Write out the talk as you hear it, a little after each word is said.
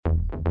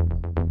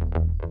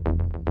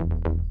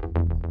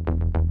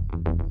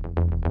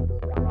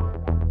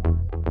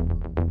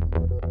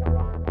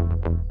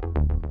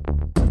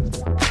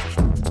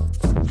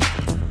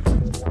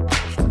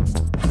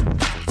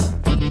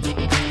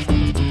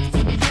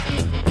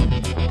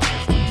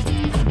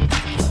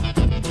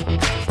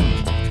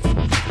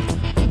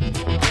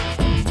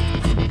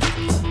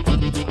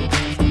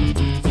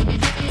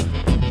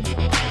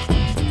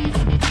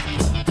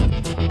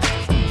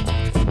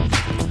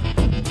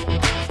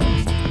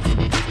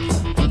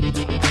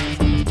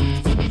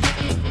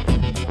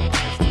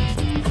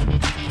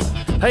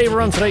Hey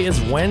everyone, today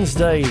is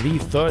Wednesday, the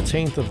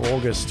 13th of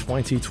August,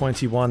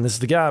 2021. This is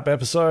The Gap,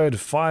 episode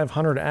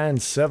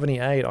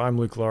 578. I'm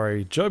Luke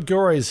Laurie. Job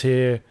Gore is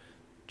here.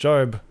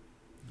 Job,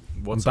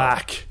 What's I'm up?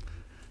 back.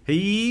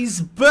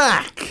 He's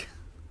back!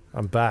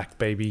 I'm back,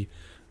 baby.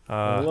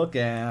 Look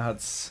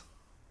out.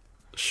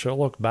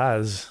 Sherlock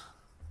Baz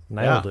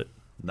nailed it.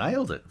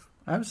 Nailed it.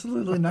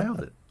 Absolutely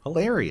nailed it.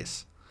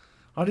 Hilarious.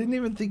 I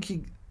didn't think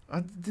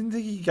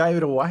he gave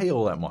it away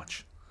all that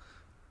much.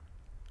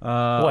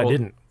 Well, I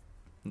didn't.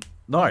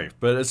 No,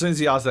 but as soon as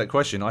he asked that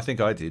question, I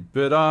think I did.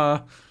 But,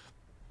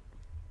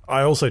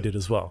 I also did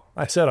as well.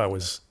 I said I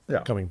was Yeah.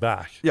 coming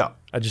back. yeah.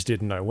 I just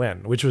didn't know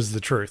when, which was the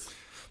truth.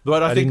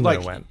 But I think, didn't know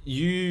like, when.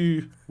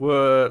 you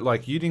were,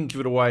 like, you didn't give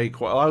it away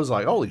quite. I was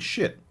like, holy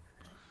shit.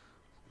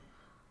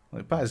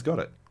 Like, Baz got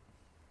it.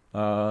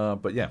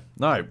 But yeah.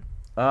 No.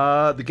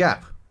 The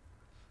Gap.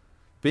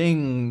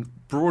 Being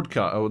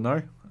broadcast. Oh,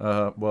 no.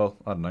 Well,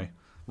 I don't know.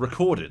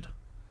 Recorded.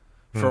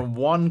 From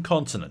one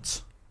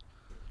continent.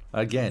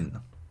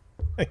 Again.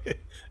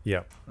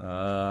 Yeah.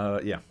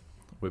 Yeah.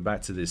 We're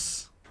back to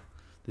this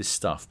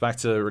stuff. Back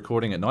to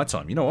recording at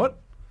nighttime. You know what?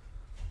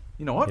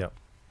 Yep.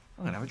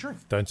 I'm going to have a drink.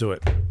 Don't do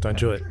it. Don't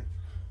do it.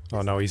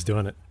 Oh no, he's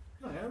doing it.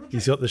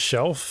 He's got the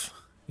shelf.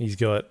 He's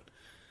got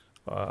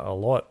a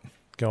lot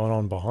going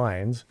on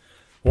behind.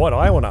 What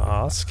I want to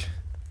ask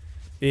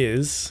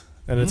is,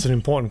 and it's an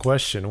important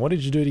question, what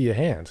did you do to your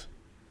hand?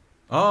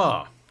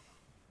 I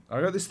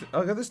got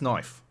this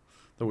knife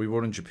that we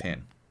bought in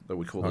Japan that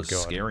we call the God.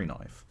 scary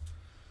knife.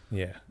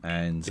 Yeah.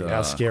 And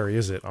How scary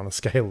is it on a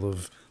scale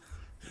of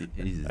it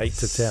is, 8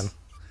 to 10?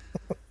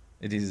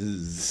 It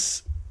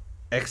is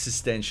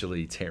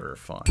existentially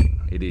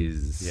terrifying. It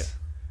is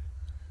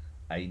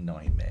a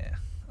nightmare.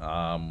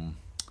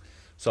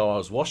 So I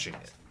was washing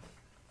it,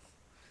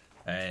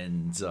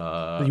 and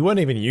You weren't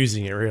even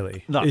using it,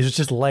 really. No. It was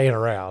just laying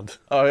around.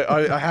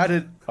 I had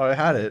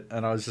it,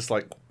 and I was just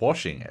like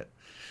washing it,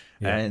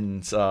 Yeah.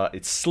 and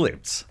it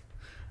slipped,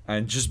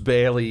 and just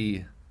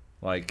barely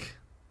like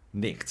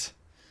nicked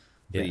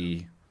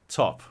the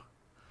top,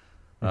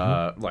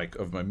 like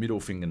of my middle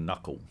finger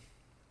knuckle,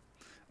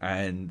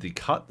 and the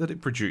cut that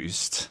it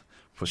produced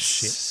was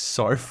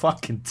so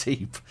fucking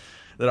deep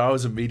that I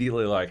was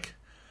immediately like,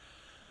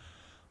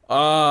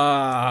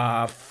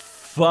 fuck,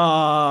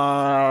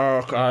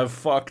 I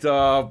fucked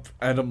up.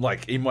 And I'm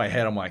like, in my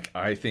head, I'm like,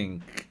 I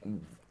think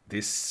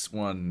this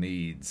one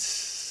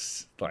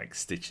needs like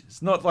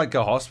stitches, not like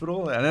a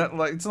hospital. And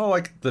it's not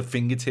like the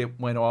fingertip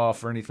went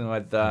off or anything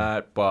like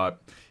that,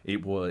 but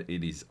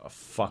it is a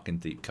fucking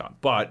deep cut.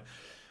 But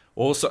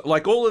also,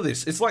 like, all of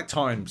this, it's like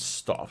time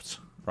stopped,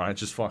 right? It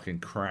just fucking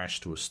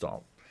crashed to a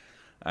stop.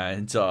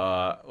 And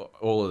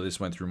all of this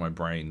went through my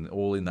brain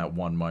all in that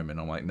one moment.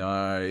 I'm like,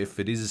 no, if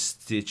it is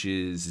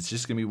stitches, it's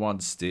just going to be one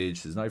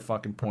stitch. There's no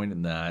fucking point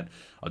in that.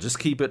 I'll just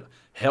keep it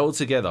held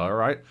together, all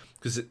right?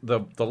 Because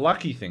the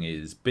lucky thing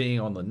is, being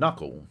on the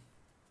knuckle,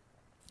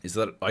 is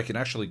that I can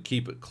actually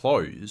keep it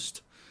closed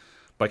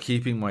by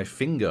keeping my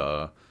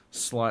finger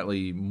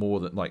slightly more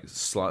than, like,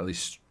 slightly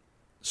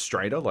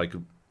straighter, like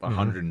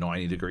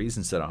 190 degrees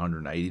instead of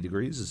 180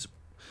 degrees.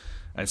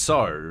 And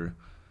so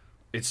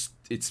it's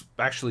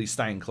actually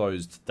staying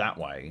closed that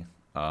way,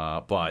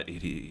 but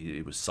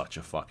it was such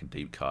a fucking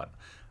deep cut,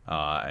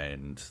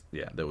 and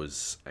yeah, there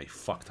was a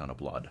fuck ton of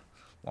blood,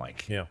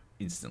 like,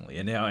 instantly.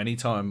 And now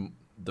anytime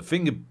the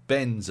finger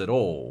bends at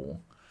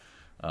all,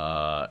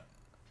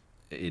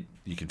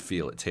 you can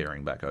feel it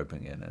tearing back open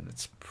again, and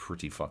it's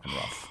pretty fucking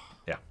rough.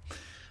 Yeah.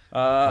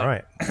 All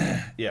right.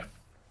 Yeah.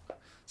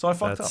 So I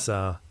fucked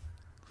up.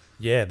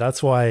 Yeah,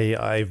 that's why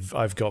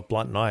I've got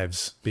blunt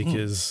knives,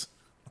 because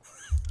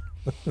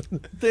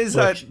There's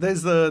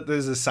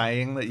a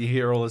saying that you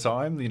hear all the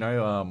time. You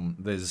know,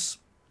 there's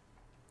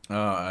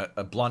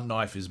a blunt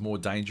knife is more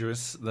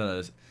dangerous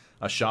than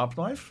a sharp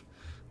knife.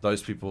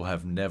 Those people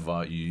have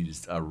never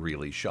used a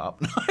really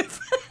sharp knife.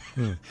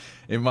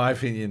 In my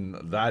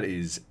opinion, that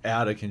is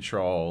out of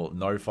control.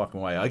 No fucking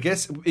way. I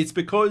guess it's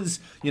because,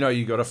 you know,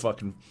 you got to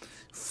fucking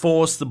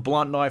force the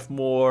blunt knife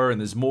more,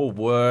 and there's more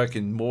work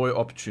and more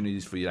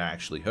opportunities for you to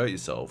actually hurt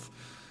yourself.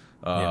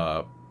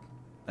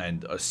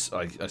 And I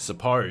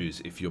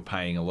suppose if you're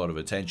paying a lot of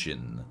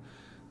attention,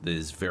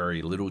 there's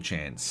very little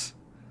chance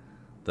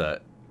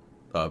that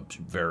a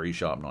very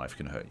sharp knife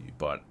can hurt you.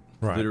 But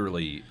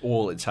literally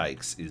all it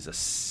takes is a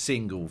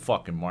single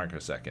fucking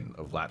microsecond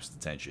of lapsed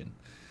attention,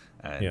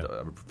 and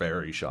a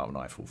very sharp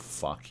knife will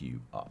fuck you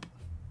up.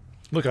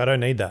 Look, I don't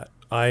need that.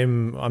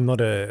 I'm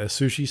not a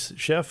sushi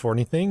chef or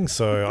anything,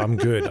 so I'm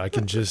good. I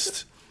can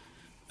just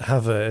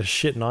have a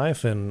shit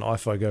knife, and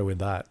off I go with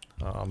that.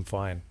 I'm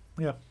fine.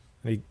 Yeah.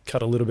 You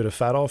cut a little bit of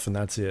fat off, and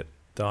that's it.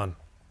 Done.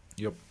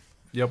 Yep.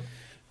 Yeah.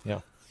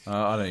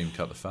 I don't even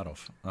cut the fat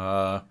off.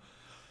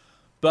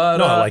 But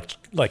no,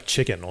 like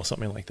chicken or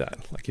something like that.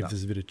 Like if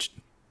there's a bit of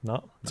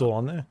it's all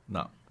on there.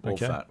 No, all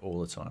fat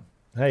all the time.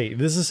 Hey,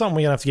 this is something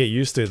we're gonna have to get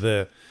used to.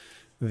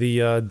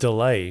 The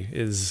delay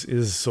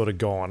is sort of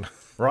gone.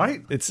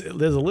 Right? There's a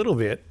little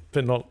bit,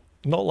 but not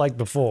like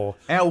before.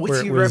 Our where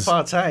witty it was-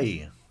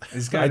 repartee.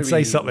 It's going I'd to say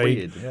be something,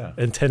 weird. Yeah.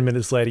 and 10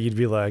 minutes later you'd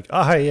be like,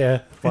 "Oh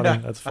yeah, funny.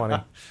 That's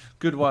funny."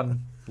 Good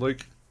one,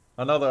 Luke.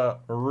 Another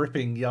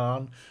ripping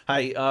yarn.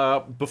 Hey,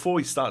 before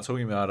we start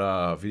talking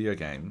about video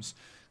games,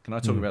 can I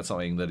talk about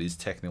something that is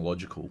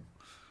technological,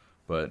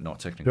 but not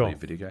technically Sure. a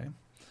video game?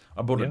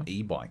 I bought an Yeah.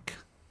 e-bike.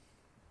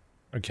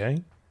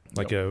 Okay,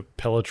 like a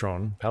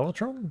Pelotron.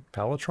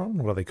 Pelotron.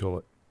 What do they call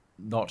it?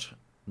 Not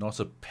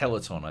a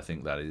Peloton. I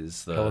think that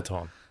is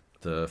Peloton.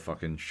 the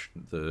fucking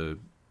the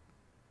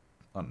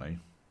I don't know.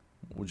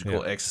 What would you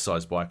call it?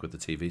 Exercise bike with the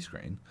TV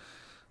screen.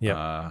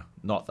 Yeah.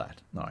 Not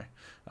that. No.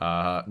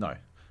 No.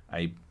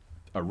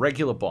 A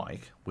regular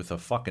bike with a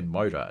fucking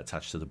motor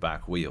attached to the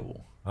back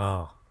wheel.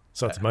 Oh,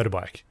 so it's a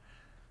motorbike.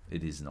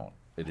 It is not.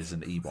 It is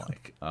an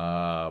e-bike.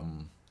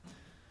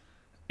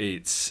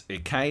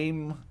 It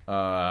came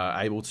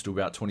able to do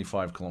about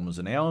 25 kilometers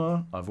an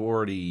hour. I've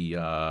already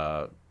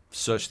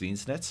searched the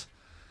internet.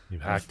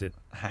 You've hacked it.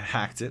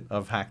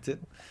 I've hacked it.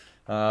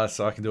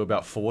 So I can do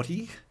about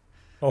 40.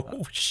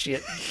 Oh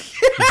shit!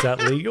 Is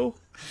that legal?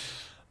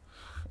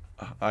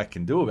 I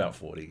can do about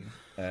 40.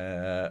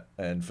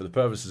 And for the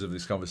purposes of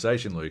this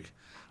conversation, Luke,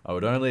 I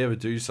would only ever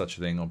do such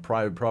a thing on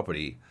private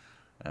property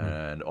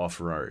and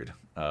off-road.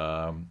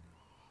 Yeah.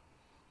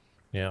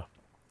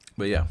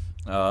 But yeah,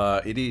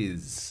 it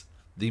is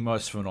the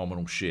most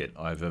phenomenal shit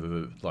I've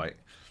ever, like...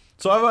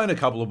 So I've owned a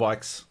couple of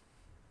bikes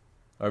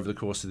over the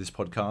course of this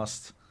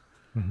podcast.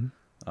 You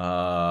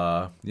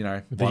know...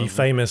 The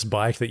famous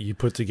bike that you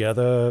put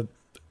together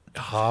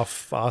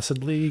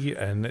half-assedly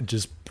and it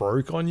just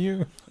broke on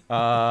you.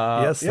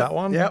 Yes, that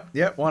one?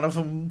 Yep. One of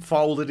them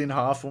folded in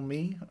half on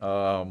me.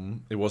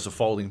 It was a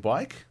folding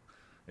bike.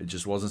 It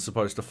just wasn't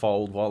supposed to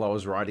fold while I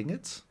was riding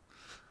it.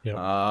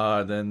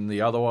 Yep. Then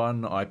the other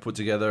one I put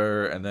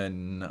together and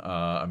then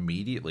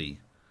immediately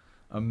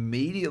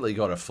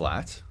got a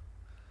flat.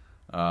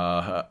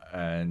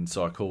 And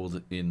so I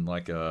called in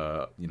like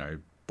a,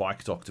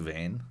 bike doctor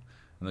van.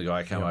 And the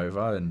guy came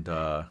over and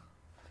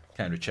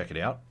came to check it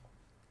out.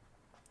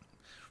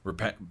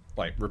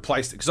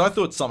 Replaced it because I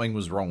thought something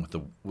was wrong with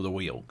the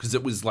wheel because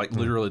it was like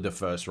literally the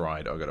first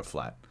ride I got a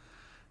flat,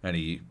 and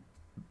he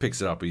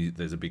picks it up.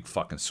 There's a big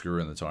fucking screw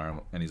in the tire,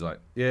 and he's like,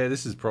 "Yeah,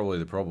 this is probably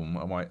the problem."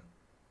 I'm like,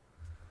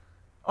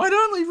 "I'd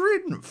only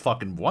ridden it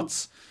fucking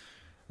once,"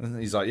 and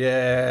he's like,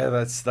 "Yeah,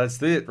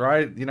 that's it,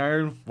 right? 1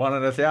 in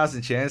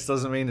 1,000 chance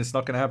doesn't mean it's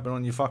not going to happen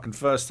on your fucking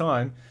first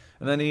time."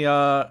 And then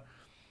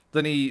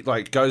he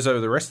like goes over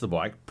the rest of the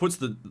bike, puts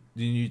the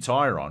new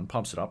tire on,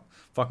 pumps it up,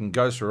 fucking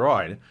goes for a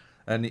ride.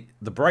 And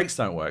the brakes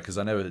don't work because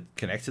I never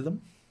connected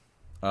them.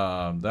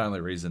 The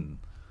only reason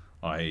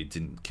I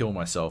didn't kill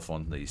myself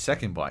on the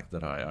second bike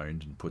that I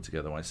owned and put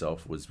together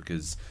myself was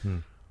because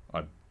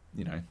I,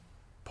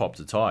 popped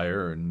a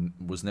tire and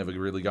was never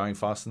really going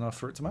fast enough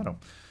for it to matter.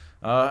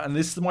 And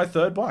this is my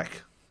third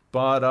bike.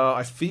 But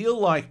I feel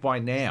like by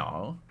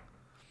now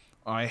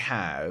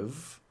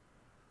I've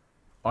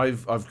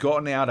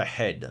gotten out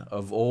ahead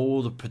of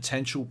all the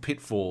potential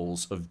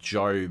pitfalls of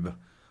Job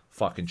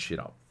fucking shit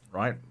up,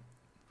 right?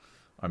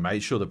 I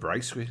made sure the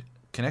brakes were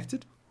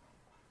connected.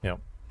 Yeah.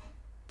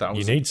 That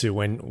was you need to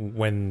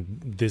when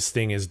this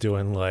thing is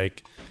doing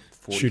like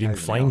 40 shooting k's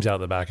an flames hour.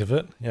 out the back of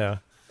it. Yeah.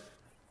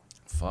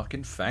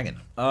 Fucking fanging.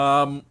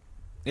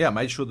 Yeah,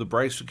 made sure the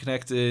brakes were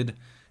connected.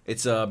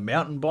 It's a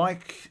mountain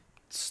bike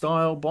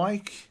style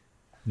bike.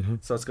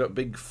 So it's got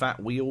big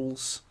fat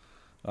wheels,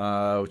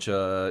 which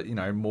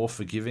are, more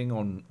forgiving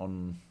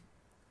on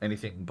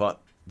anything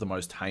but the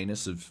most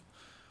heinous of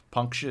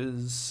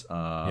punctures.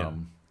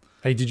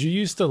 Hey, did you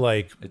used to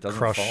like It doesn't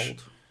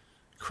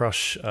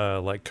crush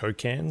like Coke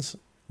cans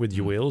with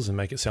your wheels and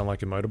make it sound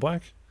like a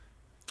motorbike?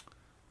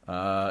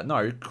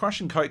 No,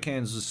 crushing Coke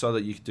cans was so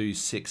that you could do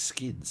 6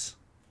 skids.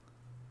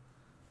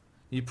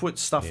 You put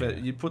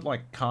you put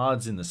like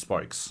cards in the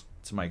spokes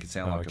to make it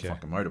sound like a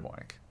fucking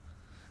motorbike.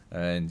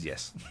 And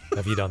yes.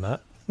 Have you done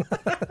that?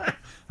 I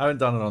haven't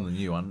done it on the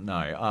new one, no.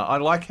 I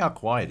like how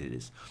quiet it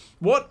is.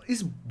 What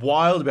is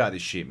wild about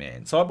this shit,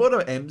 man? So I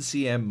bought an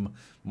MCM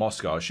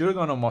Moscow. I should have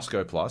gone on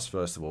Moscow Plus,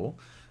 first of all,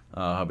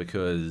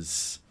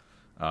 because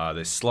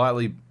they're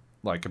slightly,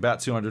 like, about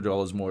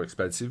 $200 more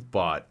expensive,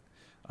 but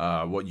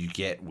what you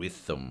get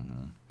with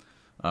them,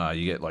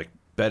 you get, like,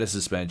 better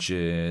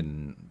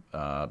suspension,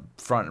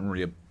 front and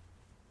rear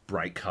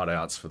brake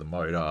cutouts for the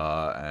motor,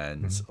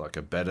 and, like,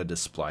 a better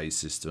display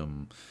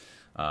system.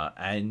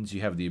 And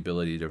you have the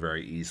ability to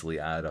very easily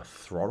add a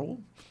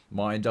throttle.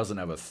 Mine doesn't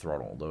have a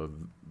throttle. The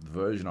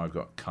version I've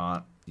got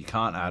you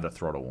can't add a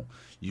throttle.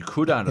 You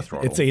could add a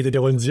throttle. It's either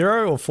doing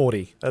 0 or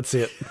 40. That's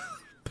it.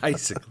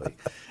 Basically.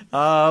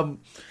 The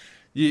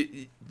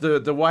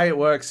way it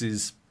works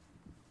is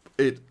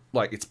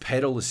it's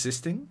pedal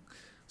assisting.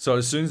 So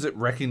as soon as it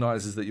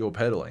recognizes that you're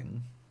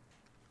pedaling,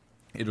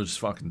 it'll just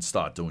fucking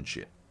start doing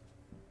shit,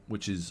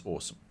 which is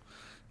awesome.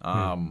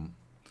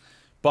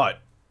 But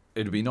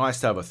it'd be nice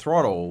to have a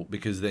throttle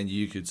because then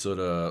you could sort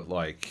of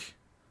like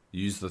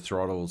use the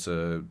throttle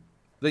to...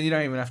 Then you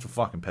don't even have to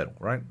fucking pedal,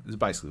 right? Is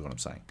basically what I'm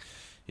saying.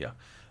 Yeah.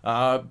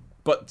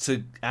 But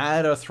to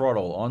add a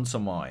throttle onto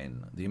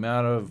mine, the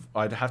amount of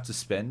I'd have to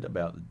spend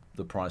about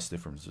the price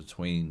difference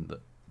between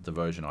the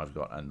version I've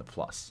got and the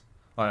Plus.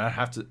 I'd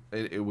have to.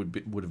 It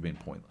would have been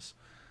pointless.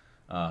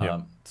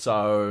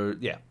 So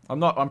yeah,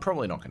 I'm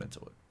probably not going to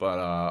do it.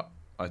 But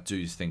I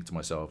do think to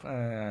myself,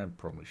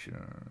 probably should.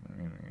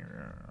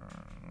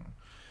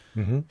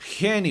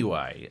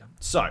 Anyway,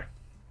 so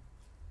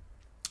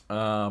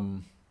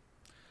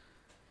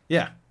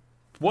yeah,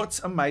 what's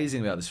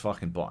amazing about this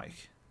fucking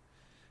bike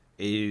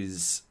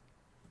is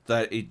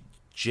that it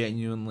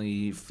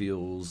genuinely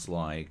feels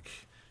like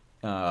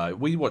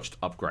we watched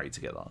Upgrade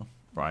together,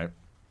 right?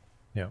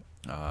 Yeah.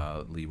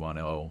 Lee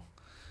 1L.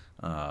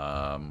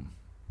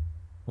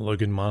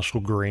 Logan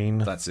Marshall Green.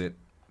 That's it.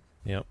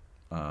 Yep.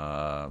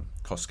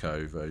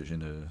 Costco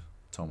version of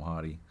Tom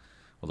Hardy.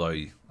 Although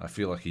I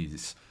feel like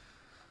he's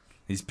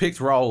picked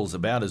roles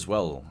about as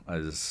well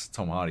as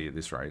Tom Hardy at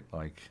this rate.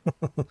 Like,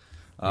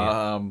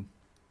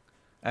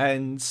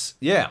 and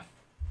yeah,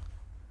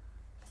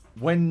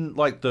 when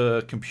like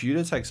the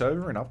computer takes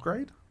over an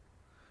Upgrade,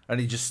 and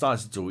he just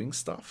starts doing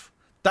stuff.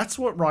 That's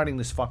what riding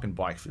this fucking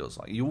bike feels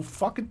like. You'll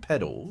fucking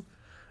pedal,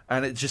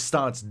 and it just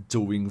starts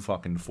doing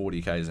fucking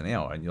 40 k's an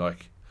hour, and you're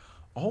like,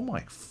 oh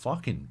my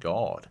fucking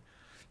god,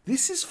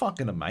 this is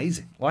fucking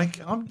amazing. Like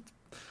I'm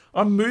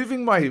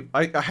moving my.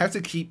 I have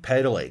to keep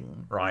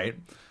pedaling, right?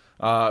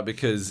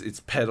 Because it's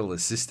pedal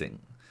assisting,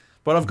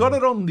 but I've got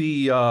it on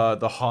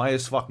the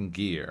highest fucking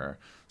gear,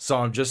 so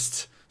I'm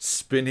just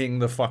spinning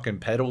the fucking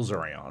pedals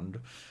around.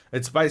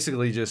 It's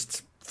basically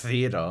just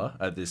theater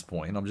at this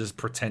point. I'm just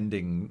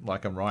pretending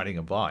like I'm riding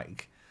a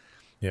bike.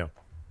 Yeah,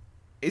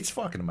 it's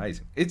fucking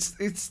amazing.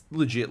 It's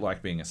legit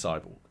like being a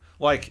cyborg.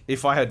 Like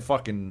if I had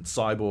fucking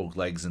cyborg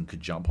legs and could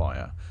jump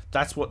higher,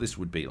 that's what this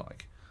would be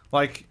like.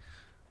 Like,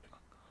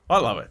 I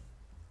love it.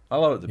 I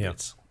love it to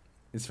bits.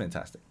 It's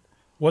fantastic.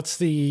 What's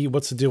the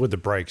deal with the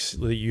brakes?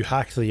 You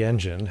hacked the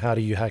engine. How do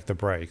you hack the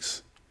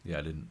brakes? Yeah,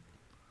 I didn't.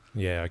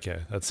 Yeah,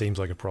 okay. That seems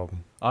like a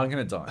problem. I'm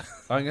gonna die.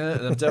 I'm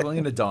definitely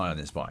gonna die on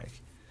this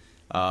bike.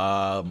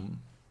 But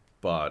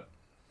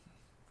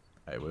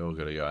hey, we all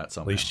gotta go out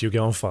somehow. At least you're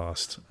going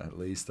fast. At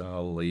least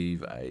I'll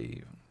leave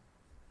a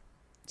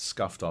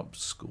scuffed up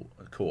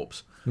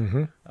corpse.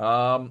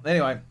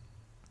 Anyway,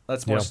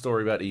 that's my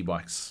story about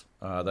e-bikes.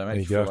 They make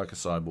you feel like a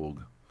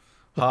cyborg.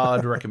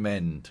 Hard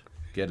recommend.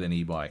 Get an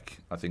e-bike.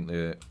 I think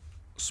they're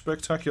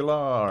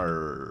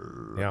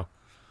spectacular. Yeah.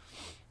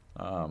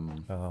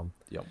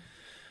 Yep.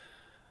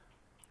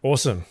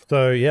 Awesome.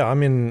 So yeah,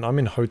 I'm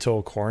in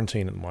hotel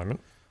quarantine at the moment.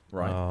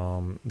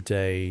 Right.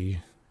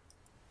 Day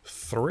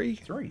 3.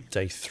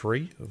 Day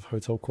 3 of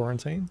hotel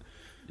quarantine.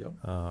 Yep.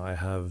 I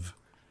have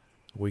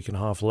a week and a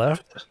half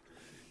left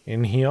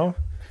in here.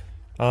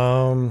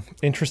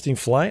 Interesting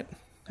flight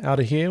out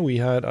of here. We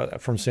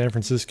had from San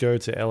Francisco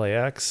to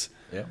LAX.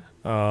 Yep.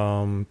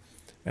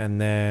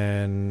 And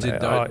then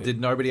did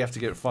nobody have to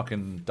get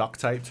fucking duct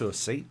tape to a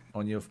seat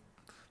on your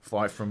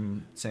flight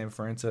from San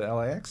Fran to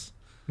LAX?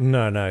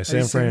 No.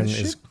 San Fran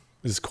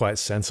is quite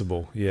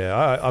sensible.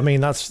 Yeah, I mean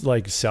that's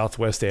like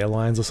Southwest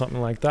Airlines or something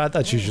like that.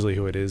 That's usually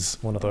who it is.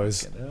 One of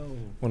those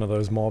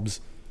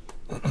mobs.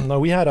 No,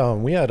 we had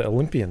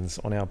Olympians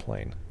on our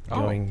plane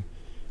going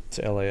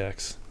to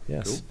LAX.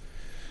 Yes.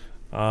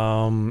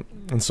 Cool.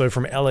 And so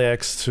from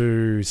LAX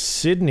to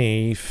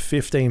Sydney,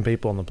 15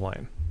 people on the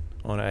plane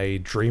on a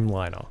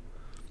Dreamliner.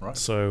 Right.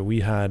 So we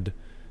had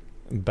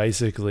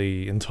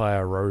basically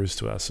entire rows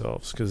to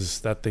ourselves because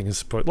that thing is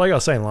supposed, like I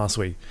was saying last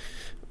week,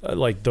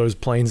 like those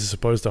planes are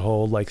supposed to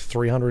hold like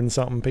 300 and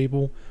something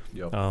people.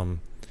 Yep.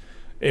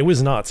 It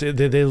was nuts.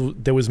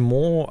 There was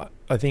more,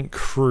 I think,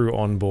 crew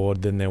on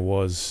board than there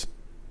was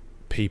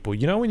people.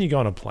 You know when you go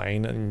on a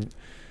plane and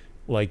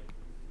like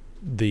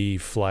the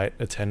flight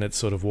attendants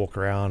sort of walk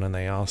around and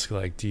they ask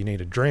like, do you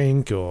need a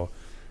drink or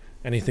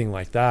anything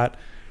like that?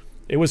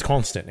 It was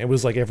constant. It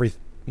was like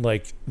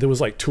there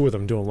was like 2 of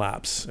them doing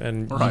laps,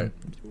 and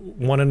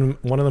one of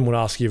them would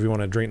ask you if you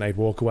want a drink. They'd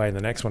walk away, and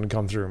the next one would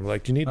come through and be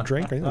like, "Do you need a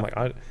drink?" I'm like,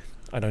 "I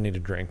don't need a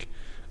drink."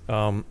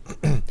 Or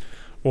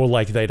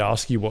like they'd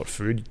ask you what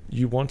food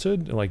you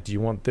wanted, like, "Do you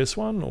want this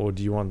one or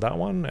do you want that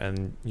one?"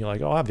 And you're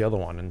like, "Oh, I have the other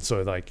one." And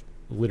so like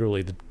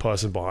literally the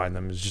person behind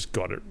them has just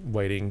got it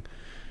waiting,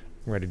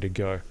 ready to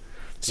go.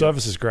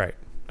 Service is great.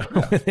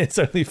 It's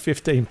only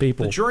 15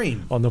 people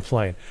on the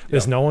plane.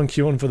 There's no one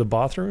queuing for the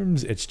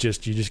bathrooms. It's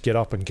just you just get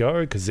up and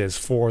go because there's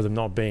 4 of them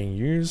not being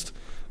used.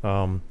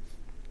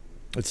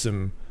 It's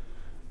a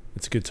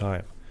good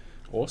time.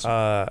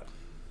 Awesome.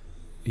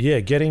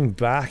 Getting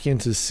back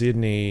into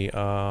Sydney,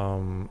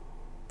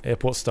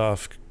 airport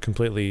staff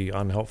completely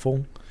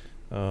unhelpful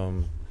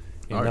in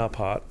that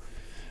part.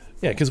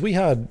 Yeah, because we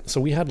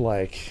had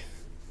like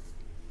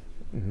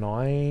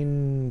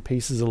 9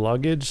 pieces of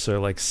luggage,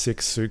 so like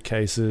 6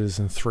 suitcases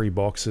and 3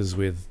 boxes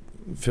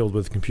filled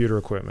with computer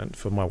equipment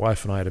for my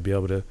wife and I to be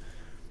able to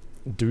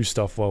do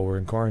stuff while we're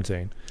in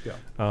quarantine.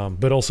 Yeah.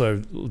 But also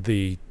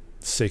the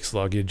 6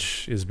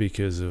 luggage is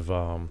because of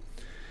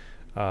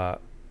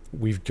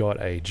we've got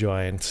a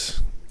giant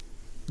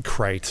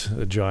crate,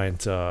 a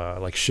giant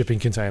like shipping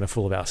container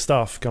full of our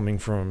stuff coming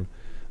from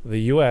the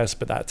US,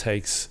 but that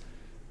takes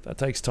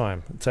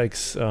time. It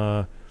takes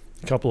a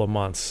couple of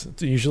months,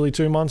 usually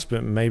 2 months,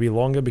 but maybe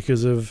longer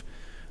because of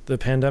the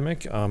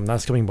pandemic.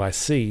 That's coming by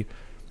sea,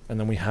 and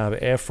then we have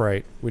air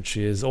freight, which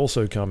is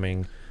also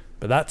coming,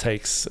 but that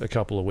takes a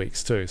couple of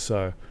weeks too.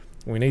 So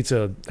we need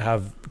to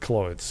have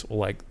clothes or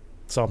like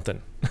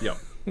something. Yep.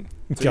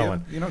 So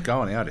going. You're not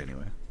going out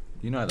anyway.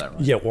 You know that,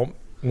 right? Yeah, well,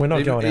 we're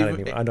not going out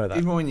anywhere. I know that.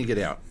 Even when you get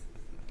out,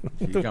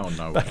 you're going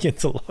nowhere. Back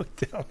into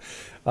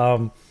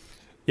lockdown.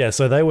 Yeah,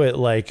 so they were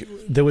like,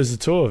 there was the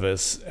two of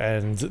us,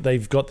 and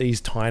they've got these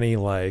tiny,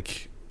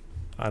 like,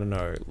 I don't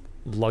know,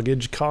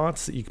 luggage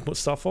carts that you can put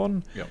stuff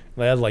on. Yep.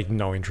 They had like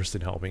no interest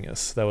in helping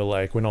us. They were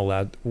like, we're not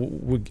allowed.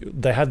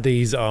 They had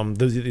these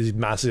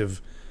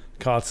massive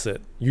carts that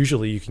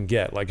usually you can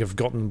get. Like, I've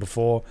gotten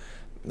before.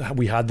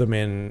 We had them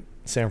in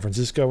San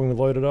Francisco when we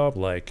loaded up.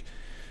 Like,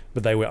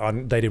 but they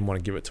didn't want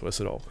to give it to us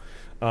at all.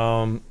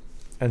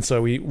 And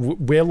so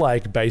we're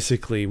like,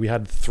 basically, we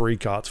had 3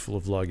 carts full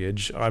of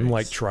luggage. I'm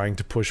like trying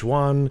to push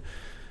one.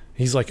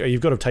 He's like, oh,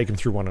 you've got to take them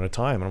through one at a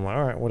time. And I'm like,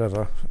 all right,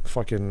 whatever.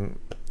 Fucking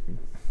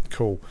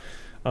cool.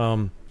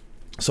 So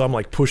I'm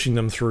like pushing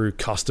them through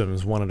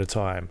customs one at a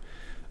time.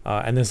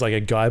 And there's like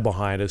a guy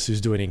behind us who's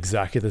doing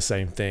exactly the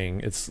same thing.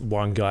 It's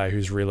one guy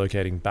who's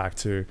relocating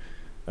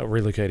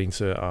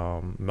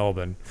to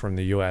Melbourne from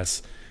the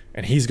US.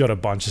 And he's got a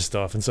bunch of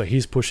stuff. And so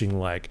he's pushing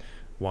like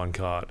one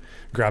cart,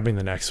 grabbing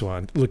the next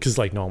one, because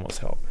like no one wants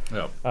help.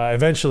 Yep.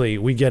 Eventually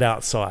we get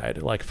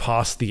outside, like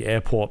past the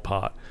airport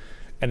part,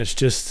 and it's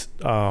just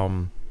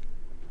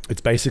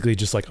it's basically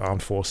just like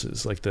armed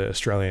forces, like the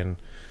Australian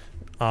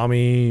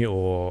Army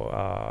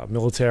or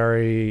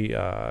military,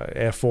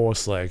 Air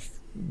Force. Like,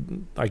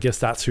 I guess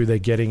that's who they're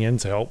getting in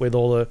to help with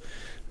all the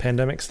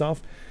pandemic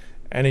stuff.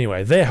 And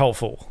anyway, they're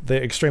helpful.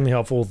 They're extremely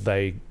helpful.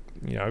 They,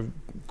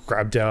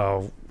 grabbed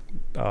our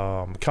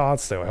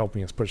carts. They were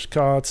helping us push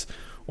carts,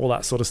 all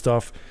that sort of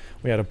stuff.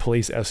 We had a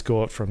police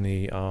escort from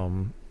the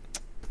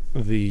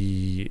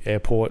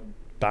airport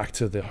back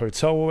to the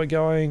hotel where we're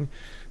going,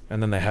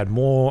 and then they had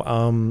more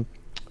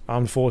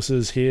armed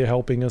forces here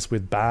helping us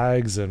with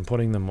bags and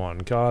putting them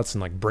on carts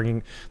and like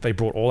they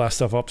brought all our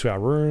stuff up to our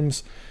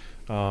rooms.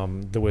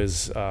 There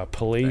was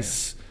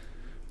police,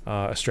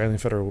 Australian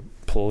Federal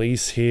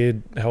Police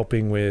here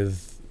helping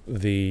with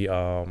the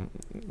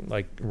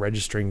like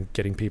registering,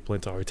 getting people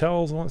into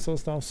hotels and all that sort of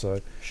stuff. So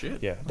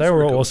shit, yeah, they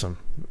were cool. awesome.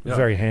 Yeah.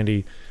 Very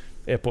handy.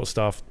 Airport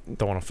staff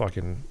don't want to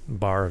fucking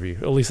borrow you.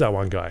 At least that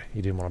one guy,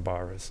 he didn't want to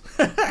borrow us.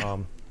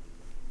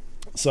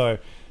 So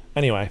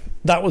anyway,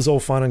 that was all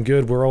fun and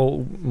good.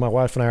 My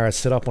wife and I are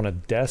set up on a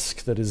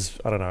desk that is,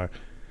 I don't know,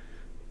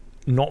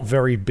 not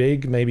very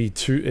big, maybe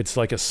it's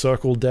like a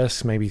circle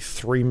desk, maybe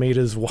 3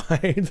 meters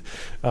wide,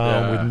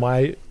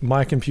 with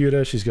my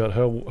computer. She's got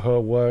her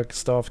work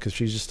stuff because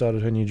she's just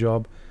started her new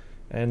job,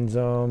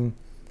 and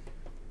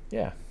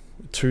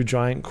 2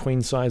 giant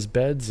queen size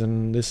beds,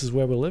 and this is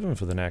where we're living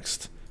for the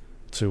next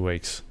 2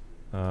 weeks.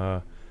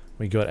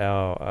 We got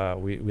our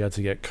we had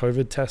to get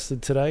COVID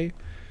tested today,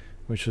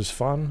 which was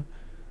fun.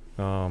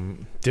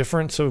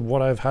 Different to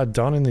what I've had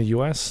done in the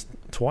US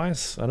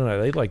twice. I don't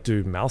know, they like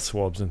do mouth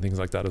swabs and things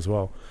like that as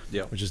well.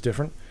 Yeah, which is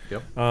different.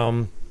 Yep.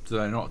 Do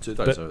they not do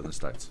those over in the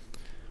States?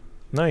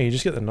 No, you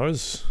just get the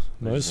nose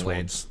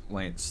swabs.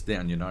 Lance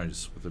down your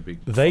nose with a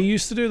big. They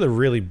used to do the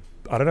really,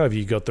 I don't know if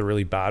you got the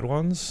really bad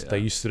ones. They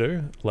used to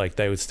do, like,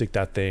 they would stick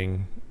that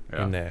thing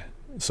in there,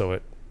 so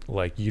it,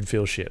 like, you'd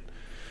feel shit.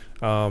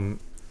 And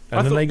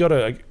then they got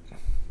a.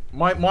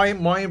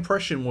 My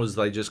impression was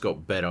they just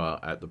got better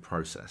at the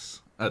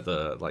process, at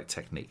the like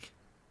technique.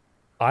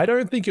 I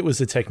don't think it was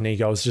the technique.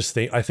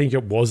 I think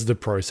it was the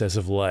process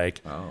of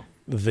like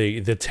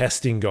the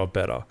testing got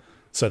better,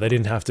 so they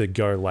didn't have to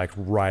go like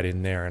right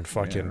in there and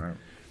fucking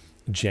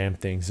jam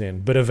things in.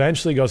 But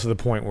eventually got to the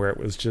point where it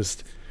was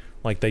just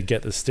like they'd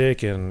get the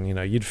stick and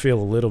you'd feel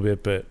a little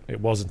bit, but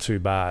it wasn't too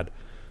bad.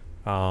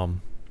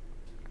 And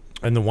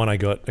the one I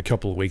got a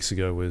couple of weeks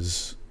ago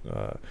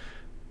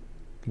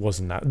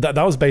wasn't that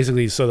was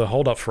basically, so the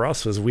hold up for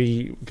us was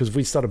because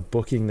we started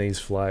booking these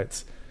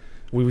flights.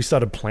 We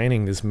started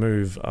planning this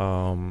move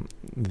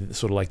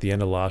sort of like the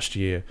end of last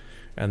year,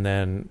 and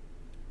then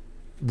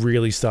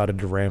really started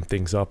to ramp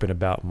things up in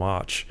about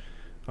March,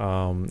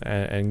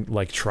 and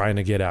like trying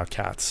to get our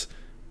cats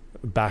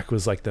back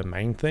was like the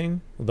main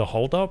thing, the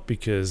hold up,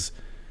 because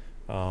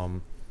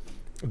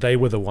they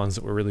were the ones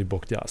that were really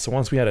booked out. So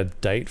once we had a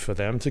date for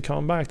them to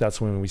come back, that's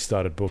when we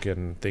started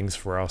booking things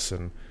for us,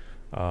 and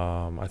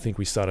I think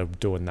we started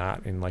doing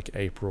that in like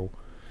April.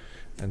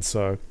 And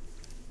so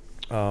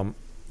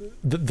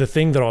the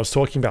thing that I was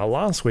talking about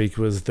last week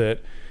was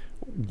that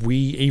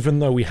even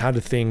though we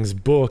had things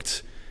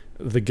booked,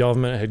 the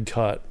government had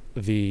cut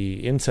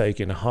the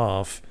intake in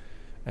half,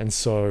 and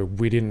so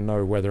we didn't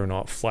know whether or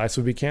not flights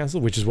would be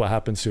cancelled, which is what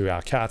happened to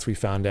our cats. We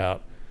found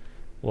out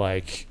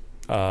like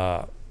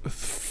I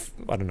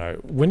don't know,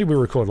 when did we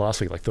record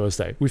last week? Like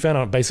Thursday. We found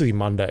out basically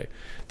Monday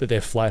that their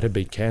flight had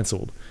been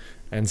cancelled,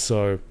 and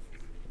so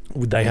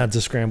They had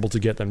to scramble to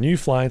get them new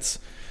flights.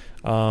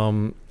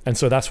 And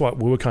so that's what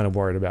we were kind of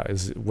worried about,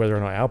 is whether or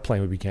not our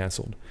plane would be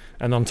cancelled.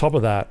 And on top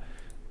of that,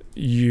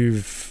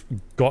 you've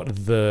got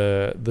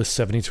the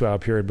 72-hour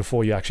period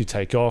before you actually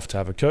take off to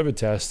have a COVID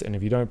test. And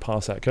if you don't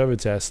pass that COVID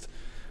test,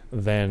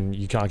 then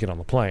you can't get on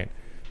the plane.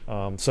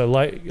 So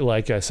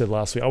like I said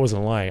last week, I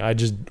wasn't lying.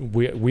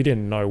 We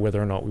didn't know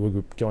whether or not we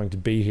were going to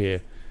be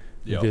here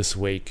this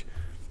week,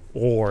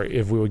 or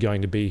if we were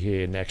going to be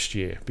here next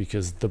year,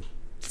 because the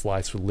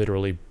flights were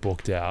literally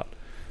booked out.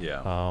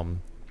 Yeah.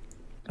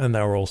 And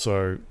they were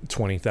also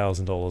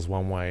 $20,000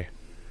 one way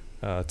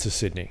to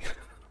Sydney,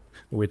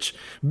 which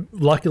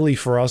luckily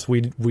for us,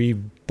 we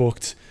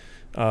booked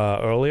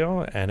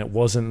earlier, and it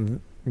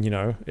wasn't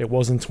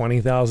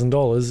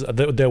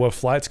 $20,000. There were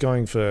flights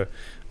going for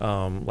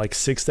like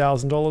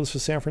 $6,000 for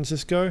San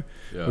Francisco,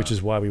 which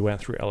is why we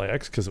went through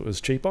LAX, because it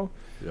was cheaper.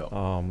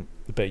 Yeah.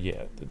 But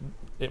yeah,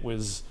 it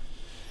was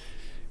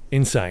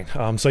insane.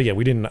 So yeah,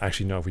 we didn't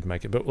actually know if we'd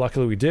make it, but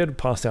luckily we did.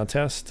 Passed our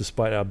test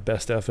despite our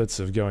best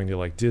efforts of going to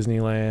like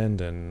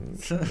Disneyland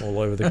and all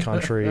over the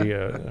country,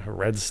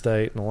 Red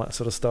State and all that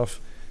sort of stuff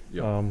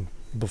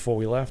before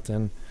we left.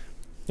 And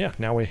yeah,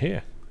 now we're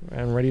here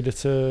and ready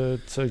to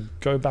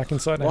go back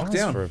inside the house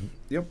for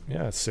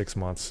 6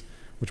 months,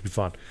 which will be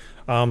fun.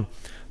 No,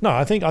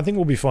 I think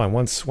we'll be fine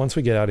once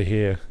we get out of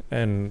here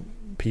and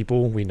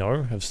people we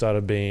know have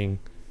started being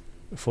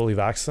fully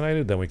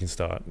vaccinated. Then we can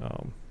start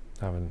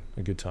having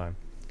a good time,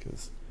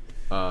 because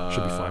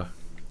should be fine.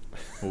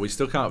 Well, we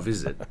still can't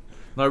visit.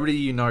 Nobody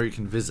you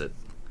can visit.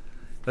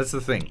 That's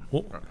the thing.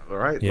 Well, all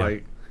right? Yeah.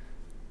 Like,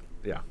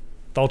 yeah.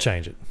 They'll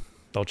change it.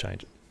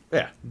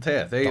 Yeah.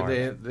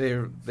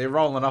 They're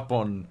rolling up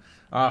on,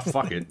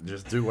 fuck it,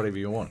 just do whatever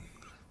you want.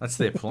 That's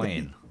their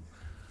plan.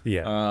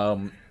 Yeah.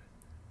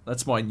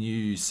 That's my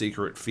new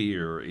secret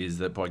fear, is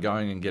that by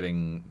going and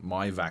getting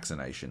my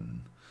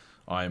vaccination,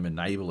 I am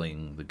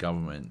enabling the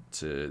government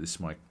to... This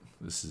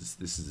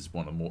is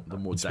one of the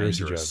more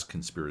dangerous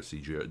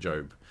conspiracies,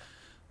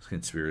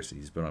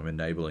 but I'm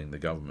enabling the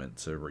government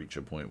to reach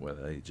a point where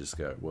they just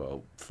go,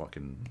 well,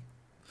 fucking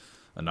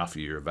enough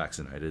of you are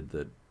vaccinated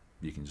that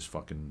you can just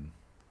fucking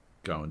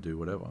go and do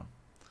whatever.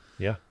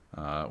 Yeah.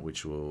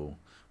 Which will...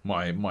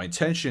 My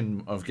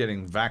intention of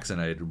getting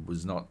vaccinated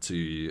was not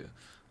to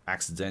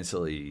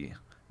accidentally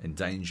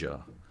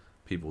endanger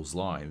people's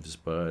lives,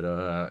 but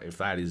if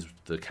that is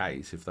the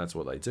case, if that's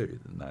what they do,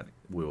 then that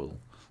will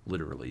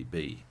literally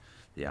be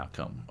the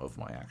outcome of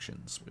my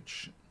actions,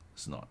 which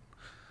is not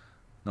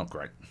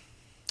great.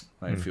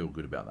 I don't feel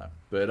good about that.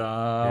 But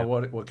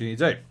what can you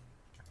do?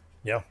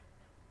 Yeah.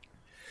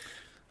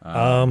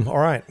 All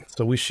right.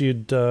 So we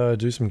should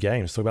do some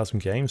games. Talk about some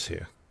games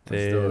here.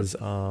 There's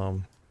a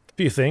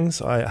few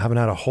things. I haven't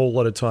had a whole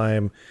lot of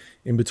time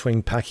in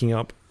between packing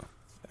up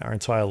our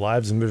entire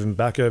lives and moving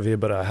back over here,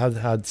 but I have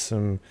had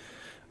some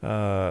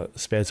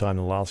spare time in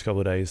the last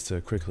couple of days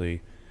to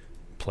quickly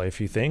play a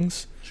few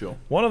things. Sure.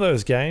 One of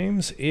those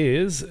games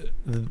is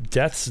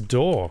Death's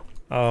Door,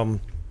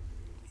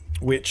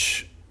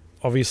 which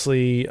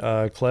obviously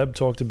Kleb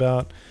talked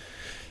about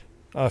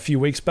a few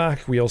weeks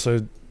back. We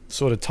also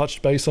sort of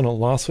touched base on it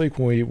last week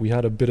when we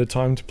had a bit of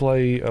time to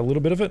play a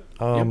little bit of it.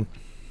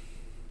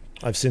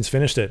 I've since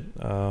finished it.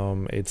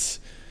 It's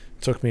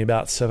took me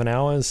about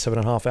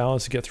 7.5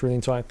 hours to get through the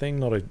entire thing.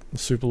 Not a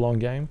super long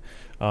game.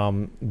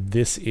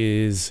 This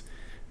is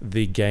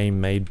the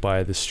game made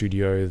by the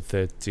studio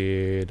that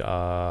did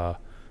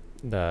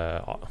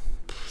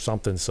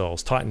something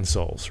Souls, Titan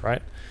Souls,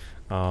 right?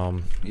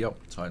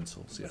 Titan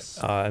Souls, yes.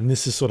 And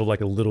this is sort of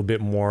like a little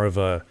bit more of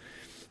a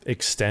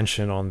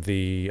extension on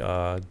the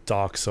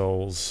Dark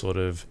Souls sort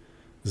of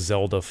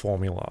Zelda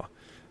formula,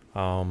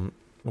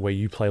 where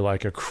you play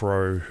like a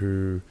crow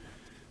who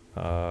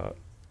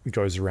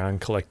goes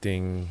around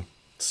collecting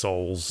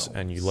souls,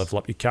 and you level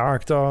up your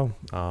character.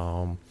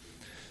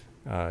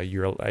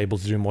 You're able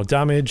to do more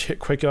damage, hit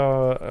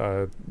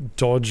quicker,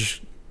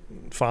 dodge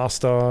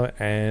faster,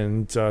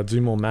 and do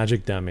more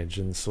magic damage.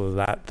 And so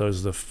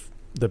those are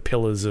the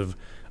pillars of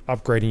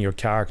upgrading your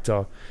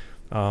character.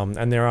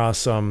 And there are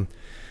some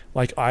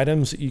like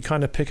items that you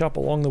kind of pick up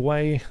along the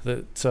way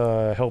that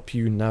help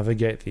you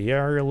navigate the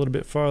area a little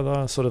bit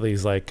further. Sort of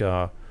these like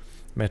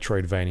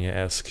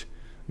Metroidvania-esque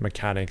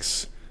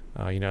mechanics.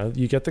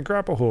 You get the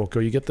grapple hook,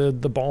 or you get the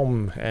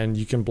bomb, and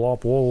you can blow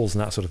up walls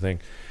and that sort of thing.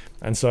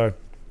 And so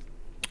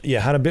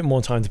yeah, had a bit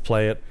more time to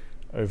play it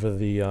over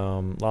the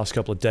last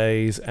couple of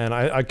days, and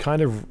I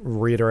kind of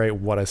reiterate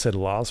what I said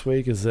last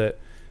week, is that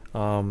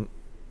I've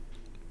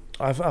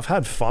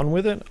had fun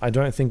with it. I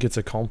don't think it's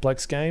a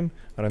complex game.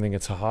 I don't think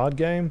it's a hard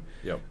game.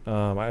 Yep.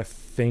 I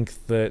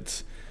think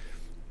that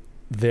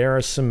there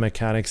are some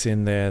mechanics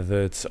in there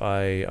that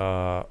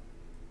I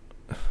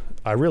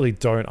really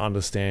don't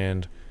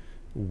understand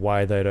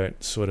why they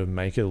don't sort of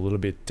make it a little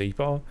bit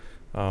deeper.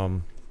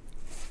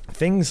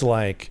 Things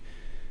like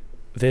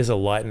there's a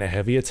light and a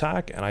heavy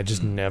attack, and I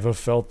just never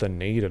felt the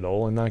need at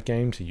all in that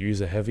game to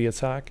use a heavy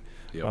attack.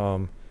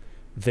 Yep.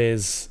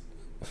 There's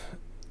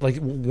like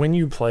when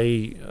you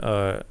play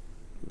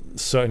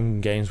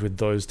certain games with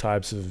those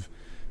types of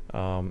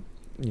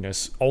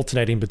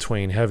alternating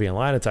between heavy and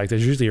light attack,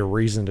 there's usually a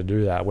reason to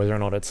do that, whether or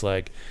not it's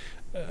like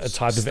a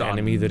type of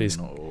enemy that is,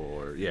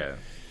 or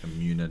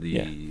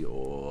immunity,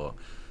 or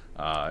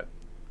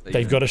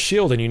they've got a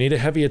shield and you need a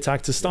heavy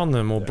attack to stun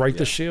them or break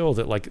the shield.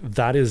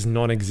 That is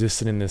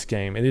non-existent in this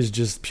game. It is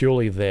just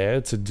purely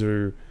there to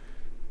do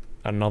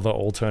another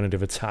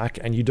alternative attack,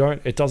 and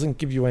it doesn't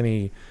give you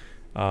any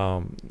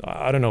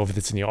I don't know if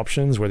it's in the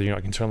options whether you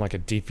can turn like a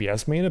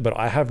DPS meter, but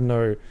I have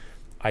no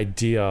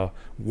idea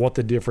what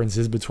the difference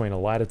is between a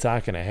light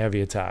attack and a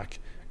heavy attack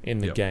in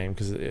the game,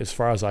 because as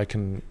far as I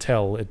can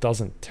tell, it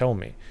doesn't tell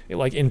me.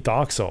 Like in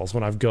Dark Souls,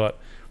 when I've got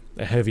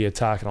a heavy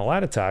attack and a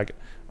light attack,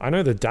 I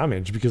know the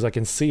damage because I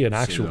can see an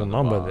actual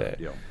number there.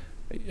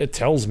 It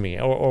tells me,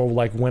 or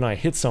like when I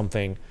hit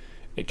something,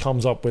 it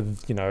comes up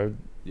with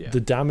the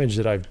damage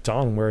that I've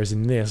done, whereas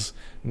in this,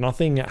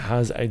 nothing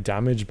has a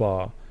damage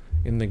bar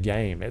in the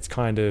game. It's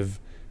kind of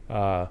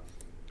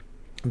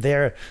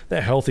their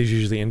health is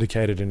usually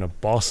indicated in a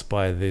boss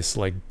by this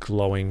like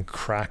glowing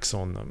cracks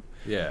on them.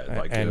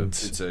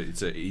 It's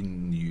a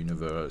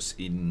in-universe,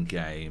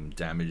 in-game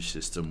damage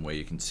system where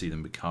you can see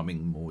them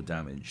becoming more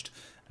damaged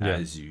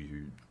as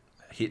you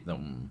hit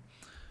them,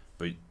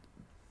 but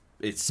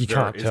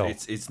can't tell.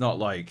 It's not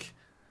like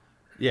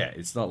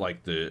it's not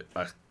like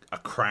a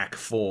crack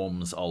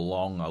forms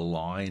along a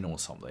line or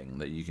something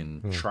that you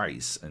can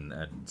trace and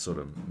sort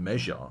of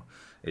measure.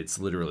 It's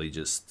literally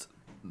just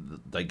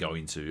they go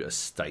into a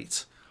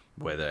state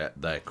where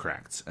they're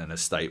cracked, and a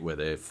state where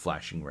they're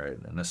flashing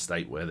red, and a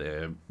state where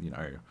they're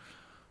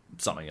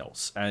something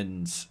else.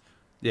 And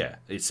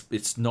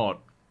it's not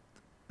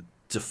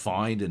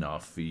defined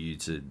enough for you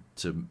to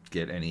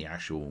get any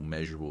actual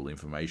measurable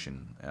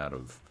information out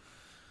of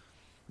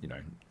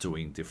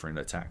doing different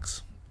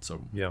attacks.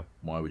 So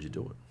why would you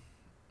do it?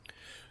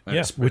 And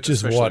which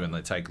is especially what when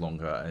they take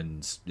longer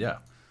and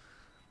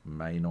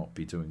may not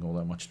be doing all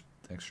that much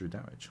extra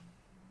damage.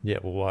 Yeah,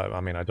 well,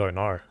 I mean, I don't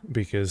know,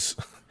 because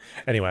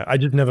anyway, I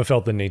just never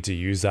felt the need to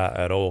use that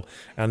at all.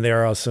 And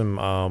there are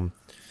some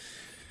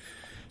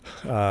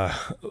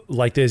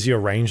like there's your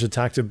ranged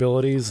attack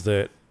abilities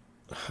that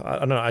I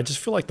don't know, I just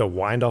feel like the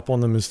wind up on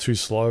them is too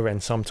slow,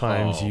 and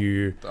sometimes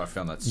I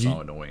found that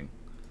so annoying.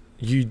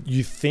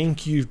 You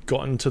think you've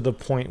gotten to the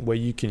point where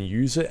you can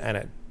use it, and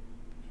it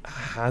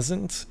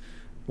hasn't.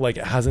 Like,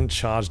 it hasn't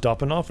charged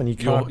up enough, and you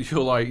can't.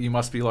 You're like, you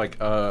must be like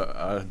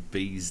a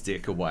bee's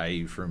dick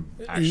away from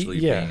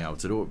actually being able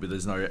to do it, but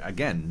there's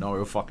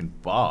no fucking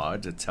bar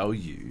to tell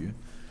you,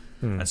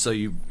 and so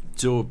you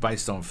do it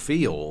based on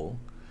feel,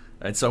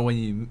 and so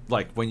when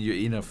you're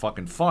in a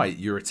fucking fight,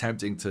 you're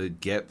attempting to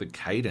get the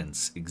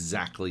cadence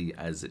exactly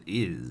as it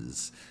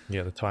is.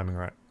 Yeah, the timing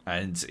right.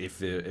 And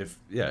if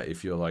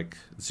you're like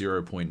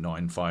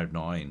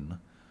 0.959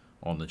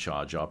 on the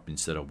charge up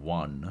instead of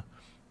 1.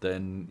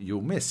 Then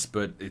you'll miss.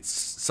 But it's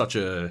such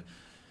a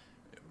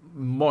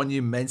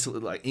monumental,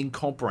 like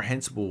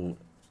incomprehensible,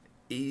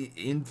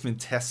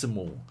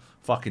 infinitesimal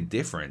fucking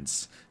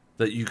difference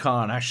that you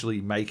can't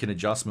actually make an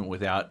adjustment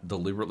without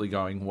deliberately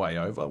going way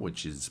over,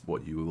 which is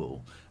what you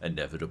will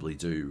inevitably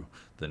do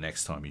the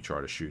next time you try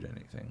to shoot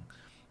anything.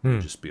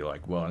 You'll just be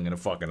like, well, I'm going to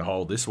fucking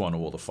hold this one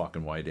all the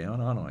fucking way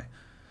down, aren't I?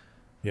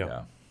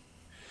 Yeah.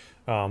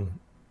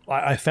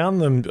 I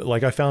found them,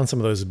 like, I found some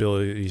of those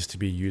abilities to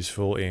be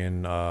useful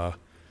in the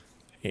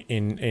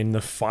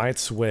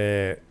fights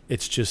where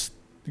it's just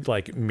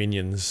like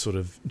minions sort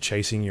of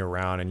chasing you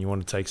around and you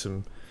want to take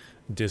some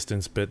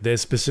distance, but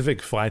there's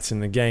specific fights in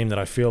the game that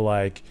I feel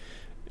like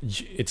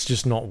it's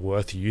just not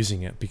worth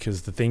using it,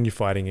 because the thing you're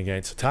fighting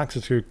against attacks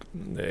too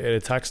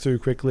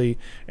quickly,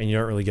 and you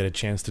don't really get a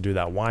chance to do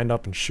that wind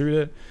up and shoot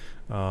it,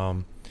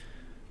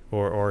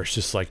 or it's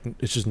just like,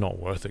 it's just not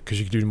worth it, because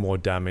you can do more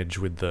damage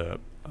with the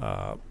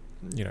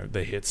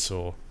the hits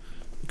or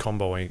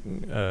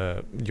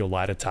comboing your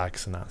light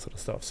attacks and that sort of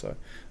stuff. So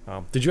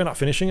did you end up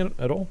finishing it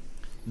at all?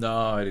 No,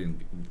 I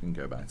didn't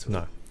go back to it.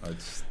 No,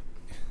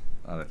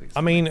 I don't think so.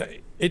 I mean,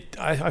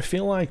 I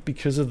feel like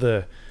because of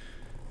the,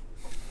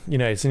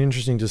 it's an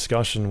interesting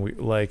discussion.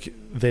 Like,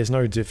 there's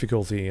no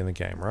difficulty in the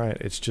game, right?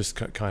 It's just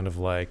kind of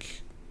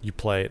like you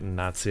play it and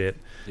that's it.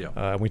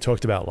 Yeah. We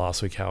talked about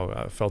last week how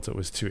I felt it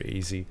was too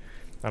easy,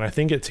 and I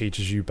think it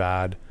teaches you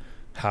bad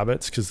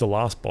habits, because the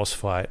last boss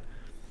fight,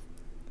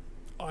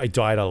 I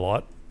died a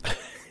lot,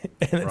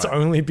 and it's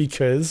only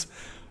because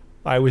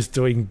I was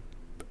just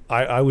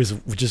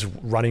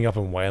running up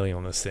and wailing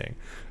on this thing,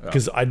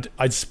 because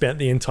I'd spent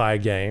the entire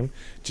game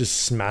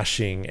just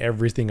smashing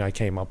everything I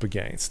came up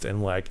against,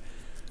 and like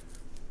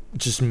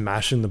just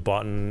mashing the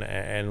button,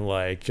 and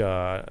like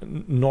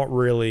not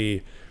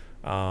really.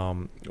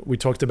 We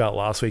talked about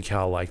last week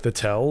how like the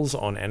tells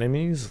on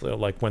enemies,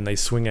 like when they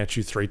swing at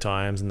you 3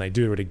 times and they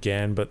do it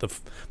again, but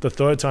the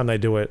third time they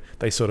do it,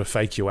 they sort of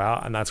fake you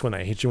out, and that's when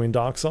they hit you in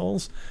Dark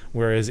Souls.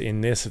 Whereas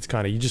in this, it's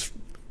kind of, you just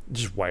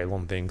wail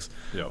on things.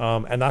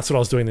 And that's what I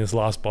was doing in this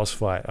last boss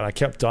fight, and I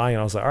kept dying,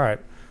 and I was like, all right,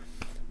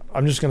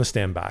 I'm just going to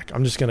stand back.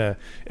 I'm just going to,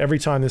 every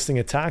time this thing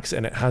attacks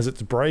and it has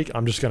its break,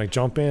 I'm just going to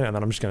jump in, and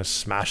then I'm just going to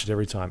smash it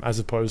every time, as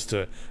opposed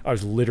to I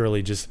was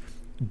literally just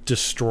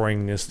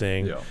destroying this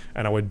thing, Yeah.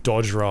 and I would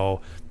dodge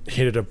roll,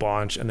 hit it a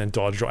bunch, and then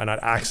dodge roll, and I'd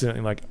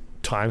accidentally like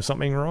time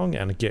something wrong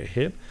and get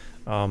hit.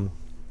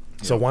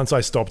 So once I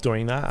stopped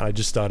doing that, I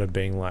just started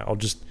being like, I'll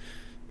just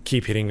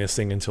keep hitting this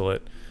thing until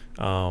it,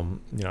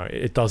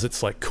 it does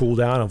its like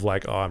cooldown of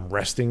like, oh, I'm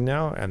resting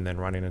now, and then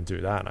run in and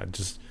do that. And I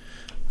just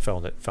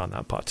found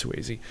that part too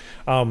easy.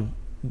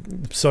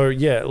 So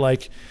yeah,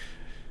 like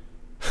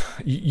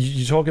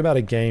you talk about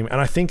a game,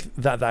 and I think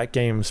that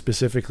game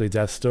specifically,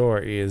 Death's Door,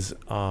 is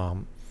I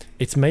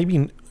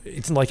wouldn't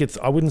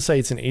say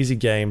it's an easy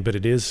game, but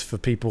it is for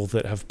people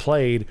that have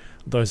played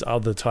those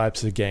other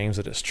types of games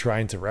that it's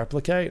trying to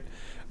replicate.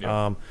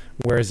 Yeah.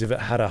 Whereas if it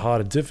had a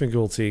harder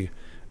difficulty,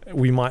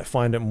 we might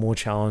find it more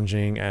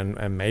challenging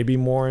and maybe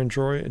more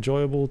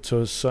enjoyable to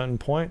a certain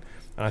point.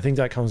 And I think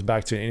that comes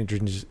back to an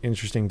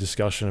interesting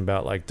discussion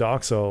about like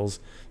Dark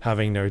Souls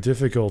having no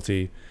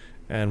difficulty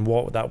and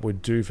what that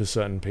would do for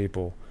certain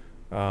people.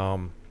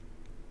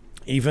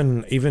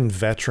 Even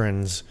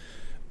veterans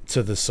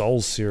to the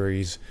Souls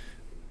series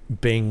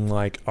being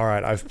like, all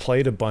right, I've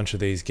played a bunch of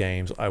these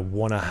games. I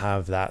want to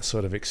have that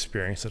sort of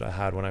experience that I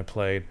had when I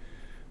played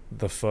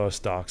the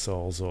first Dark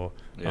Souls, or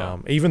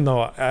even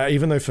though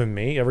for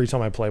me, every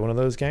time I play one of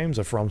those games,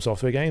 or From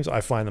Software games, I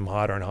find them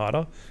harder and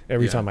harder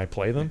every time I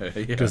play them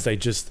because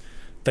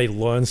they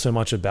learn so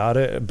much about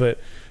it. But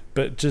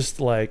just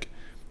like,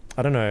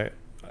 I don't know.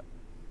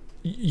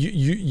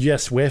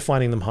 Yes, we're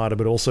finding them harder,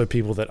 but also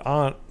people that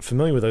aren't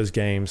familiar with those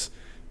games,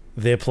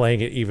 they're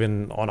playing it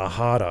even on a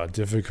harder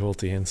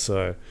difficulty. And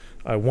so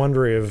I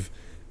wonder if,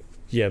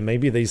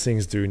 maybe these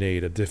things do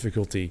need a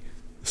difficulty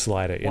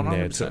slider in 100%.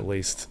 There to at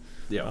least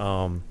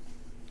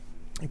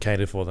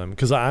cater for them.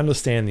 Because I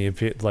understand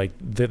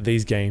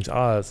these games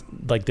are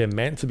like, they're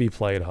meant to be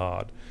played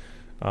hard.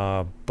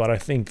 But I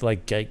think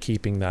like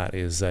gatekeeping that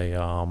is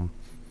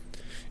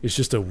it's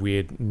just a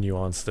weird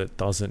nuance that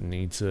doesn't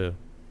need to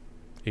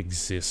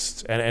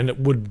exist, and it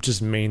would just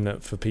mean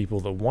that for people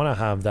that want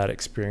to have that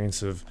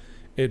experience of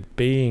it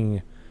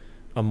being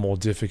a more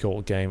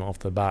difficult game off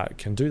the bat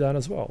can do that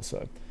as well.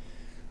 So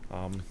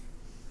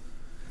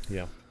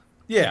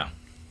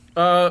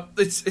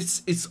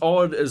it's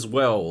odd as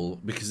well,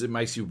 because it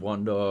makes you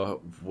wonder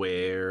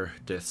where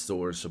Death's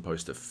Door is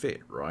supposed to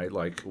fit, right?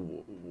 Like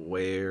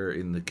where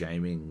in the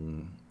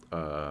gaming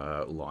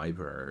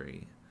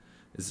library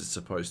is it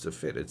supposed to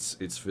fit?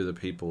 It's for the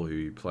people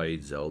who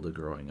played Zelda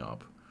growing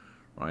up,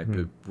 right?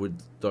 But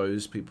would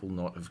those people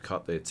not have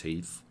cut their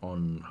teeth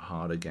on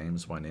harder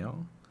games by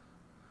now,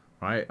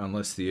 right?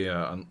 Unless the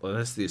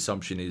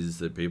assumption is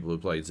that people who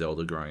played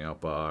Zelda growing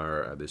up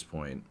are at this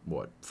point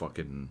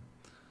fucking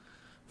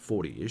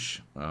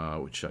 40-ish,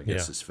 which I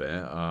guess is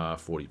fair.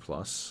 40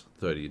 plus,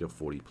 30 to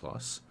 40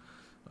 plus.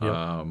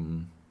 Yep.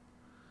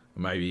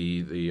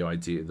 Maybe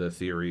the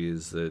theory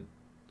is that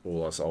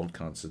all us old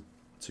cunts are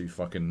too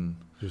fucking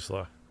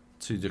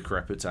too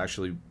decrepit to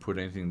actually put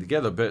anything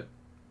together. But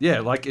yeah,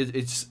 like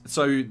it's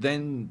so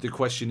then the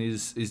question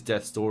is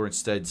Death's Door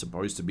instead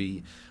supposed to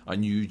be a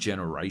new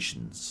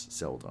generation's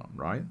Zelda,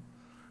 right?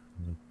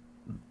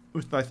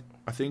 Which I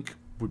think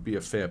would be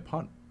a fair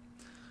punt.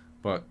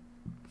 But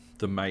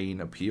the main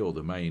appeal,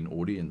 the main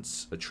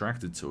audience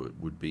attracted to it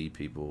would be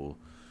people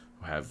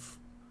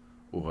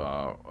who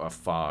are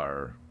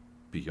far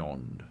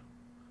beyond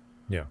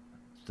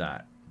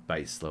that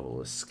base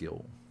level of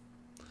skill.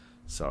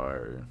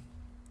 So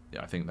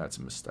I think that's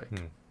a mistake.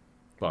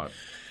 But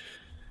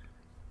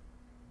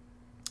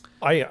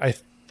I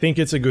think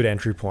it's a good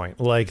entry point.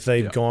 Like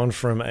they've gone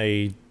from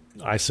a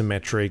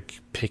isometric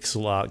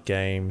pixel art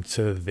game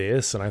to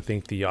this, and I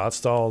think the art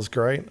style is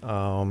great.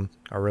 I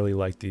really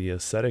like the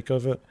aesthetic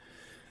of it,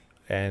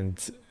 and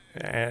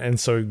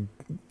so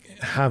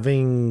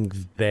having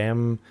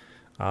them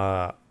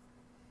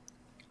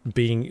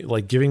being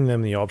like giving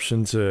them the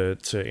option to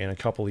in a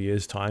couple of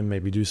years' time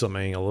maybe do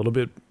something a little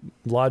bit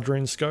larger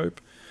in scope,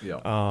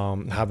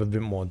 have a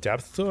bit more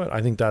depth to it.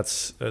 I think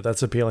that's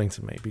appealing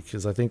to me,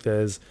 because I think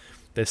there's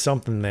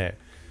something there.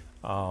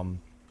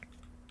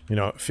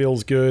 It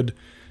feels good.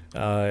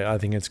 I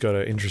think it's got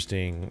an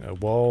interesting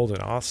world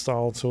and art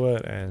style to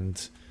it,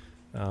 and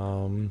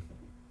I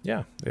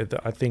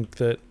think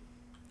that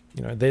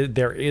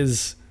there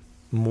is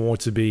more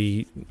to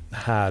be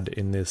had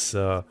in this.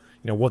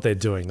 What they're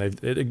doing.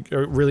 They've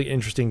a really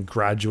interesting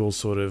gradual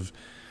sort of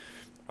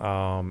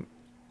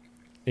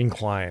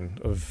incline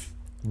of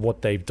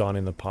what they've done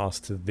in the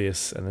past to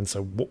this, and then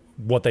so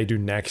what they do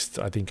next,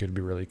 I think could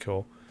be really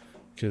cool,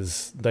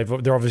 because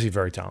they're obviously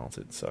very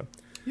talented. So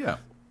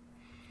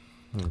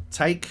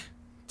take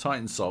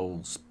Titan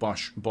Souls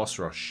boss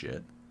rush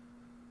shit,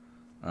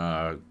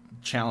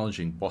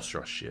 challenging boss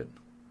rush shit,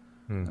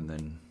 and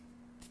then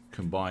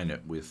combine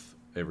it with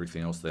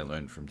everything else they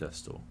learned from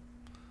Death's Door.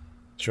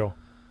 Sure.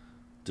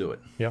 Do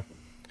it. Yeah.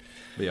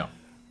 Yeah.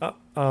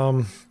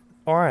 All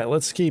right,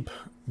 let's keep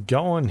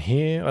going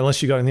here.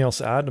 Unless you got anything else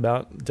to add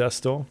about Death's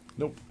Door?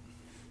 Nope.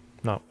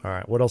 No. All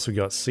right. What else we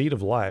got? Seed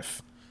of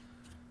Life.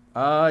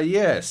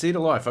 Seed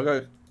of Life. I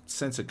got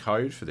sent a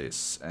code for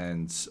this,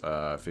 and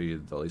I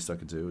figured the least I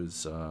could do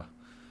is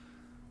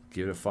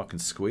give it a fucking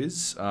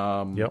squiz.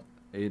 Yep.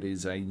 It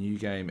is a new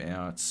game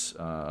out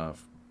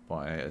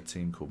by a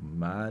team called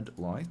Mad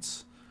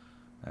Light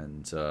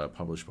and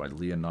published by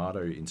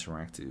Leonardo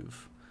Interactive.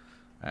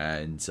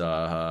 And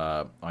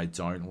I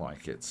don't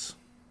like it.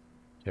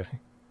 Okay.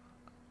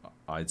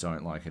 I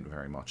don't like it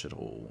very much at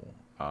all.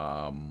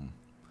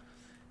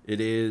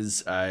 It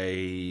is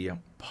I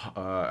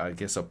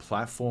guess a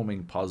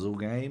platforming puzzle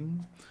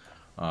game.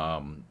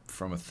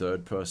 From a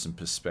third-person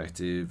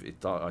perspective,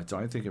 I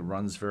don't think it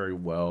runs very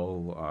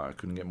well. I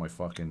couldn't get my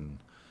fucking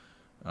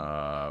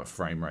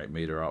frame rate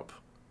meter up.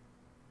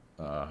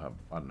 I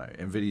don't know.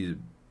 NVIDIA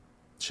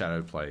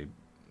Shadowplay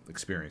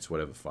experience,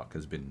 whatever the fuck,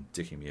 has been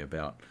dicking me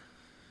about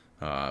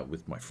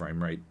with my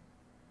frame rate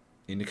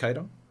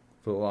indicator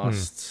for the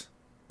last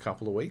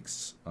couple of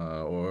weeks,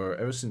 or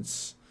ever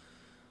since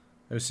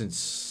I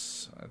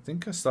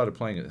think I started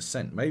playing at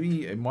Ascent.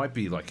 Maybe it might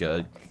be like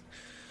a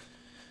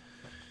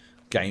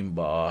game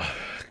bar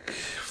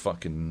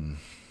fucking,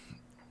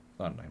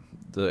 I don't know,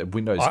 the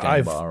Windows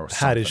game bar or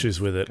something. I've had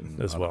issues with it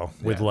as well.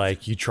 With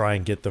like, you try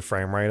and get the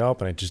frame rate up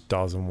and it just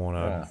doesn't want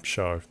to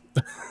show.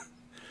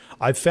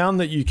 I've found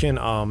that you can,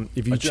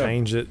 if you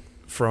change it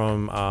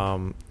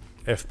from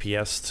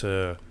FPS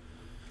to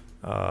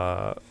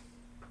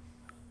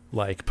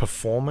like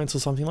performance or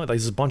something like that,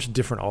 there's a bunch of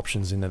different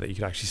options in there that you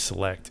could actually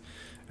select.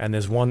 And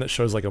there's one that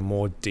shows like a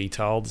more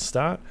detailed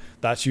stat.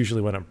 That's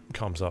usually when it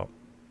comes up.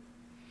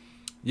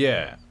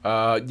 Yeah,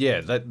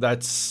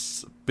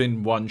 that's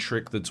been one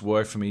trick that's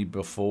worked for me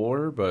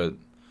before, but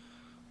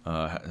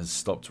has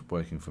stopped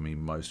working for me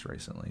most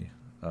recently.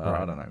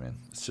 Right. I don't know, man.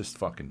 It's just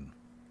fucking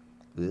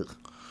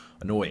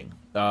annoying.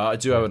 I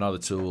do have another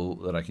tool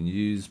that I can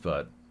use,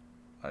 but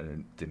I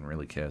didn't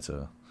really care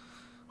to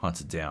hunt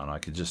it down. I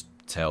could just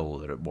tell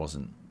that it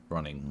wasn't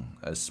running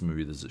as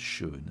smooth as it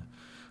should,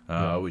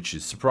 which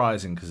is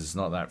surprising because it's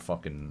not that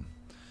fucking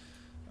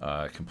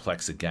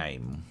complex a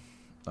game.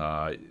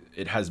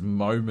 It has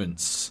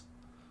moments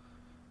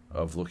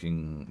of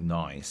looking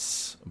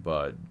nice,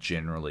 but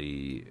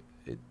generally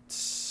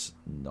it's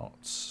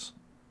not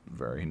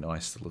very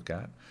nice to look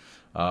at.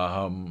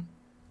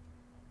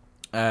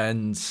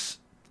 And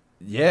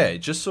yeah, it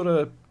just sort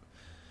of,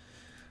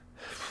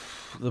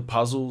 the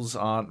puzzles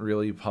aren't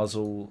really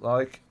puzzle,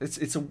 like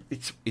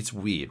it's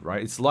weird,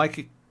 right? It's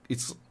like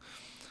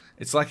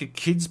a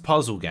kid's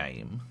puzzle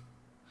game,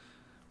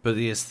 but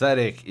the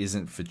aesthetic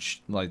isn't for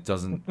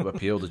doesn't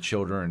appeal to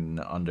children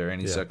under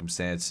any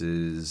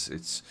circumstances.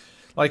 It's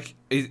like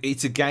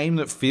it's a game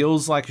that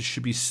feels like it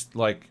should be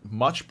like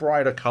much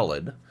brighter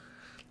colored,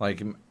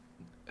 like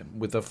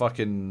with a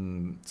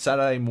fucking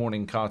Saturday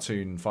morning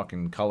cartoon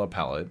fucking color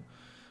palette,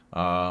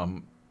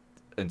 and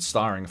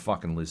starring a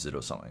fucking lizard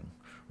or something,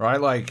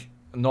 right? Like,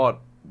 not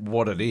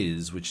what it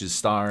is, which is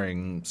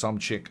starring some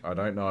chick I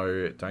don't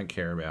know, don't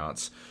care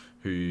about,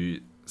 who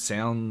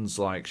sounds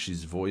like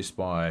she's voiced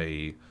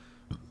by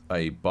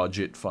a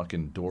budget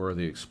fucking Dora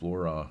the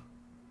Explorer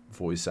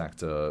voice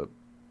actor,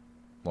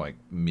 like,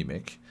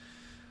 mimic.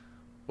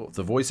 Well,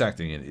 the voice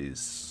acting in it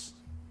is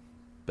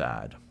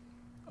bad.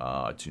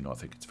 I do not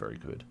think it's very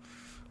good.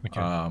 Okay.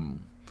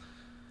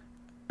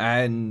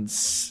 And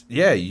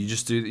yeah,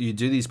 you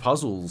do these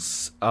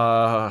puzzles.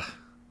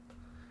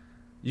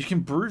 You can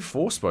brute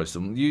force most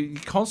of them. You're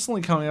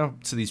constantly coming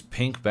up to these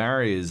pink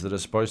barriers that are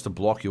supposed to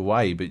block your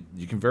way, but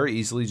you can very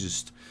easily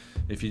just,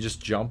 if you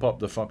just jump up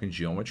the fucking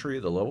geometry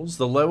of the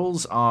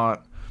levels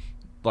aren't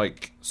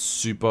like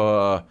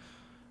super,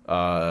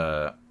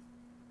 they're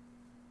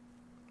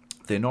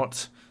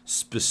not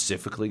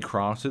specifically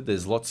crafted.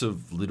 There's lots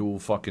of little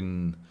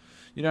fucking,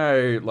 you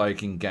know,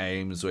 like in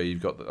games where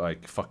you've got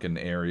like fucking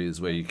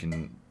areas where you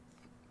can,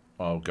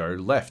 I'll go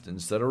left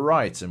instead of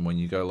right, and when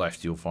you go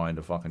left you'll find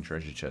a fucking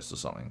treasure chest or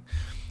something.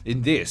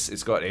 In this,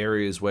 it's got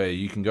areas where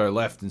you can go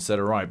left instead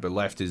of right, but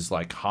left is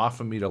like half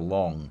a meter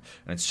long,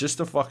 and it's just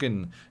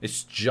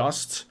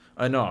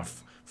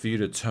enough for you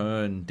to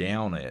turn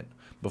down it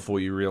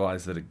before you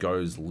realize that it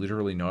goes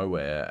literally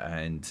nowhere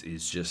and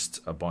is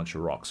just a bunch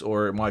of rocks.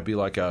 Or it might be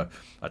like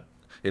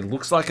it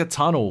looks like a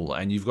tunnel,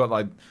 and you've got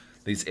like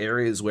these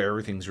areas where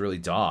everything's really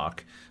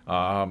dark,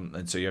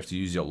 and so you have to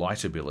use your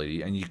light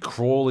ability, and you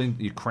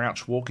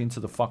crouch walk into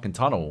the fucking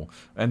tunnel,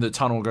 and the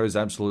tunnel goes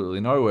absolutely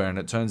nowhere, and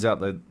it turns out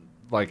that,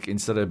 like,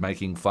 instead of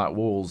making flat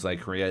walls, they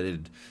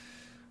created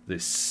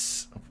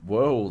this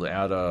world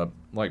out of,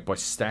 like, by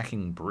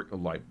stacking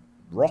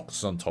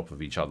rocks on top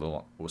of each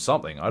other or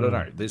something. I don't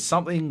know. There's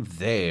something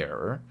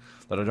there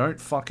that I don't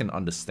fucking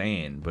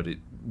understand, but it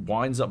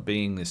winds up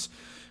being this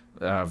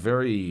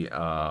very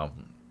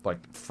like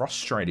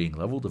frustrating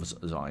level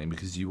design,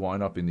 because you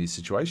wind up in these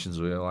situations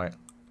where you're like,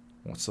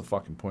 what's the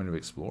fucking point of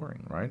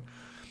exploring, right?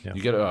 Yeah.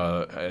 You get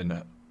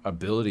an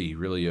ability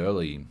really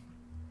early.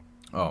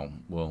 Oh,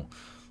 well,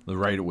 the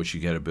rate at which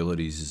you get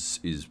abilities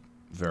is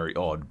very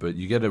odd, but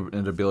you get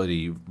an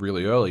ability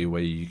really early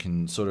where you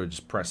can sort of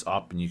just press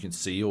up and you can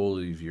see all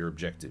of your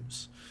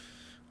objectives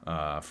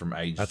from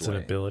age. That's an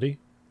ability?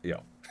 Yeah.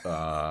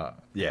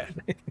 Yeah,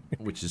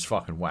 which is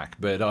fucking whack.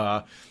 But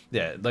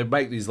yeah, they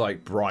make these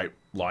like bright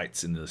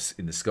lights in the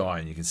sky,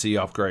 and you can see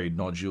upgrade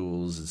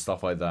nodules and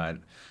stuff like that,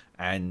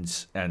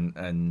 and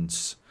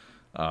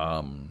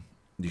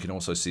you can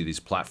also see these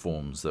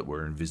platforms that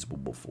were invisible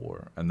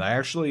before. And they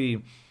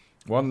actually,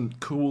 one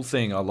cool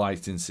thing I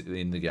liked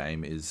in the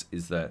game is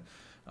that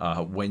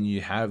when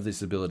you have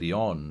this ability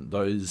on,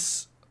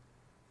 those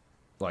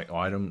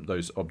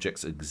those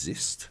objects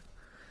exist.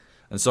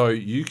 And so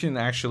you can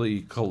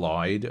actually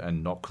collide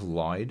and not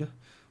collide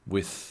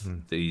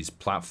with these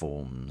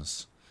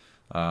platforms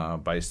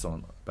based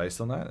on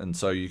that. And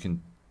so you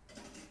can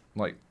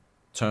like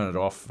turn it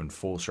off and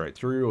fall straight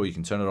through, or you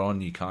can turn it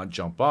on, you can't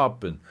jump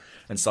up and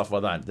stuff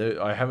like that.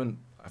 I haven't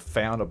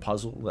found a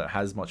puzzle that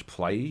has much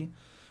play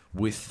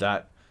with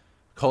that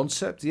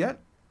concept yet.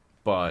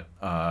 But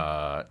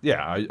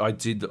yeah, I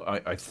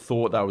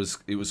thought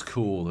it was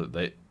cool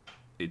that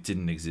it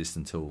didn't exist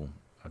until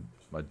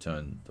I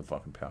turned the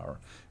fucking power.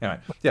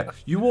 Anyway, yeah,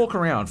 you walk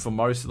around for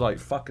most like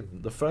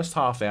fucking the first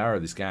half hour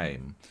of this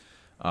game,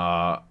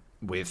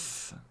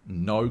 with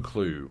no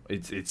clue.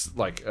 It's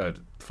like a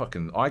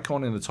fucking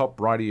icon in the top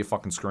right of your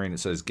fucking screen. It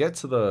says "Get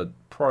to the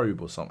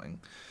probe" or something.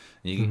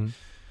 You're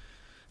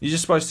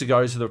just supposed to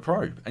go to the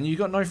probe, and you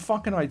got no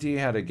fucking idea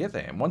how to get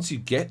there. And once you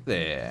get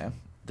there,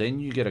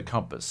 then you get a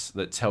compass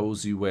that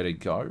tells you where to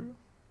go.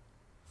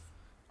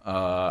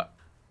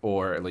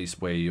 Or at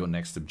least where your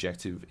next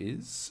objective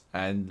is.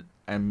 And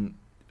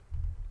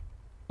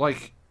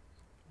like,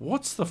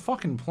 what's the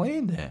fucking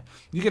plan there?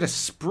 You get a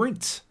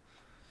sprint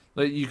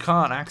that you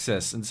can't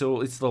access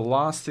until it's the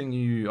last thing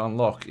you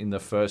unlock in the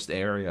first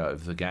area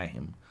of the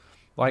game.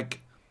 Like,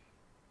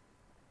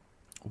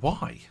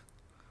 why?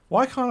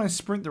 Why can't I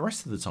sprint the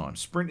rest of the time?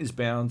 Sprint is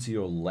bound to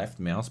your left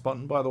mouse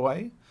button, by the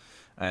way.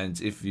 And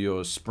if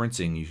you're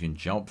sprinting, you can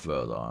jump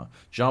further.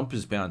 Jump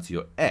is bound to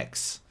your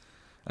X.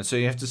 And so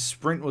you have to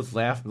sprint with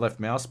left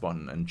mouse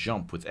button and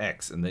jump with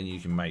X, and then you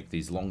can make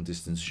these long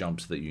distance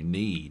jumps that you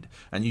need.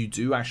 And you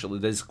do actually,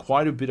 there's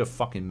quite a bit of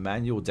fucking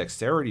manual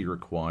dexterity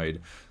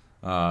required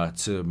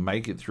to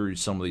make it through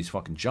some of these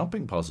fucking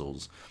jumping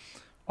puzzles.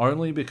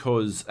 Only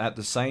because at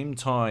the same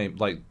time,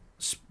 like,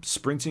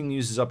 sprinting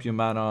uses up your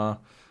mana,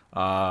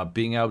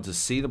 being able to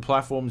see the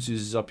platforms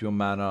uses up your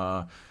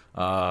mana,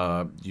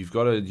 you've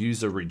got to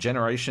use a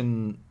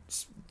regeneration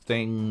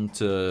thing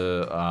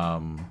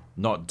to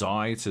not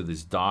die to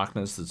this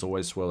darkness that's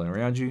always swirling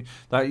around you.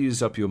 That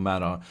uses up your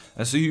mana,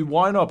 and so you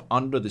wind up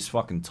under this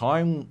fucking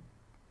time,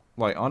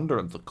 like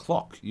under the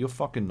clock. You're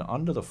fucking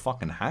under the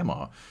fucking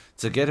hammer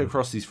to get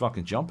across these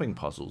fucking jumping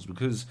puzzles,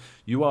 because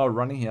you are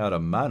running out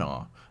of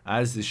mana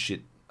as this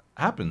shit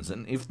happens.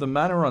 And if the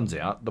mana runs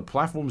out, the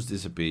platforms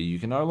disappear, you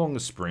can no longer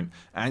sprint,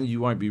 and you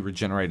won't be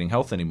regenerating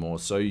health anymore,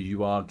 so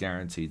you are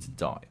guaranteed to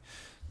die.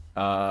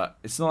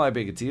 It's not that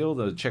big a deal.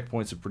 The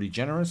checkpoints are pretty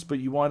generous, but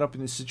you wind up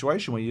in this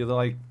situation where you're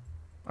like,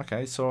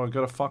 okay, so I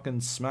gotta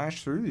fucking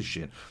smash through this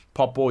shit,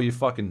 pop all your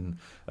fucking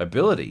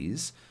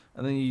abilities,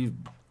 and then you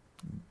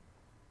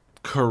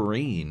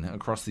careen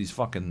across these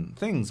fucking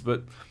things.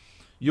 But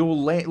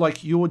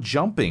you're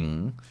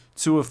jumping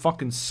to a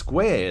fucking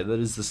square that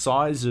is the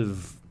size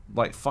of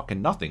like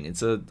fucking nothing.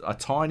 It's a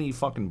tiny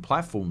fucking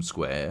platform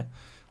square.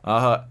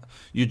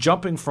 You're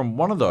jumping from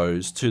one of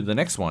those to the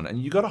next one,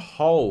 and you gotta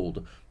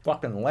hold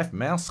fucking left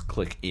mouse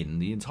click in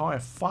the entire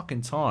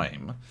fucking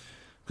time,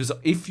 because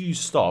if you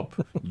stop,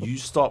 you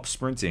stop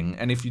sprinting,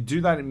 and if you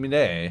do that in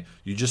midair,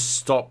 you just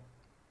stop,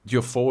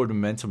 your forward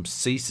momentum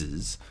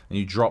ceases, and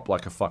you drop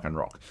like a fucking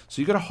rock.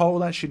 So you gotta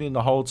hold that shit in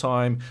the whole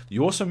time.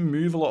 You also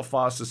move a lot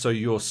faster, so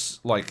you're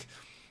like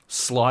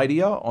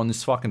slidier on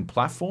this fucking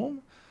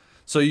platform.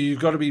 So you've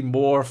got to be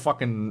more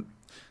fucking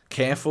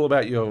careful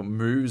about your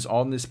moves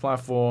on this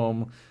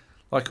platform,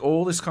 like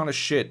all this kind of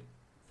shit.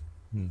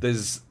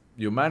 There's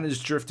your mana's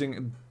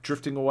drifting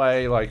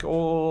away, like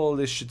all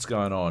this shit's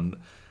going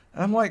on.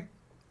 And I'm like,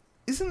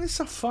 isn't this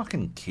a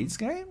fucking kids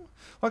game?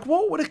 Like,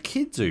 what would a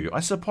kid do?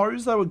 I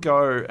suppose they would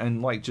go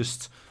and like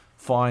just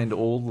find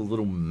all the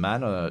little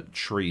mana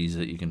trees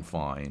that you can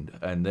find,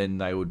 and then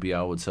they would be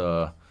able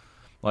to,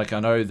 like, I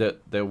know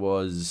that there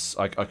was,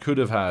 like, I could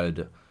have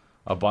had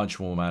a bunch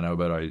more mana,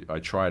 but I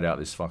tried out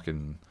this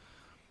fucking,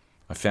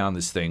 I found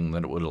this thing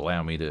that it would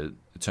allow me to,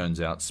 it turns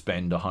out,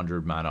 spend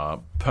 100 mana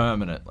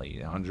permanently,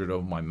 100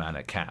 of my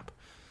mana cap,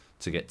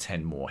 to get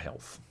 10 more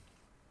health,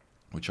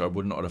 which I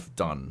would not have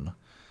done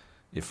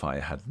if I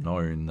had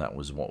known that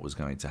was what was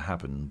going to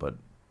happen, but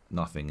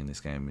nothing in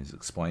this game is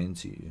explained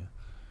to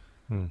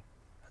you.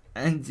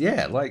 And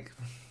yeah, like,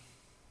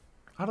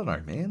 I don't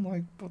know, man,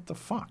 like, what the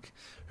fuck?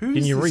 Who Can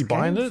is you this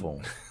rebind game it?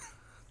 for?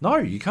 No,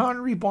 you can't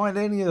rebind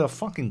any of the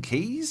fucking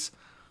keys.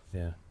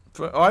 Yeah.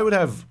 I would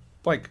have,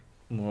 like,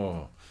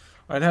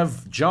 I'd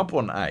have jump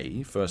on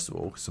A, first of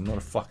all, because I'm not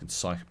a fucking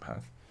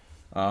psychopath.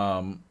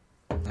 Hang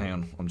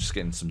on, I'm just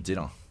getting some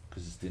dinner,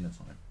 because it's dinner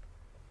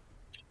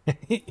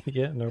time.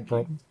 Yeah, no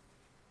problem.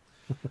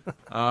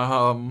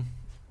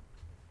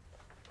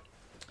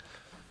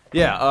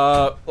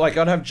 Yeah, like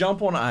I'd have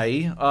jump on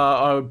A.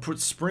 I would put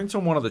sprint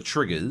on one of the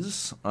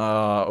triggers,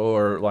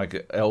 or like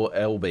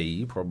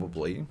LB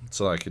probably,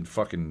 so I could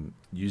fucking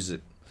use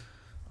it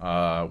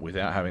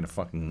without having to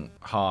fucking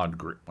hard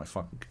grip my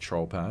fucking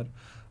control pad.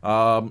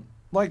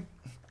 Like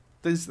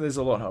there's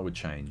a lot I would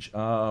change. Is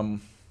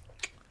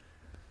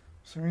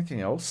there anything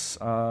else?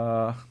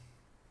 Oh,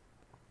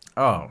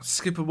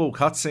 skippable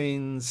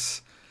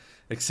cutscenes,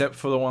 except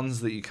for the ones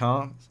that you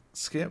can't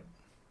skip.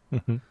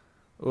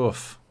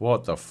 Oof,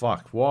 what the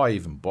fuck? Why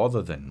even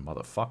bother then,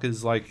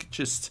 motherfuckers? Like,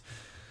 just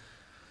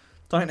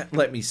don't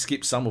let me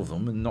skip some of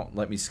them and not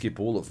let me skip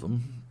all of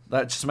them.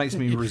 That just makes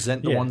me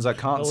resent the ones I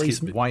can't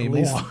skip way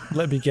more.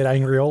 Let me get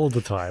angry all of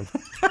the time.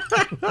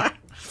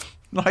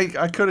 Like,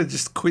 I could have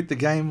just quit the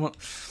game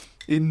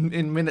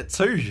in minute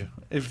 2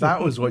 if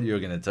that was what you were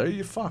going to do.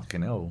 You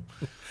fucking hell.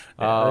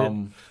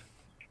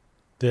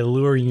 They're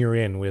luring you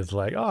in with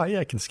like, oh yeah,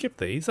 I can skip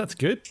these. That's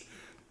good.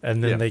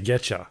 And then they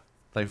get you.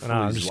 They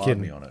fully just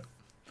me on it.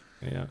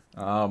 Yeah.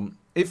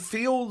 It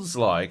feels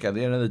like, at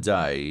the end of the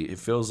day, it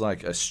feels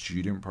like a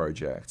student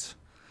project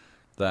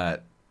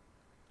that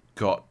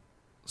got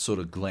sort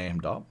of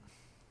glammed up.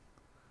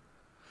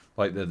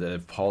 Like that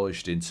they've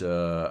polished into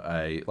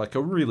a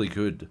really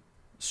good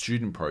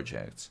student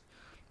project,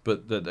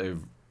 but that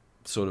they've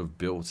sort of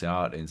built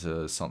out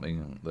into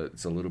something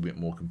that's a little bit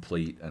more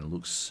complete and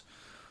looks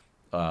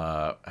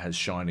has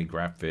shiny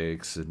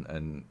graphics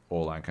and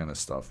all that kind of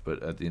stuff.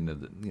 But at the end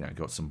of the,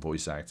 got some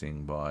voice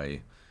acting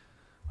by,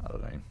 I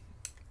don't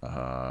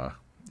know,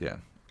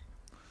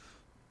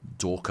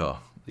 Dorka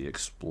the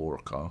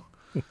Explorer,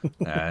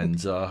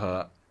 and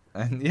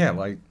yeah,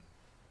 like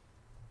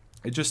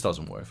it just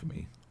doesn't work for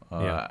me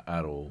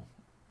at all.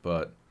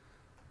 But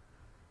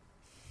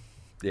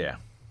yeah,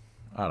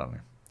 I don't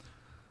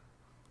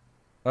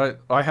know.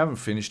 I haven't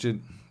finished it.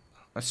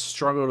 I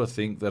struggle to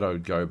think that I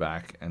would go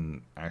back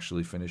and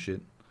actually finish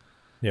it.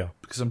 Yeah,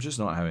 because I'm just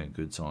not having a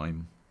good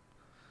time.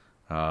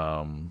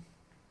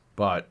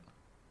 But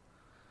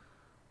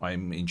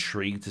I'm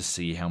intrigued to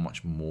see how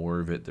much more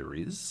of it there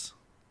is.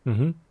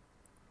 Mm-hmm.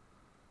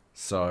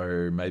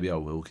 So maybe I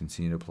will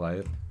continue to play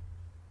it.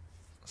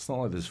 It's not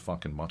like there's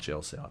fucking much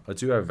else out. I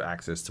do have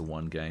access to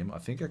one game. I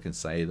think I can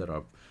say that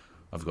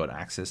I've got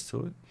access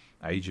to it.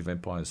 Age of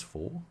Empires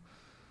 4.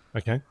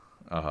 Okay.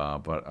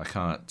 But I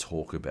can't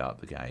talk about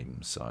the game,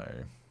 so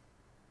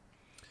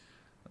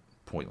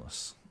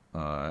pointless.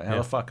 How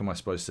the fuck am I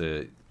supposed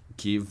to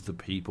give the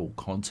people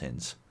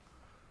content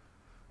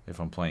if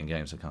I'm playing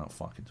games I can't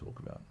fucking talk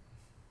about?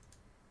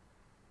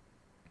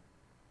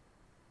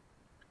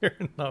 Fair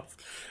enough.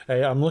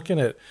 Hey, I'm looking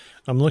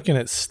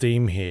at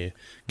Steam here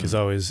because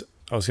I was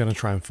going to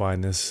try and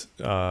find this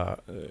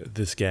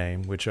this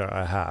game, which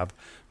I have,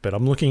 but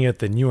I'm looking at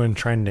the new and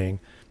trending.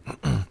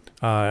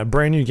 A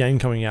brand new game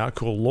coming out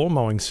called Lawn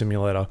Mowing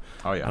Simulator.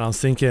 Oh yeah. And I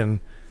was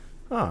thinking,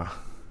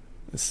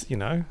 it's,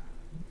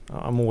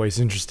 I'm always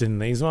interested in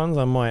these ones.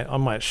 I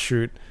might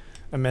shoot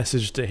a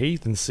message to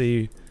Heath and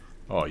see.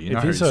 Oh,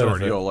 he's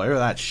already all over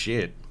that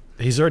shit.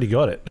 He's already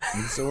got it.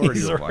 He's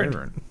already all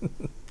over it.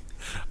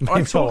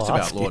 I talked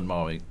about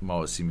Lawn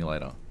Mower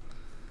Simulator.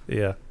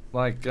 Yeah.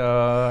 Like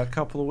a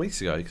couple of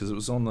weeks ago, because it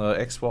was on the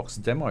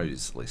Xbox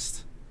demos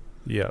list.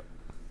 Yeah.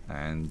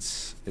 And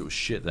it was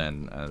shit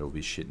then, and it'll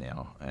be shit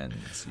now, and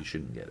you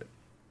shouldn't get it.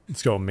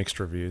 It's got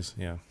mixed reviews,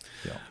 yeah.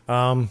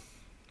 All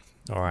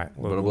right.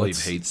 But I believe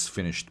Heath's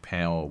finished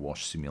Power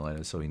Wash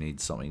Simulator, so he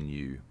needs something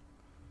new.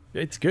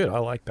 It's good. I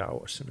like Power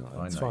Wash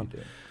Simulator. It's fun. You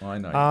do. I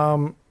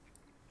know.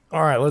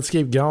 All right, let's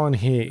keep going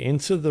here.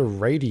 Into the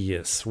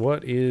Radius.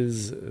 What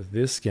is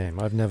this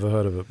game? I've never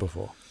heard of it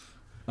before.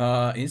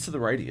 Into the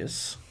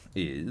Radius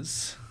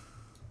is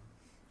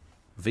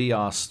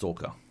VR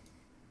Stalker.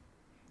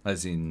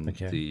 As in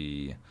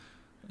the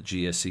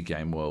GSC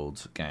Game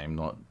World game,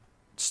 not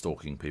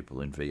stalking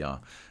people in VR.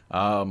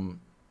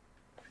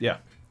 Yeah.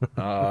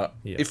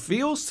 It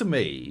feels to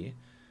me,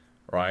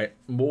 right,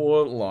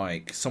 more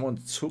like someone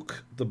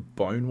took the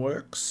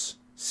Boneworks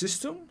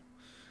system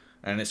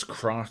and it's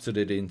crafted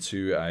it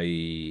into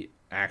a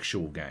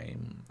actual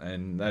game.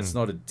 And that's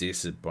not a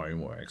diss at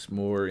Boneworks,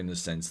 more in the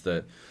sense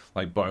that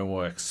like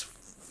Boneworks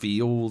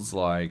feels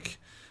like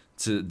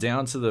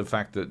down to the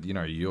fact that,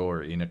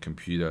 you're in a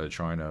computer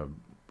trying to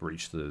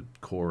reach the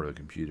core of the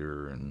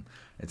computer and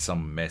it's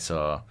some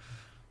meta,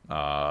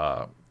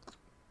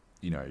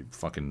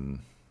 fucking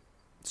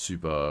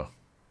super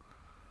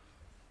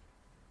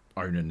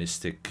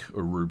onanistic,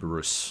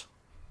 Ouroboros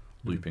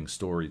looping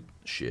story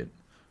shit.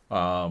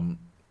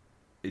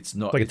 It's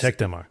not like a tech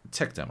demo.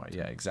 Tech demo,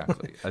 yeah,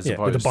 exactly. As yeah,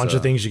 opposed with a bunch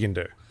of things you can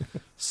do.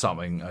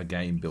 A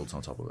game built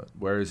on top of it.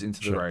 Whereas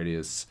Into the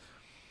Radius,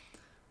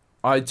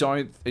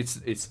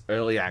 it's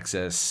early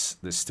access.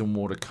 There's still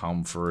more to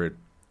come for it.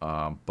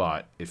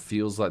 But it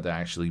feels like they're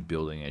actually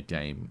building a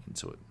game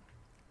into it.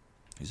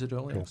 Is it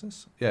early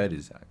access? Yeah, it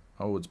is.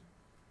 Oh, it's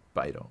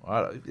beta.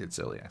 It's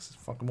early access.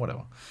 Fucking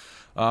whatever.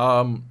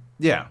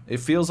 Yeah,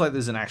 it feels like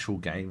there's an actual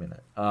game in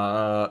it.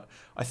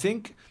 I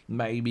think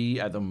maybe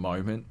at the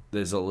moment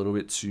there's a little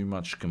bit too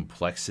much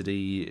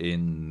complexity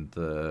in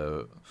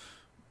the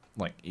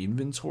like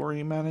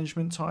inventory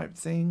management type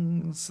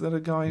things that are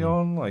going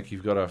on. Like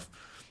you've got a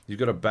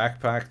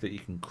backpack that you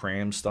can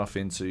cram stuff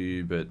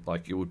into, but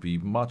like it would be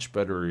much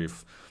better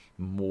if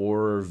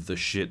more of the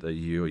shit that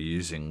you're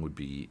using would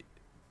be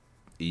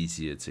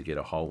easier to get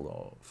a hold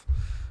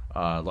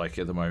of. Like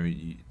at the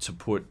moment, to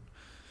put,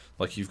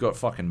 like you've got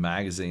fucking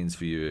magazines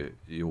for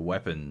your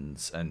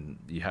weapons, and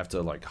you have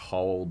to like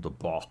hold the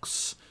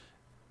box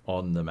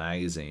on the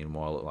magazine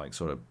while it like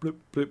sort of blip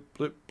blip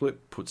blip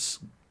blip puts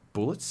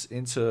bullets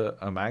into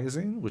a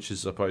magazine, which is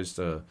supposed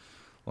to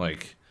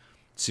like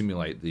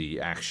simulate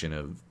the action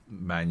of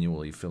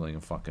manually filling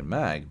a fucking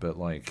mag, but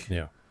like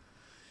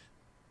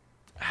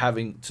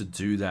having to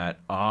do that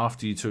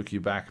after you took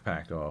your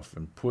backpack off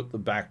and put the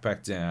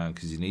backpack down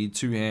because you need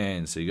two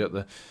hands, so you got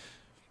the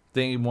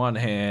thing in one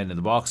hand and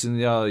the box in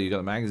the other, you got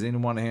the magazine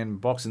in one hand and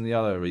the box in the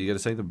other, but you got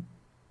to take the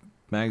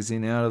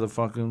magazine out of the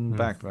fucking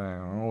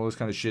backpack and all this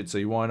kind of shit, so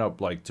you wind up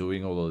like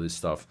doing all of this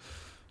stuff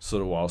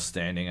sort of while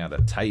standing at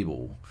a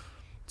table,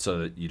 so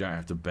that you don't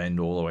have to bend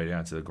all the way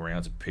down to the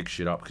ground to pick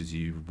shit up, because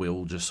you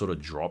will just sort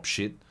of drop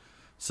shit,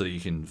 so you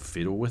can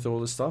fiddle with all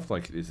this stuff.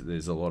 Like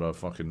there's a lot of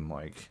fucking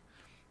like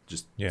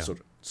just sort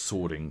of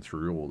sorting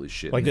through all this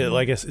shit. Like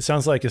it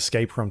sounds like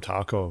Escape from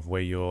Tarkov,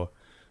 where you're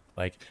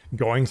like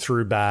going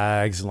through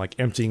bags and like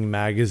emptying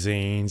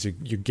magazines.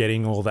 You're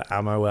getting all the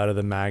ammo out of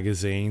the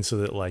magazine, so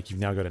that like you've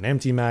now got an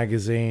empty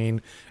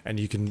magazine, and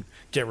you can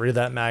get rid of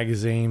that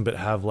magazine but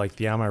have like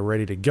the ammo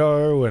ready to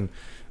go, and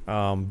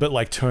but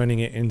like turning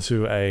it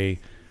into a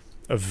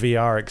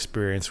VR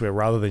experience where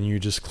rather than you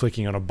just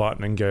clicking on a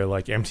button and go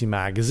like empty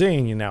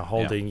magazine, you're now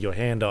holding your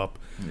hand up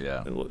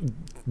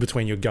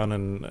between your gun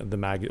and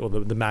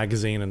the the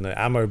magazine and the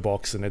ammo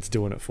box, and it's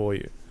doing it for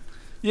you.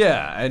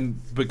 Yeah, and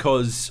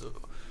because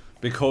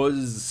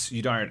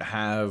you don't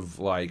have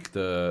like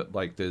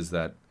there's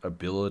that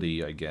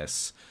ability, I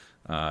guess,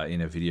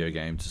 in a video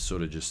game to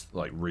sort of just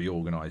like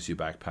reorganize your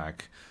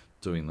backpack,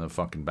 doing the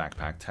fucking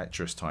backpack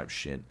Tetris type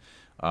shit.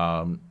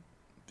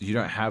 You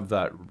don't have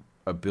that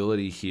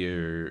ability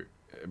here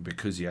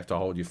because you have to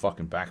hold your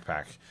fucking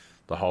backpack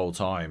the whole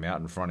time out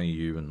in front of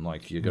you, and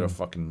like you gotta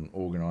fucking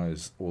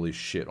organize all this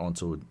shit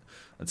onto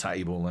a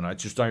table, and I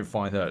just don't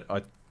find that.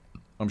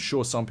 I'm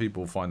sure some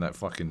people find that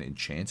fucking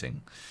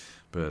enchanting,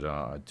 but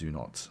I do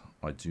not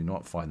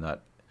find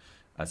that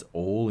as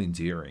all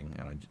endearing,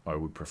 and I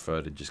would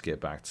prefer to just get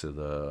back to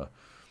the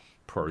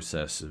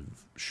process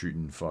of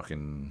shooting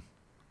fucking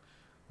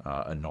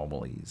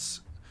anomalies.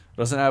 It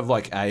doesn't have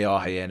like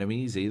AI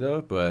enemies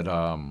either, but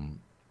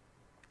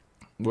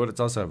it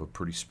does have a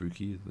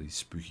pretty these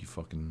spooky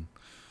fucking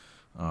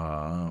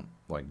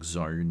like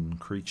zone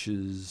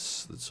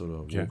creatures that sort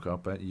of walk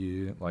up at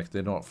you. Like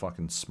they're not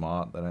fucking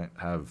smart. They don't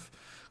have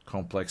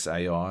complex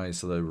AI,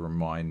 so they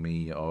remind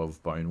me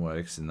of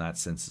Boneworks in that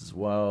sense as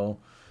well.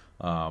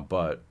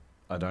 But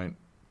I don't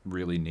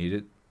really need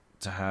it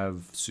to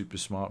have super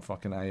smart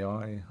fucking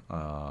AI.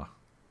 I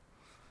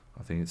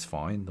think it's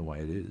fine the way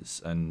it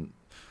is, and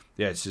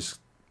yeah, it's just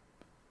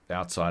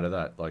outside of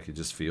that, like it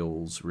just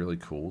feels really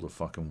cool to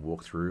fucking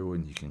walk through,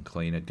 and you can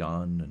clean a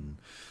gun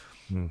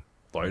and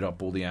load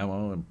up all the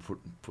ammo and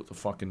put the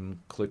fucking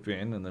clip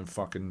in, and then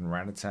fucking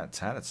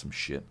rat-a-tat-tat at some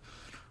shit.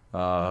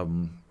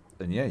 And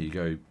yeah, you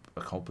go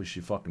accomplish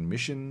your fucking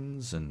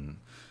missions, and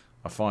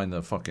I find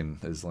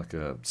there's like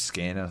a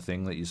scanner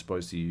thing that you're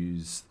supposed to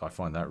use. I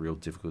find that real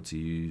difficult to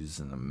use,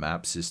 and the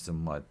map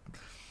system, I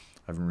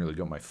haven't really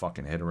got my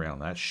fucking head around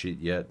that shit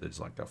yet. There's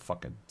like a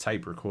fucking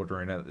tape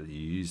recorder in it that you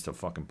use to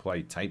fucking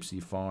play tapes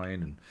you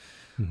find, and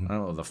I don't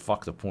know what the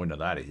fuck the point of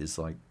that is.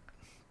 Like,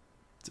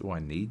 do I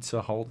need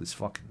to hold this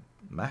fucking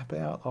map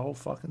out the whole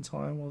fucking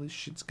time while this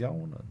shit's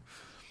going? And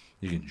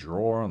you can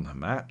draw on the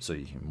map so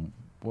you can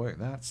work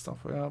that stuff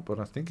out, but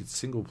I think it's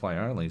single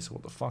player only, so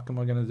what the fuck am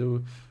I going to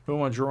do? Who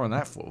am I drawing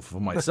that for? For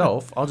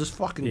myself? I'll just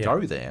fucking go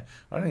there.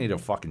 I don't need to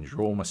fucking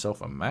draw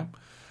myself a map.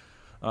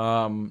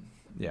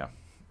 Yeah.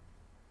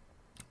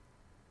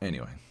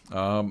 Anyway,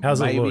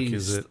 how's it look?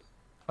 Is it?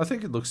 I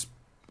think it looks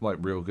like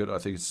real good. I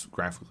think it's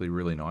graphically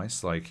really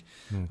nice. Like,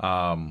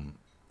 in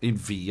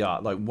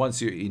VR, like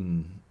once you're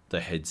in the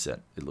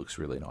headset, it looks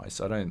really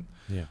nice. I don't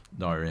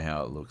know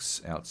how it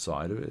looks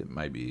outside of it.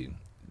 Maybe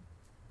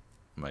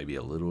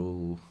a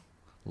little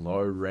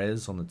low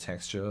res on the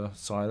texture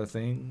side of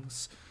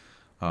things.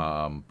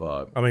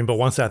 But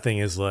once that thing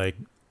is like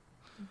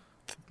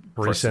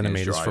 3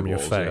 centimeters from your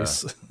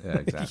face, yeah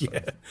exactly.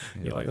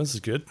 You're like, this is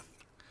good.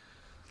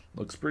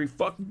 Looks pretty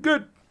fucking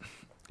good.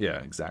 Yeah,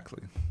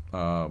 exactly.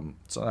 So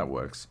that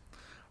works.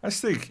 I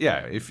just think,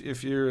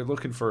 if you're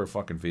looking for a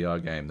fucking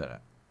VR game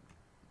that,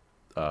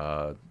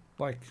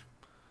 like,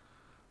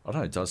 I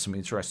don't know, does some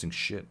interesting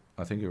shit,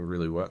 I think it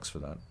really works for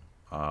that.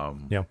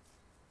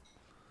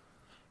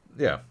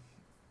 Yeah.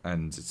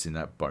 And it's in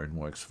that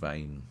Boneworks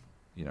vein,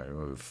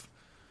 of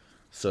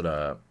sort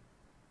of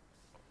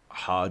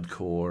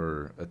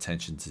hardcore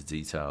attention to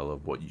detail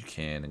of what you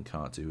can and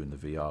can't do in the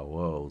VR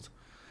world.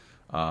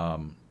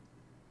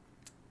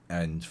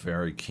 And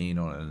very keen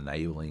on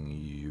enabling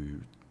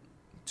you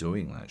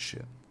doing that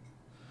shit,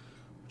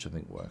 which I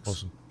think works.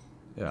 Awesome.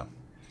 Yeah.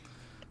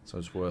 So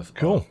it's worth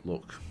Cool. a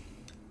look.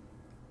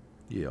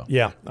 Yeah.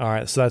 Yeah. All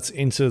right. So that's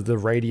Into the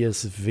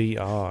Radius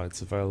VR.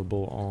 It's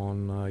available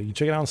on. You can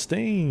check it out on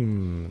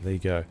Steam. There you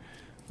go.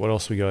 What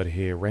else we got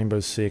here? Rainbow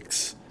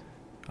Six,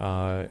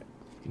 the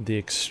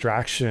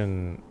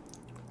Extraction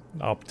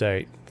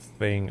update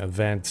thing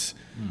event,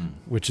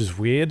 which is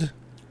weird.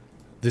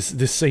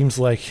 This seems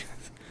like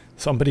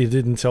somebody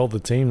didn't tell the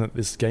team that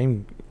this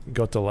game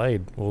got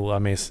delayed. Well, I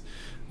mean,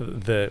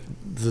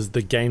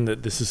 the game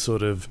that this is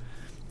sort of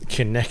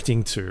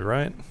connecting to,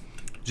 right?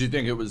 Do you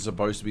think it was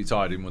supposed to be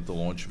tied in with the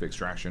launch of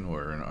Extraction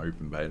or an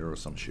open beta or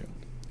some shit?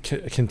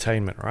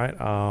 Containment, right?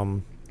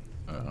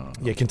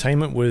 Yeah,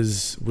 Containment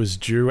was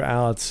due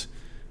out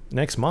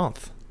next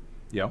month.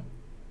 Yeah.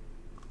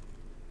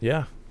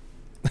 Yeah.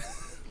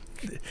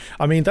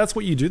 I mean, that's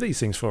what you do these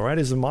things for, right?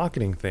 Is a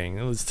marketing thing.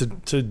 It's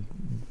to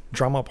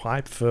drum up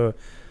hype for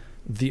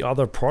the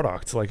other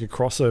product, like a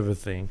crossover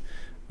thing.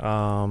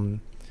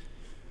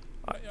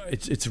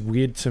 It's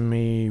weird to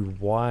me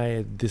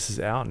why this is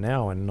out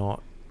now and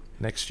not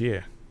next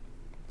year.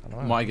 I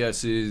don't know. My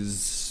guess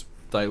is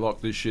they lock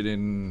this shit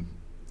in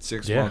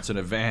 6 months in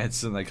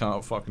advance and they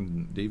can't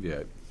fucking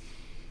deviate.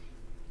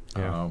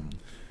 Yeah.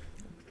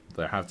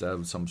 They have to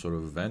have some sort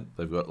of event.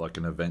 They've got like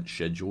an event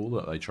schedule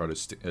that they try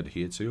to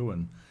adhere to,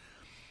 and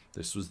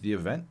this was the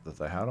event that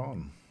they had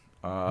on.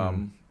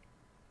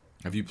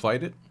 Have you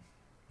played it?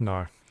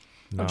 No.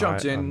 I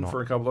jumped in for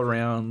a couple of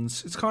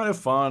rounds. It's kind of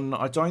fun.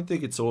 I don't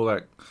think it's all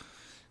that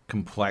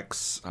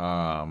complex.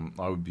 I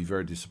would be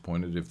very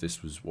disappointed if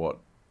this was what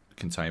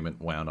Containment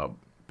wound up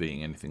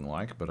being anything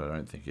like, but I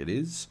don't think it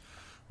is.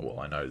 Well,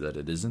 I know that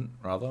it isn't,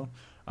 rather.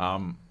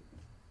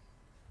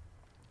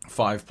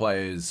 5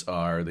 players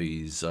are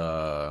these,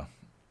 whatever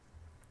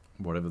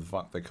the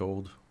fuck they're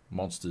called,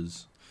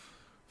 monsters.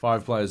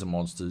 5 players are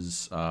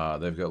monsters.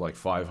 They've got like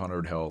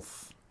 500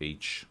 health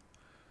each.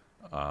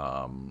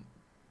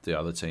 The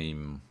other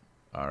team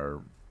are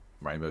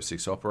Rainbow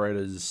Six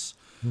operators.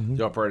 Mm-hmm.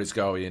 The operators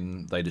go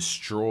in, they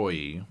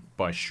destroy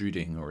by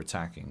shooting or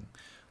attacking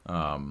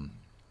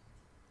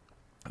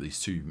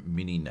these 2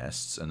 mini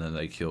nests, and then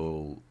they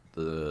kill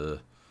the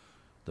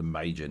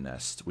major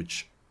nest,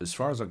 which, as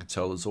far as I could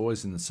tell, is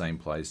always in the same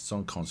place. It's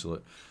on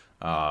Consulate.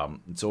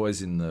 It's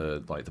always in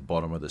the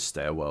bottom of the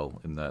stairwell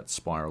in that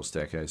spiral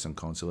staircase on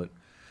Consulate.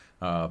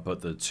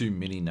 But the 2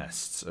 mini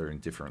nests are in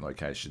different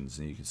locations,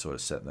 and you can sort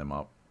of set them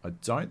up. I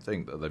don't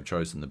think that they've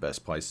chosen the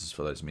best places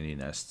for those mini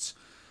nests.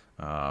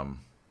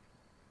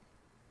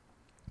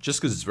 Just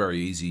because it's very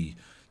easy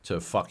to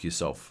fuck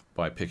yourself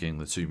by picking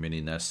the 2 mini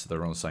nests that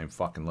are on the same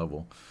fucking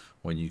level,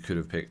 when you could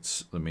have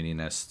picked the mini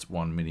nest,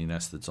 1 mini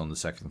nest that's on the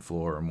 2nd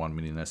floor and 1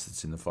 mini nest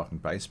that's in the fucking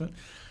basement.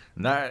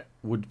 And that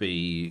would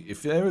be,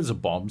 if there was a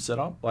bomb set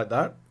up like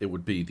that, it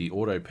would be the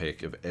auto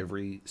pick of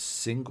every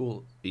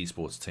single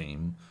esports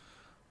team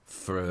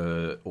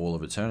for all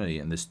of eternity.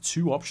 And there's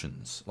 2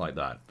 options like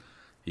that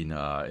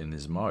in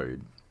this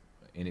mode.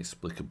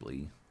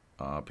 Inexplicably,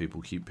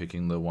 people keep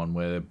picking the one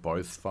where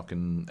both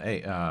fucking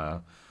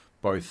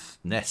both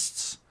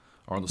nests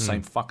are on the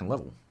same fucking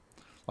level.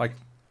 Like,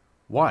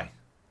 why?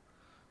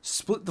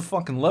 Split the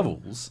fucking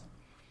levels.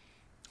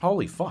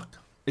 Holy fuck.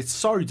 It's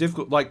so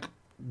difficult. Like,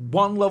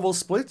 1 level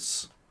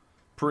splits,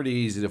 pretty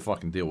easy to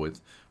fucking deal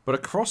with. But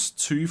across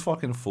 2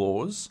 fucking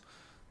floors,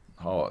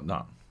 oh,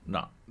 no.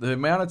 The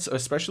amount of,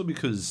 especially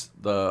because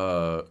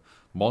the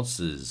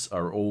monsters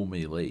are all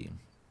melee.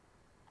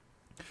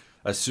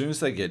 As soon as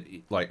they get,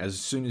 as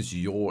soon as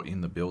you're in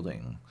the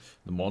building,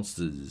 the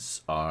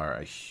monsters are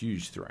a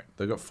huge threat.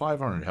 They've got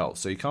 500 health,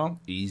 so you can't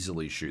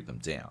easily shoot them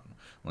down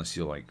unless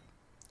you're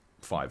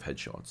 5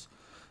 headshots.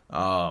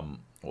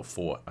 Or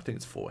 4. I think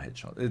it's 4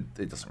 headshots.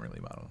 It doesn't really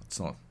matter.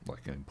 It's not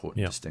an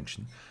important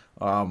distinction.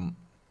 But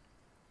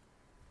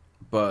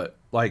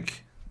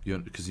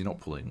because you're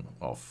not pulling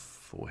off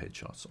 4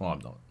 headshots. Oh, I'm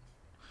not.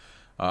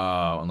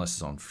 Unless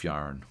it's on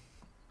Fjaren.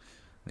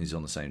 He's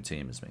on the same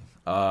team as me.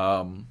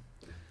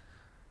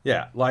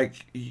 Yeah,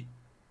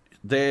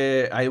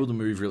 they're able to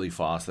move really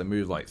fast. They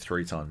move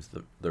 3 times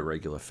the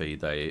regular speed.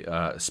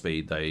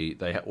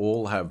 They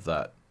all have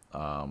that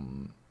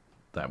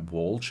that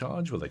wall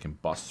charge where they can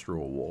bust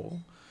through a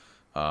wall,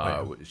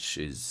 which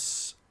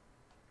is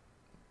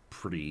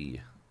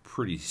pretty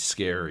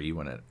scary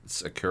when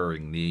it's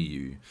occurring near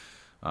you.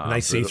 And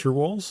they see through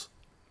walls?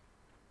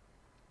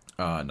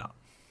 No.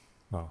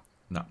 Oh.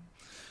 No.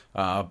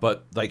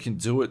 But they can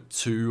do it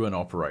to an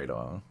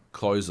operator,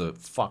 close a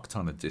fuck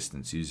ton of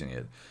distance using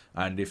it,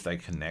 and if they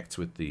connect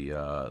with the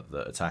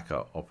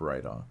attacker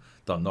operator,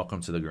 they'll knock them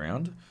to the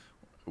ground,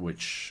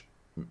 which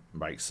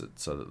makes it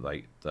so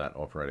that that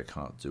operator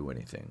can't do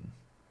anything.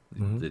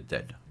 Mm-hmm. They're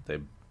dead.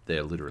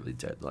 They're literally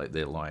dead.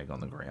 They're lying on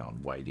the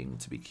ground waiting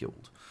to be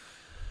killed.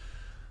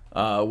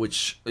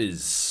 Which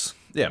is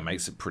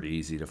makes it pretty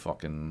easy to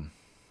fucking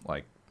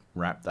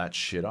wrap that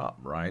shit up,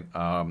 right?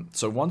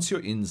 So once you're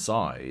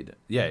inside,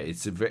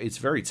 it's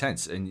very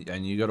tense,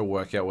 and you got to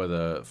work out where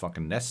the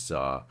fucking nests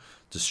are,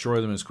 destroy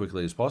them as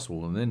quickly as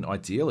possible, and then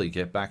ideally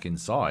get back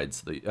inside,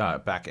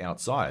 back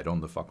outside on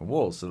the fucking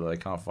wall, so that they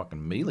can't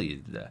fucking melee you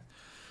to death.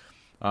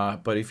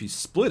 But if you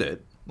split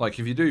it, like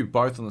if you do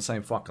both on the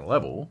same fucking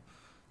level,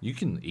 you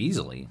can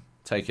easily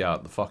take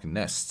out the fucking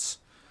nests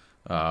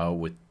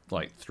with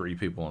like 3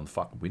 people on the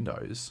fucking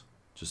windows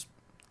just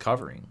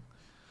covering.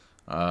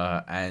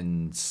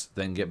 And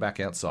then get back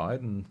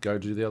outside and go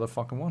do the other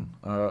fucking one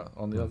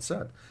on the other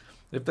side.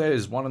 If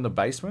there's one in the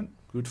basement,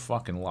 good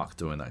fucking luck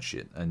doing that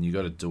shit. And you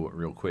got to do it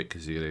real quick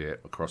because you got to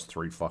get across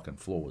 3 fucking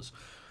floors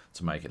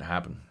to make it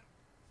happen.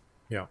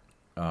 Yeah.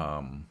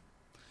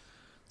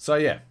 So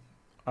yeah,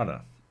 I don't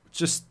know.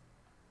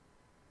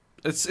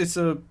 It's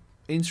a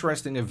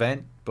interesting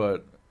event,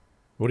 but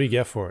What do you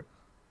get for it?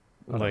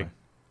 I don't know.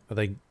 Are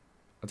they?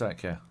 I don't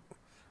care.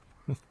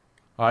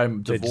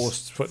 I'm They just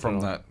divorced put it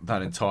from on.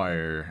 that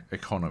entire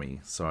economy,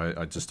 so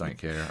I just don't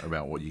care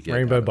about what you get.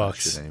 Rainbow out of that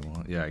bucks. shit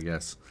anymore. Yeah, I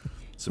guess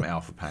some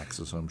alpha packs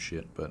or some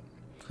shit, but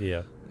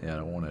Yeah. I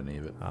don't want any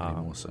of it Ah.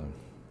 anymore. So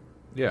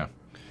yeah,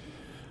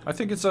 I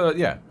think it's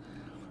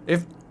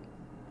if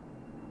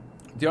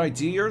the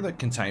idea that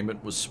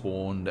containment was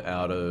spawned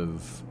out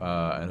of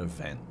an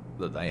event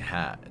that they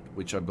had,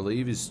 which I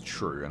believe is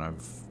true, and I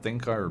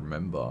think I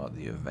remember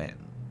the event.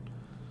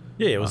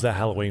 Yeah, it was that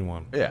Halloween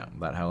one. Yeah,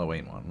 that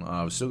Halloween one.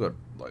 I've still got,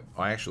 like,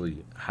 I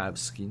actually have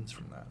skins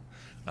from that.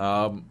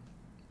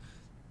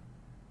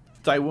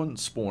 They wouldn't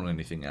spawn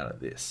anything out of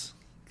this.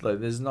 Like,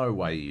 there's no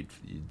way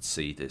you'd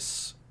see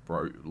this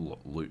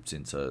looped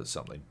into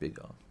something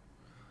bigger.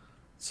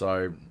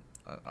 So,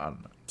 I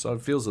don't know. So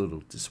it feels a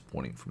little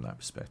disappointing from that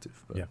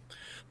perspective. But Yeah.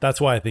 That's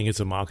why I think it's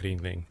a marketing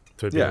thing.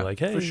 To be Yeah, like,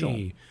 for hey,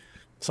 sure.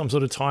 some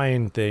sort of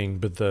tie-in thing,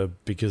 but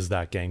because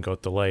that game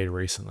got delayed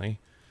recently.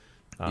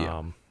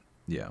 Yeah.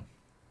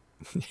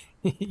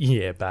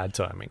 Yeah, bad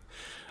timing.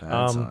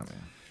 Bad timing.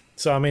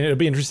 So, I mean, it'll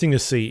be interesting to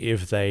see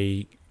if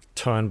they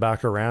turn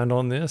back around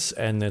on this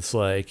and it's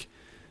like,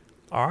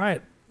 all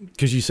right,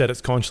 because you said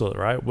it's consulate,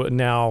 right? But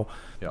now,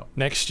 Yeah.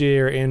 next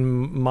year in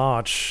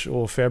March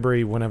or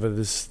February, whenever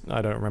this,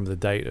 I don't remember the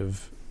date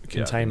of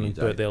containment,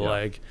 date, but they're yeah.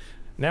 like,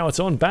 now it's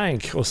on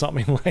bank or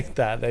something like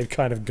that. They've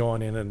kind of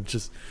gone in and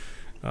just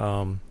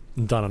done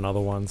another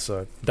one.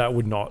 So that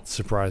would not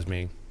surprise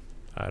me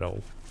at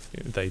all.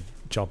 If they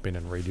jump in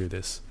and redo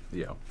this.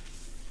 Yeah.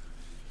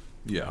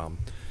 Yeah.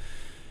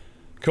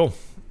 Cool.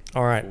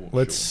 All right, For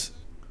let's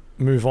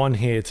move on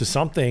here to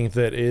something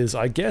that is,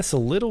 I guess, a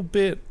little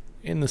bit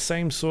in the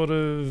same sort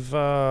of,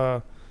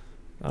 I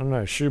don't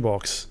know,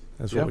 shoebox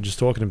as what Yep. we're just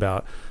talking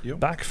about. Yep.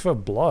 Back for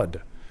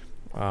Blood.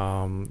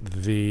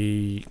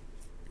 The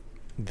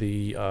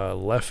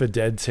Left 4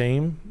 Dead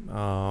team,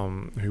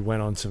 who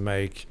went on to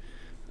make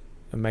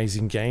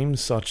amazing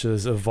games such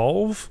as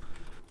Evolve,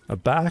 are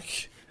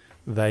back.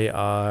 They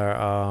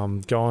are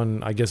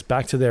going, I guess,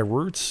 back to their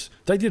roots.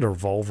 They did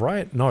Evolve,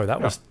 right? No, that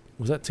was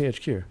that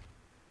THQ?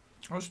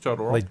 I was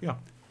total Like- yeah.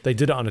 They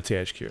did it under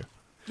THQ.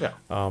 Yeah.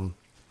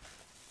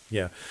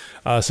 Yeah.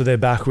 So they're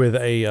back with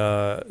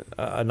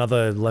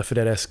another Left 4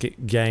 Dead-esque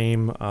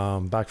game,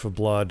 Back for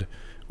Blood,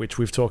 which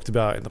we've talked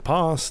about in the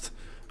past.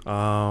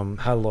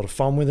 Had a lot of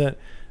fun with it.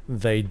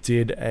 They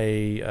did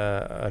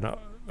a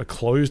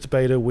closed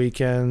beta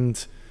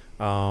weekend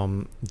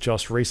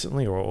just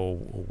recently, or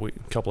a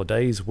couple of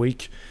days,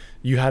 week.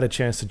 You had a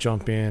chance to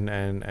jump in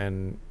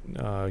and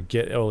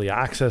get early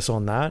access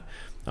on that.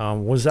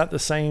 Was that the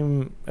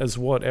same as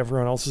what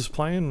everyone else is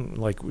playing?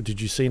 Like,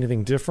 did you see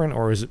anything different,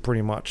 or is it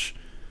pretty much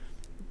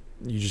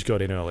you just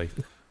got in early?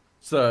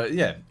 So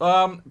yeah,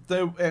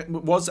 it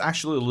was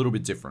actually a little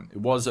bit different. It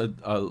was a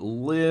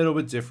little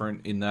bit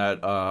different in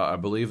that I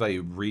believe they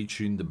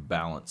retuned the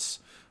balance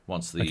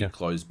once the Okay.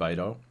 closed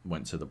beta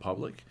went to the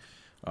public.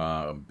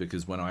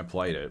 Because when I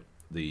played it,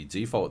 the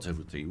default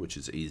difficulty, which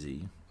is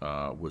easy,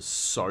 was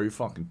so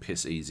fucking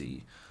piss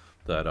easy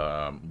that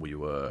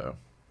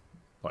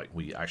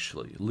we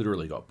actually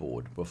literally got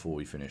bored before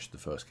we finished the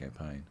first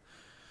campaign.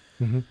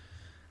 Mm-hmm.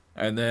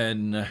 And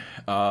then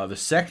the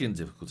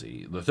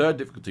third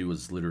difficulty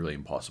was literally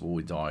impossible.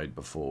 We died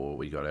before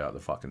we got out the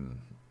fucking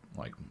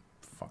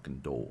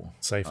door.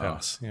 Safe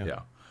house.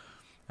 Yeah.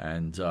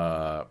 And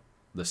the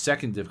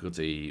second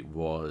difficulty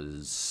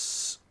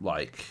was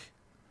like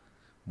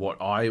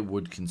what I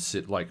would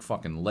consider like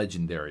fucking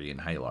legendary in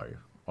Halo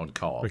on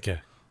co-op. Okay.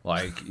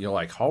 Like, you're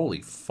like,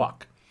 holy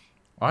fuck.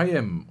 I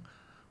am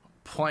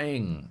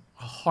playing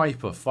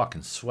hyper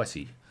fucking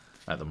sweaty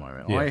at the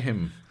moment. Yeah. I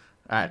am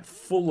at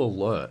full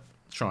alert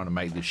trying to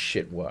make this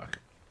shit work.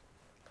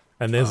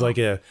 And there's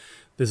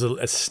there's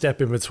a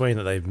step in between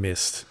that they've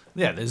missed.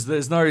 Yeah,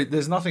 there's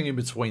nothing in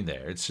between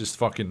there. It's just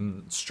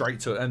fucking straight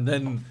to, and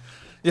then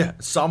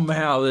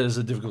somehow there's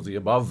a difficulty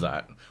above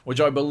that, which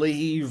I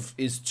believe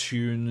is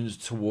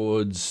tuned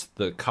towards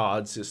the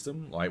card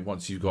system. Like,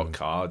 once you've got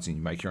cards and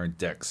you make your own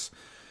decks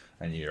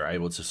and you're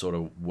able to sort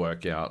of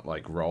work out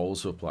like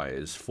roles for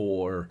players,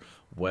 for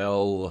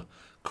well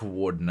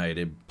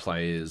coordinated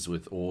players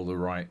with all the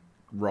right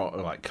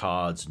like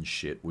cards and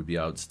shit would be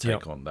able to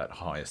take on that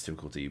highest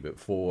difficulty. But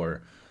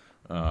for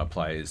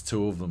players,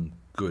 2 of them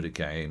good at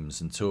games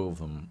and 2 of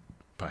them,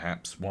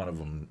 perhaps one of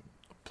them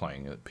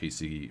playing at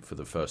PC for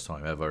the first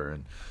time ever,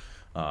 and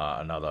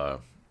another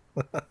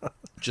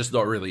just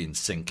not really in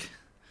sync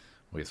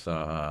with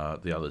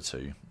the other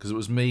two, because it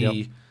was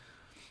me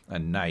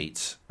and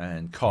Nate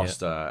and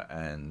Costa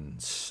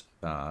and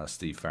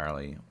Steve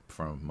Farrelly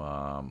from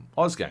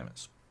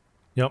OzGamers.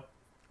 Yep.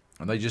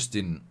 And they just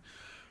didn't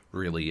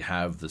really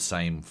have the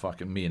same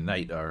fucking... Me and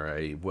Nate are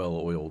a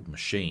well-oiled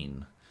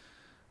machine,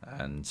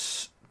 and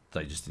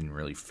they just didn't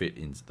really fit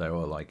in. They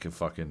were like a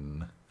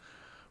fucking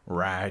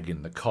rag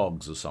in the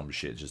cogs or some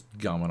shit, just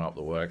gumming up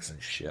the works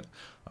and shit.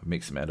 I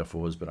mix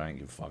metaphors, but I ain't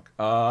give a fuck.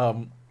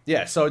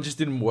 Yeah, so it just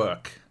didn't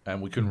work,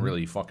 and we couldn't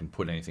really fucking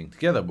put anything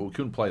together, but we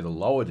couldn't play the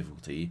lower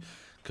difficulty,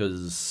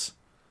 because...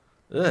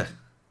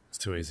 It's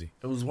too easy.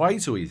 It was way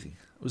too easy.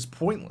 It was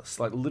pointless,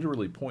 like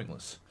literally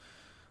pointless.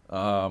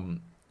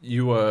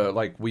 You were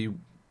like, we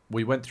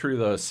went through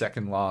the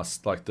second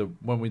last, like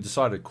when we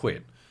decided to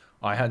quit,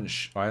 I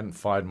hadn't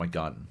fired my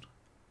gun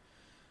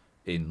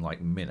in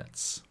like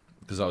minutes,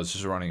 because I was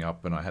just running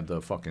up and I had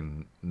the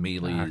fucking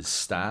melee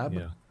stab.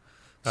 Yeah.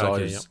 So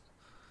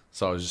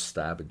I was just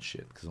stabbing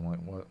shit, because I'm like,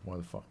 why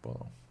the fuck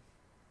bother?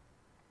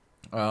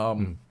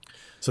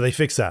 So they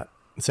fixed that.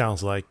 It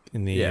sounds like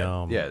in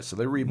the So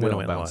they rebuilt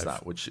and balanced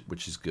that,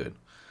 which is good.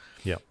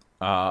 Yeah.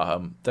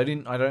 They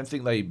didn't. I don't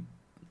think they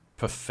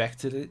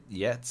perfected it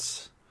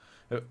yet.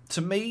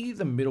 To me,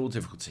 the middle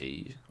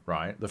difficulty,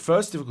 right? The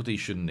first difficulty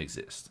shouldn't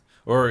exist,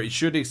 or it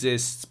should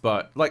exist,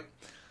 but like,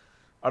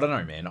 I don't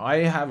know, man. I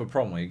have a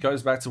problem. It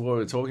goes back to what we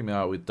were talking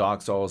about with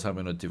Dark Souls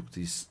having a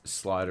difficulty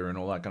slider and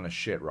all that kind of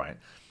shit, right?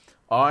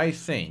 I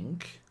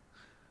think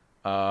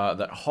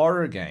that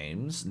horror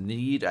games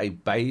need a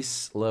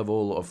base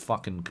level of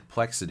fucking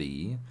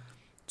complexity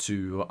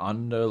to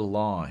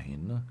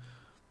underline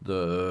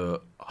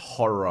the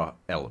horror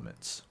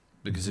elements.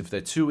 Because if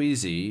they're too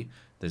easy,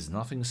 there's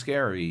nothing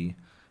scary,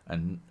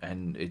 and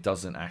it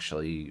doesn't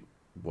actually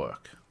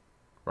work,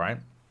 right?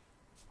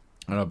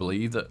 And I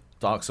believe that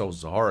Dark Souls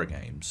is a horror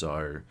game,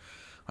 so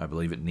I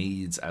believe it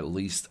needs at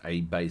least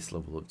a base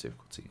level of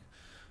difficulty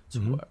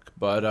to work.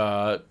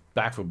 But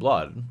Back 4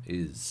 Blood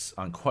is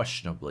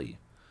unquestionably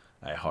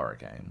a horror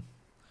game.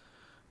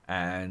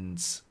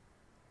 And,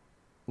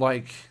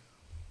 like,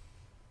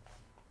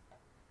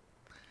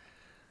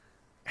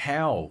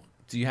 how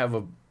do you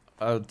have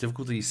a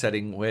difficulty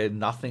setting where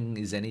nothing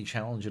is any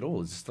challenge at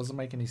all? It just doesn't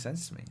make any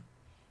sense to me.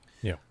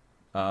 Yeah.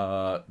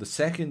 The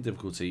second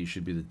difficulty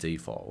should be the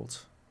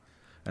default.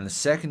 And the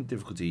second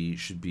difficulty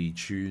should be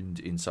tuned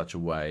in such a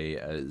way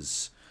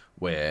as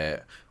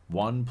where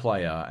one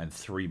player and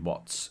 3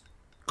 bots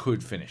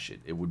could finish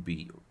it. It would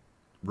be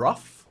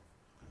rough,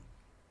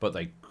 but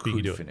they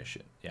could finish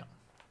it. Yeah.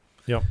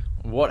 Yep.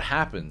 What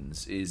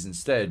happens is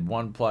instead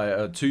 3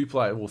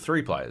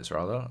 players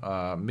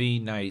rather. Me,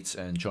 Nate,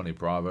 and Johnny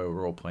Bravo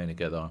were all playing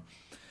together,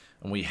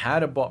 and we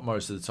had a bot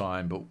most of the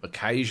time, but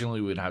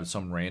occasionally we'd have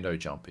some rando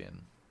jump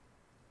in.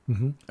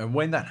 And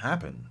when that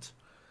happened,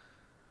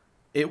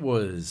 it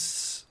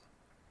was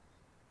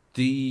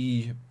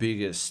the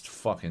biggest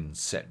fucking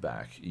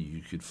setback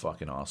you could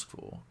fucking ask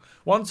for.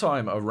 One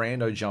time, a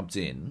rando jumped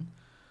in,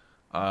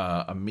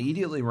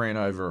 immediately ran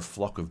over a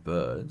flock of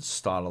birds,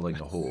 startling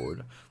the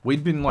horde.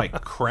 We'd been,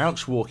 like,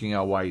 crouch walking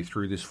our way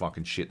through this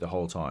fucking shit the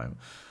whole time.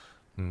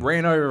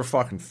 Ran over a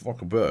fucking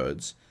flock of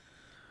birds,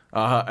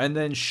 and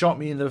then shot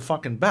me in the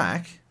fucking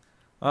back,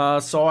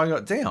 so I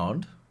got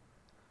downed.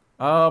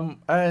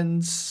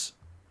 And,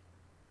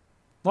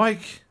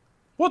 like,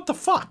 what the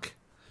fuck?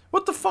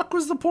 What the fuck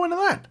was the point of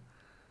that?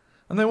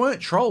 And they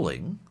weren't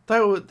trolling.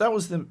 That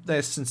was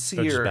their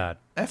sincere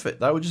effort.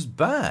 They were just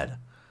bad.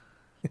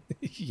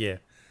 Yeah.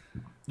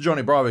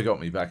 Johnny Bravo got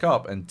me back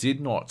up and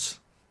did not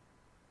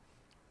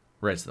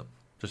res them.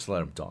 Just let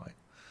them die.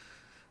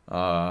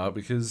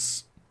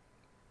 Because,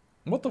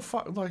 what the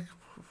fuck? Like,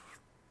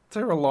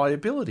 they're a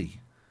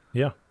liability.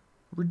 Yeah.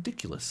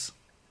 Ridiculous.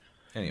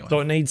 Anyway. So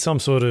it needs some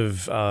sort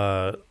of,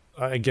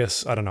 I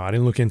guess, I don't know. I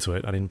didn't look into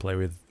it. I didn't play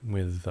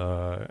with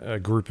a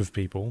group of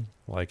people,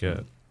 like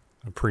a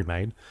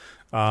pre-made.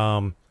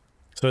 So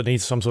it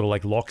needs some sort of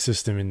like lock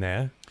system in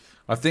there.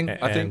 I think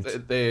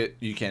that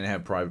you can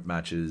have private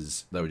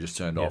matches. They were just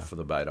turned off for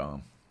the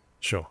beta.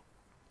 Sure.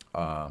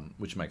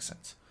 Which makes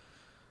sense.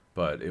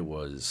 But it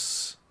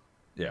was,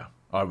 yeah,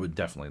 I would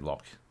definitely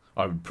lock.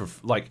 I would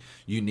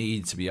you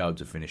need to be able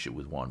to finish it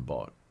with one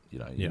bot. You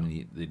know,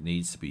 it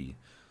needs to be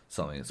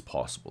something that's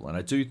possible. And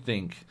I do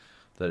think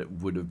that it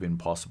would have been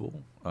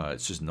possible.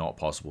 It's just not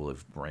possible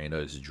if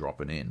randos are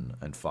dropping in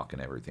and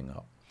fucking everything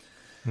up.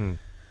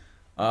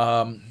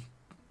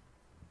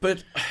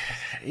 But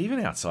even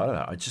outside of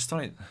that, I just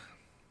don't...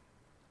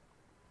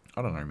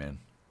 I don't know, man.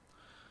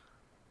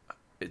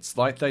 It's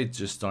like they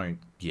just don't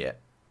get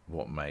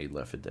what made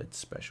Left 4 Dead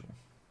special.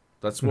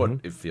 That's what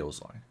it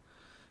feels like.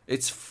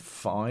 It's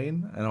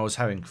fine, and I was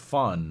having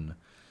fun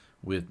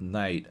with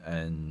Nate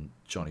and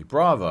Johnny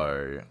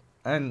Bravo,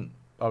 and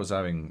I was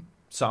having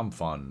some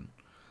fun,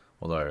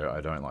 although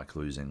I don't like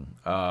losing,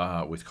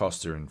 with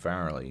Costa and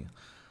Farrelly.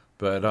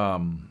 But,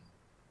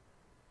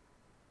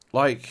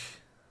 like...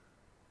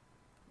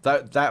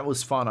 That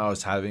was fun I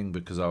was having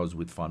because I was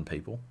with fun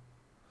people.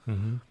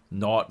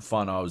 Not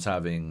fun I was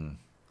having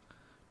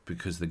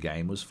because the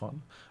game was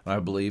fun.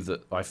 And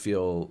I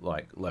feel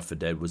like Left 4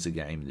 Dead was a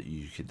game that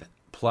you could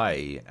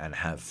play and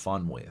have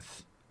fun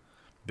with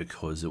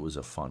because it was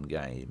a fun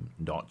game,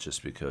 not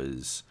just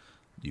because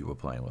you were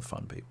playing with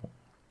fun people.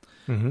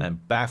 Mm-hmm.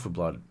 And Back 4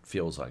 Blood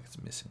feels like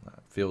it's missing that.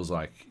 Feels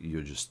like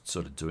you're just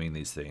sort of doing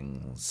these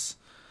things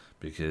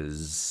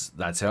because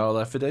that's how a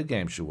Left 4 Dead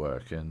game should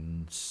work,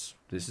 and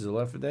this is a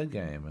Left 4 Dead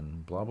game,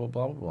 and blah, blah,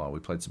 blah, blah, blah. We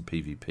played some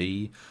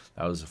PvP.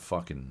 That was a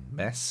fucking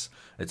mess.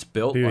 It's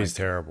built It like... is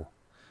terrible.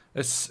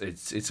 It's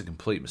a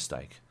complete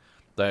mistake.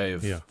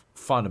 They've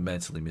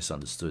fundamentally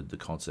misunderstood the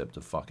concept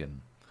of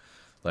fucking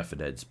Left 4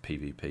 Dead's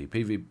PvP.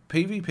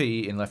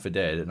 PvP in Left 4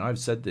 Dead, and I've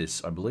said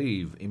this, I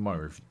believe, in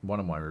one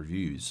of my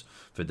reviews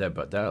for Dead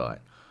by Daylight,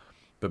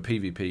 but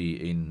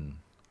PvP in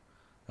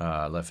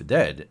Left 4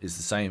 Dead is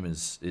the same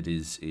as it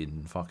is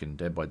in fucking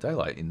Dead by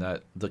Daylight, in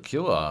that the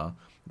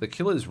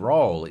killer's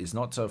role is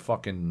not to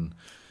fucking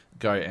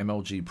go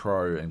MLG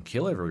Pro and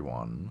kill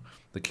everyone.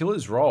 The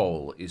killer's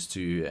role is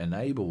to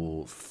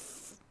enable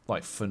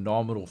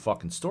phenomenal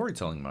fucking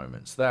storytelling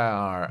moments. They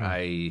are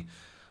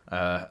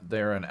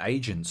they're an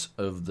agent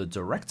of the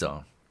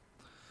director,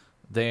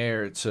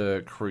 there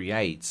to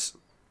create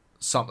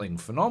something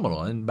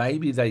phenomenal, and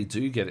maybe they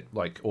do get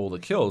like all the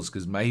kills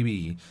because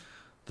maybe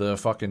the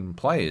fucking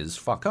players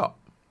fuck up.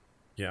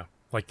 Yeah,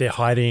 like they're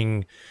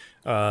hiding,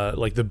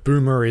 like the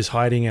boomer is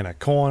hiding in a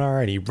corner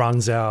and he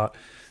runs out,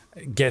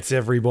 gets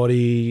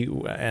everybody,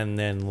 and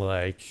then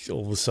like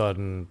all of a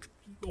sudden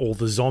all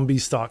the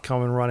zombies start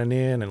coming running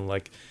in, and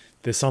like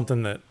there's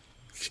something that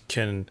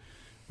can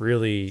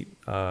really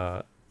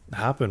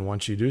happen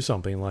once you do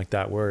something like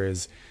that,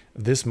 whereas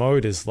this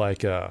mode is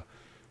like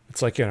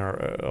it's like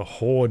a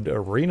horde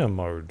arena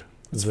mode.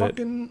 It's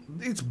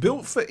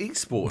built for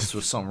esports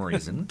for some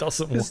reason.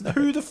 Doesn't work.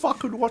 Who the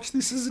fuck would watch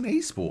this as an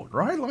esport,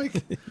 right?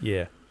 Like,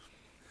 yeah,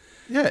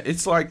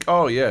 it's like,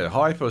 oh yeah,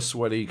 hyper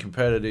sweaty,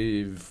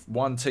 competitive.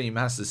 One team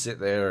has to sit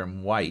there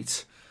and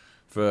wait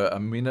for a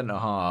minute and a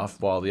half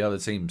while the other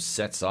team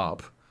sets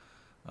up,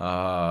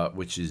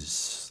 which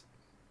is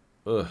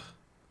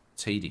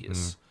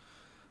tedious.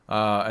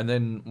 And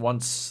then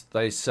once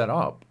they're set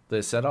up,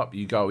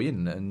 you go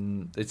in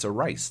and it's a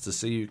race to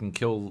see who can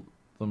kill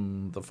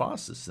them the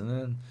fastest, and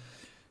then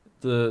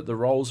the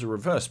roles are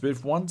reversed. But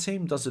if one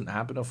team doesn't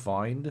happen to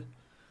find...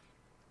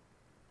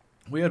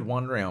 We had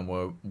one round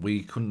where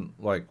we couldn't,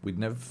 we'd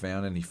never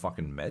found any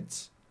fucking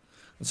meds.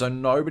 And so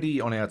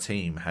nobody on our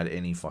team had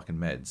any fucking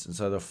meds. And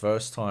so the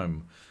first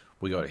time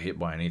we got hit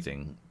by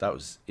anything, that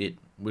was it.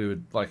 We were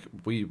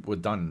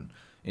done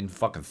in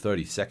fucking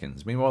 30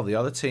 seconds. Meanwhile, the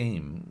other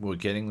team were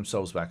getting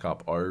themselves back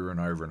up over and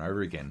over and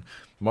over again.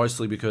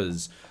 Mostly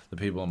because the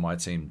people on my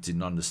team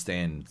didn't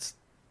understand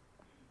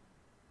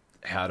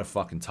how to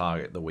fucking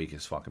target the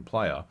weakest fucking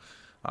player,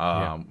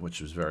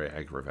 which was very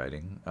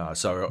aggravating. I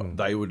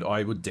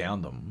would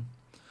down them,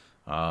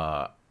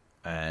 that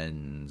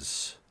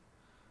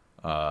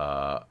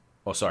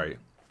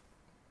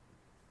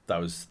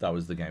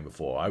was the game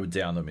before. I would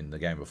down them in the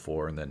game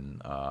before, and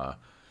then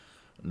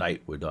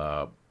Nate would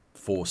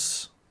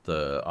force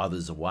the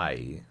others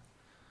away,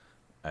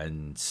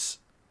 and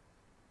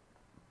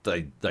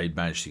they'd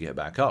managed to get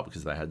back up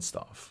because they had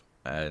stuff,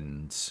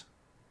 and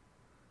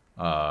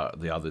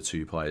the other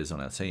two players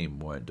on our team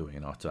weren't doing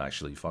enough to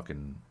actually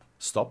fucking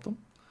stop them.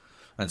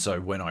 And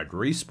so when I'd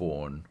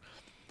respawn,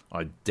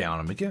 I'd down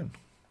them again,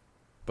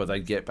 but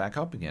they'd get back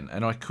up again,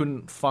 and I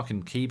couldn't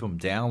fucking keep them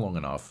down long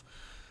enough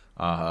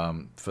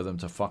for them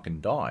to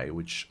fucking die,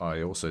 which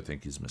I also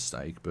think is a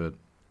mistake, but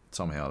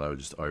somehow they were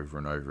just over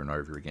and over and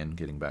over again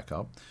getting back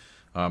up.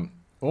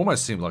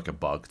 Almost seemed like a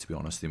bug, to be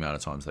honest, the amount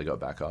of times they got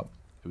back up.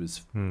 It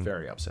was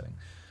very upsetting.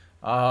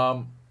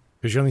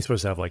 Because you're only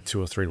supposed to have like 2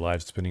 or 3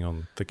 lives depending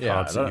on the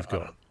cards that you've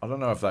got. I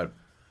don't know if that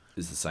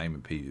is the same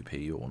in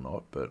PvP or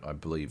not, but I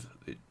believe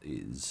it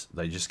is.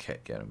 They just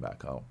kept getting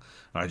back up.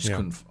 And I just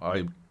couldn't...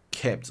 I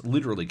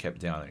literally kept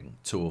downing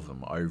 2 of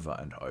them over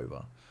and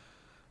over,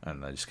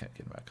 and they just kept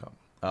getting back up.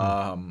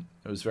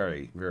 It was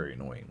very, very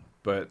annoying.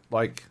 But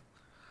they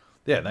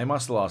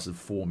must have lasted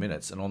 4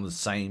 minutes, and on the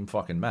same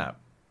fucking map,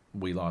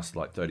 we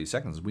lasted 30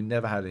 seconds. We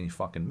never had any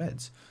fucking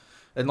meds.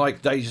 And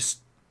they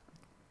just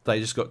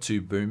got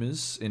 2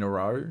 boomers in a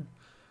row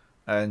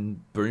and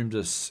boomed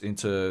us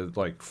into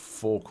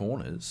 4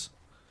 corners.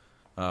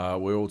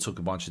 We all took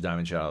a bunch of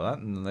damage out of that,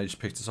 and then they just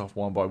picked us off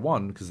one by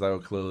one because they were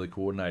clearly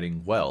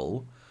coordinating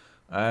well.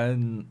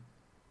 And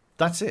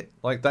that's it.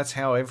 That's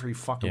how every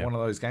fucking one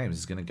of those games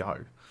is going to go.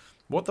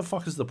 What the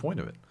fuck is the point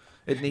of it?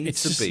 It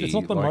needs to be... It's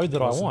not the mode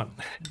that I want.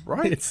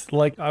 Right? It's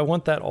I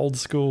want that old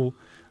school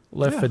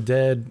Left 4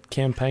 Dead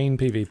campaign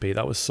PvP.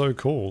 That was so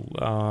cool.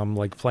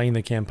 Playing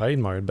the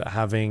campaign mode, but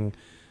having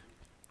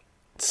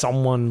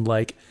someone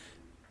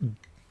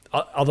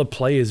other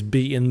players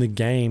be in the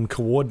game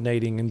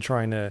coordinating and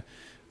trying to...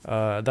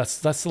 that's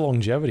the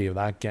longevity of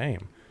that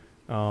game.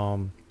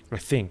 I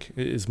think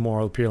is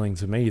more appealing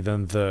to me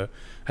than the,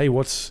 hey,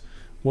 what's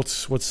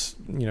what's what's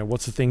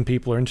the thing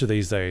people are into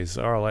these days?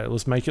 All right,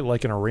 let's make it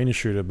like an arena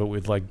shooter, but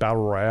with like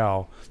battle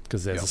royale,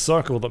 because there's a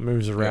circle that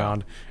moves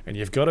around, and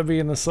you've got to be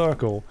in the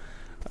circle.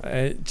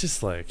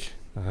 Just like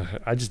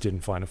I just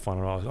didn't find it fun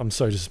at all. I'm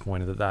so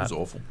disappointed that was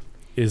awful.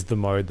 Is the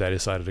mode they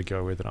decided to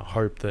go with, and I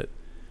hope that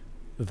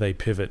they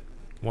pivot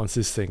once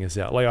this thing is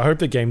out. Like, I hope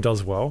the game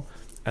does well,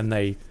 and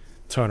they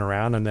turn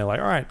around and they're like,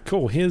 all right,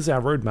 cool, here's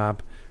our roadmap.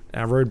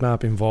 Our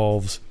roadmap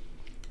involves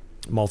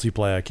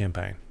multiplayer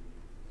campaign,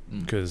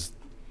 because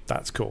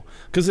that's cool.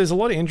 Because there's a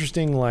lot of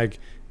interesting like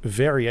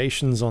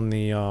variations on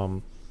the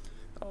on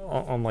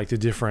like the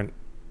different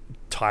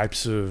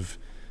types of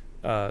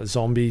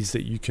zombies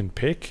that you can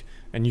pick,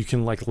 and you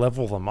can like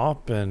level them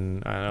up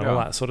and all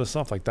that sort of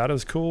stuff. Like, that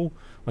is cool.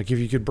 Like, if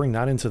you could bring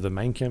that into the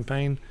main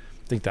campaign,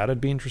 I think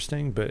that'd be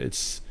interesting. But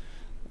it's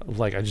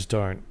like, I just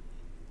don't.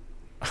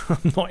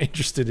 I'm not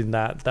interested in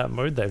that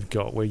mode they've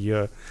got where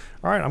you're,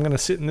 all right, I'm going to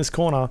sit in this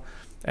corner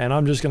and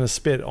I'm just going to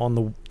spit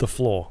on the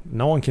floor.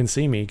 No one can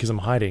see me because I'm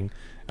hiding,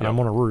 and I'm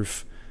on a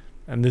roof,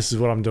 and this is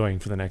what I'm doing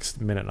for the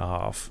next minute and a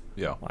half.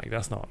 Yeah. Like,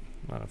 that's not,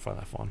 I don't find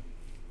that fun.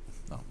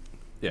 No.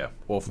 Yeah,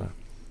 awful. No.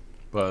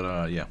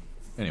 But, yeah.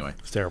 Anyway.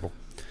 It's terrible.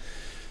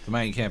 The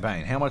main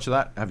campaign. How much of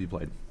that have you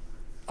played?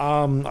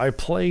 I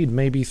played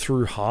maybe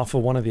through half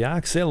of one of the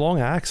acts. They're long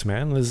acts,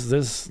 man.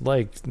 There's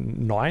like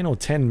 9 or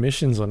 10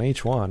 missions on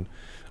each one,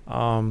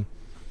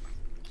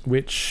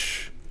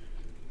 which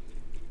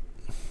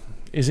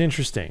is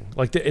interesting.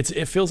 Like,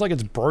 it feels like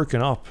it's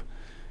broken up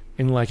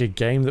in like a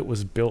game that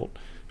was built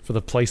for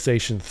the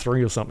PlayStation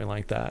 3 or something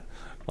like that.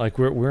 Like,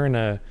 we're in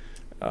a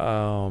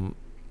I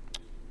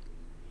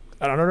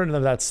don't know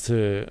if that's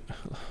to.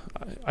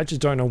 I just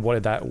don't know why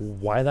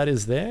that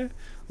is there.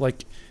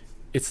 Like,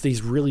 it's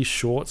these really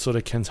short sort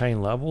of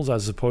contained levels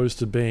as opposed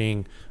to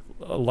being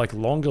like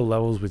longer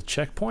levels with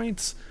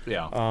checkpoints.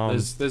 Yeah,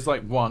 there's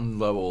like one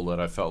level that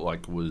I felt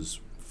was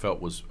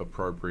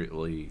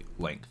appropriately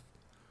length,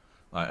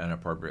 an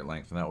appropriate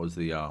length, and that was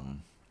the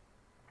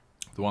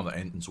one that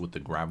ends with the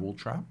gravel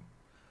trap.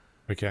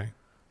 Okay.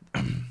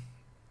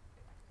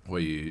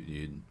 Where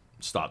you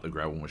start the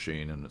gravel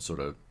machine and it sort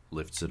of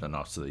lifts it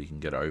enough so that you can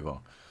get over.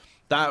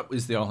 That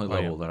is the only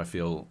level that I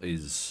feel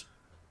is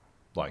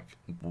like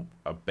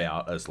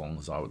about as long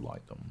as I would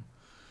like them.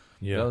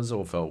 Yeah, those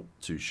all felt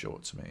too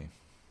short to me.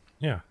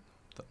 Yeah,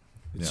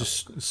 it's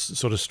just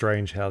sort of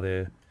strange how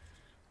they're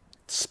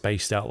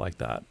spaced out like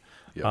that.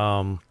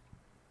 Yeah.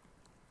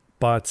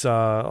 But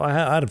I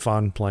had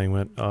fun playing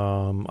with.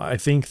 I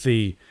think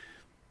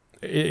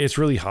it's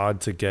really hard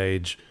to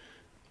gauge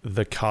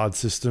the card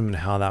system and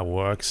how that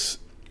works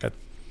at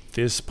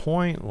this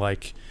point.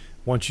 Like,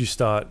 once you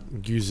start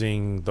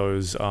using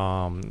those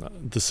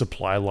the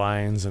supply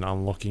lines and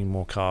unlocking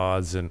more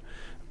cards and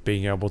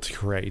being able to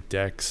create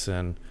decks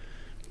and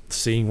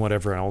seeing what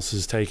everyone else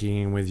is taking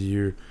in with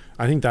you,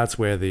 I think that's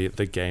where the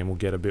game will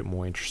get a bit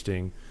more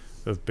interesting,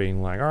 of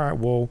being like, all right,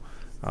 well,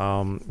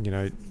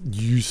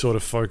 you sort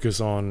of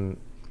focus on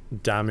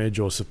damage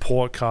or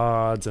support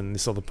cards, and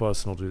this other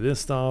person will do this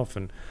stuff,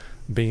 and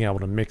being able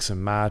to mix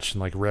and match and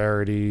like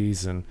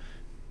rarities, and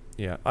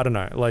I don't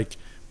know, like,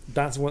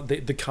 that's what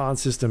the card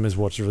system is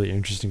what's really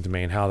interesting to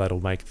me, and how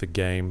that'll make the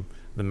game,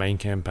 the main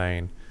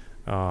campaign,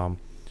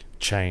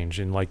 change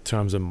in like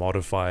terms of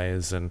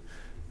modifiers and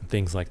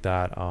things like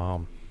that,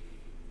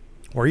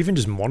 or even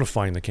just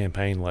modifying the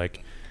campaign,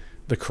 like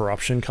the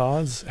corruption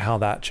cards, how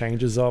that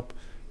changes up,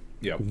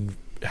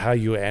 how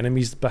your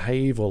enemies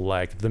behave, or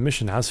like the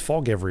mission has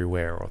fog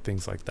everywhere or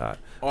things like that.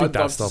 I think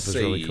that stuff is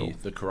really cool.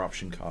 The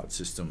corruption card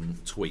system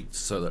tweaked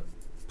so that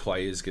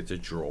players get to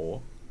draw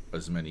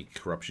as many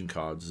corruption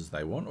cards as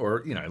they want,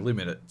 or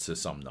limit it to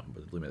some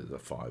number, limit it to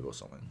 5 or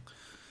something,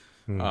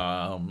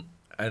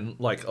 and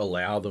like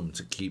allow them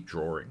to keep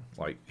drawing.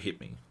 Like, hit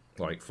me,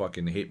 like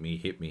fucking hit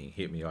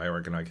me. I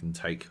reckon I can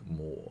take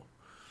more,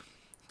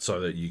 so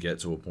that you get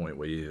to a point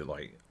where you're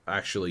like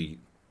actually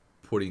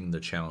putting the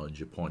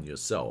challenge upon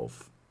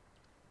yourself.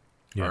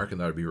 I reckon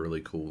that would be a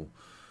really cool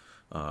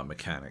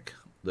mechanic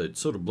that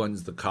sort of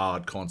blends the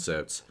card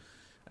concepts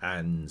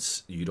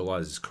and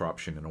utilizes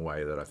corruption in a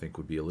way that I think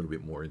would be a little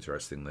bit more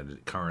interesting than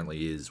it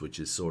currently is, which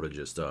is sort of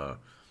just a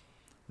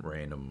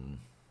random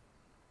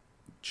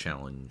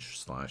challenge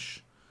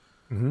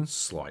 /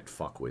 slight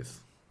fuck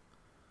with.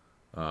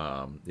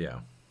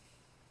 Yeah.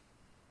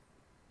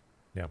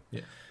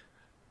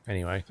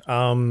 Anyway,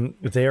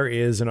 there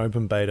is an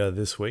open beta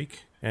this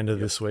week, end of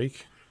this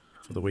week,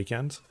 for the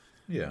weekend.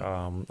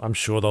 I'm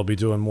sure they'll be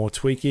doing more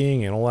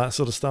tweaking and all that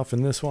sort of stuff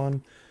in this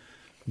one,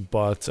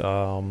 but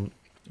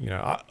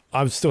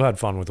I've still had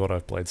fun with what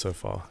I've played so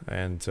far,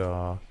 and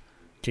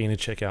keen to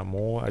check out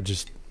more. I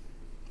just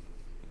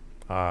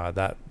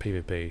that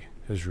PvP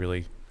has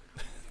really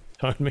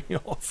turned me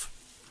off.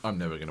 I'm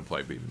never going to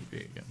play PvP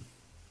again.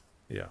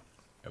 Yeah.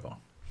 Ever. I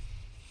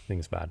think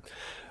it's bad.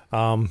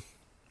 All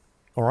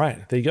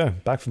right, there you go.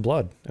 Back for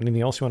Blood.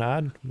 Anything else you want to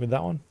add with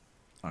that one?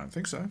 I don't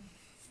think so.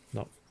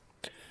 No.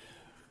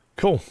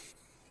 Cool.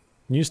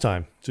 News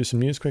time. Do some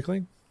news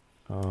quickly.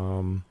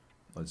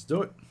 Let's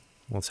do it.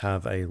 Let's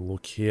have a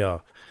look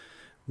here.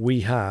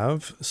 we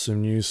have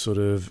some news sort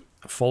of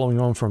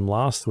following on from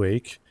last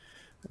week.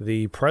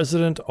 The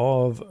president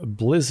of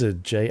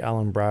Blizzard, Jay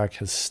Allen Brack,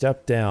 has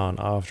stepped down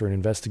after an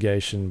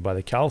investigation by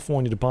the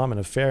California Department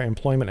of Fair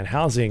Employment and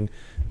Housing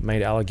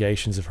made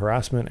allegations of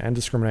harassment and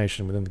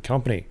discrimination within the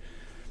company.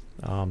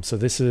 So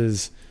this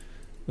is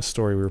a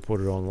story we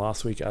reported on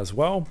last week as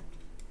well.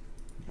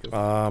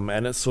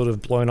 And it's sort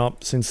of blown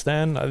up since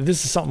then.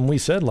 This is something we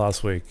said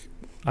last week.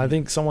 I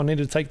think someone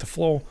needed to take the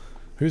fall.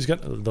 Who's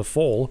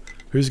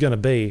going to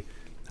be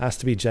has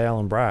to be Jay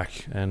Allen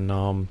Brack,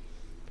 and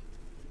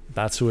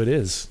that's who it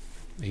is.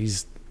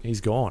 He's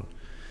gone.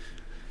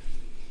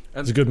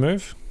 It's a good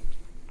move.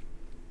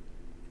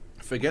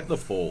 Forget the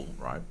fall,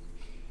 right?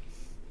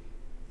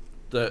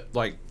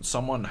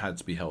 Someone had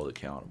to be held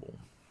accountable.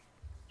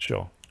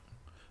 Sure.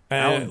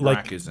 Allen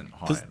Brack isn't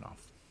high enough.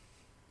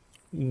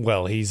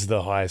 Well, he's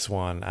the highest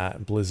one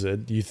at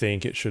Blizzard. You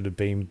think it should have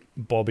been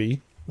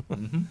Bobby?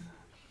 Mm-hmm.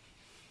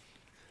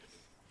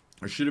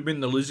 It should have been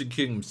the Lizard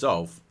King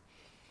himself.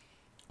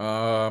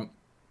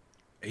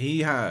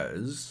 He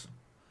has.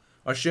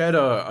 I shared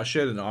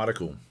an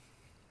article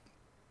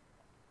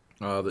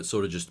that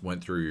sort of just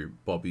went through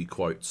Bobby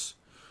quotes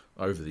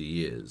over the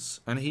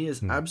years, and he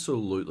has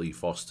absolutely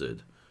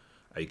fostered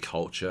a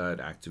culture at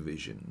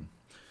Activision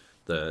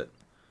that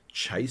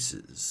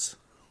chases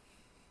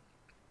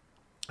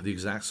the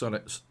exact sort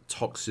of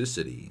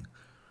toxicity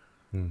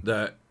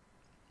that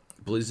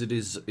Blizzard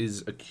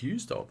is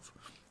accused of.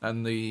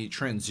 And the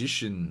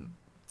transition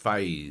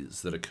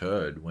phase that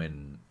occurred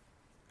when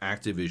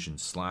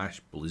Activision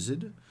 /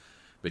 Blizzard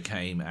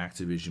became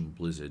Activision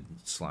Blizzard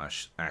 /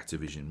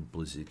 Activision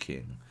Blizzard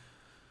King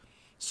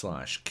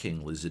 /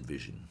 King Lizard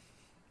Vision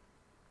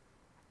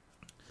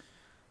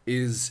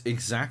is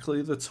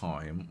exactly the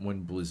time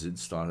when Blizzard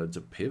started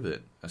to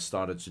pivot,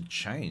 started to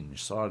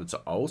change, started to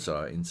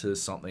alter into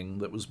something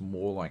that was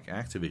more like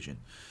Activision.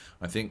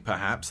 I think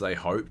perhaps they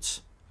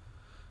hoped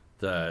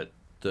that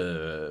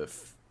the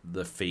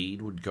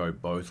feed would go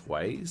both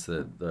ways,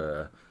 that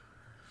the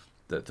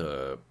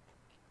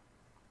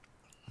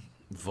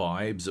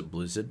vibes at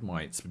Blizzard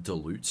might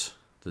dilute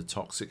the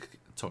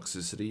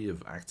toxicity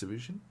of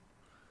Activision,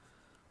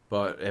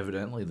 but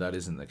evidently that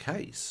isn't the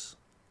case.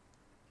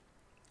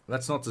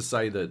 That's not to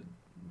say that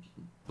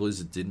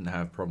Blizzard didn't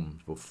have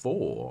problems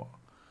before,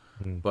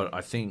 but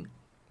I think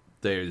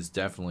there's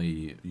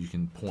definitely, you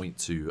can point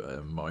to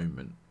a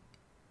moment,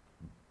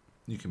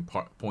 you can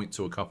point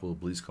to a couple of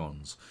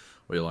BlizzCons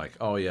where you're like,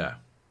 oh yeah,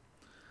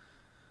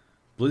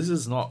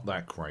 Blizzard's not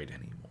that great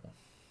anymore.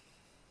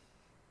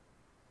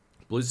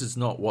 Blizzard's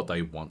not what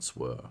they once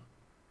were.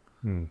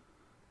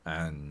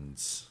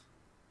 And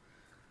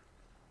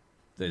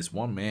there's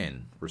one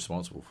man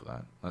responsible for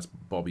that. That's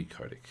Bobby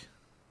Kotick.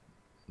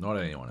 Not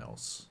anyone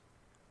else.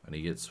 And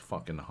he gets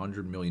fucking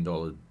 $100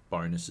 million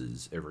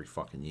bonuses every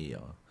fucking year.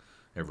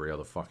 Every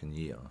other fucking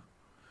year.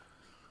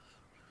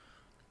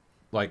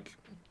 Like,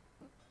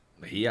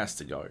 he has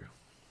to go.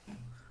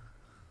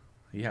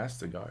 He has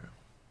to go.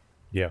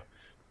 Yeah.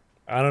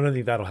 I don't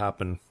think that'll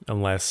happen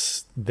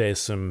unless there's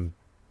some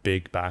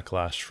big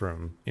backlash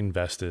from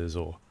investors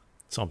or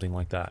something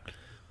like that.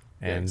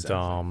 And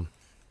exactly.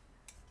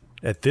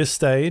 At this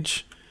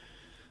stage,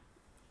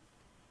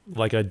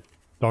 like, I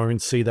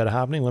don't see that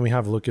happening. Let me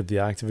have a look at the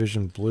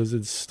Activision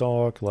Blizzard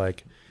stock.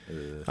 Like,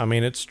 I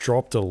mean, it's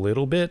dropped a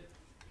little bit.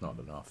 Not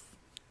enough.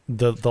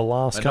 The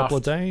last couple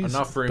of days.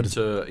 Enough for him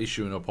to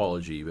issue an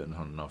apology, but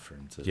not enough for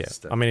him to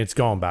step. I mean, it's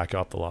gone back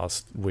up the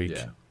last week.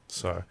 Yeah.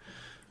 So,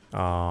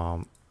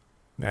 and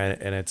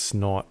it's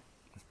not.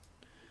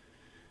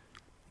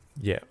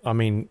 Yeah, I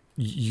mean,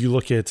 you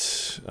look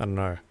at, I don't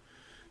know,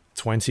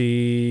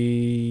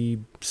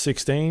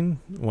 2016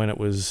 when it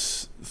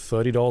was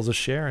 $30 a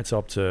share. It's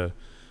up to,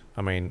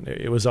 I mean,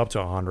 it was up to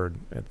 100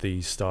 at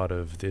the start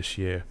of this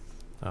year,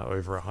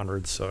 over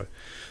 100. So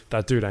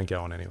that dude ain't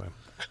going anywhere.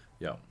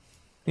 Yeah,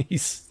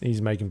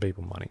 he's making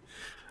people money.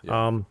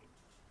 Yeah.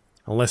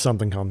 Unless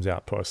something comes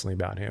out personally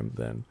about him,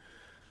 then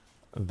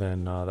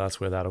that's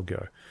where that'll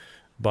go.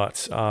 But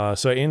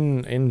so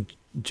in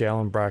Jay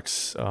Allen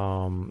Brack's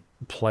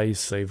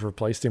place, they've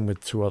replaced him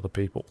with 2 other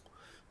people.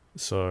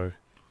 So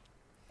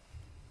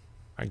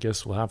I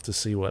guess we'll have to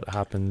see what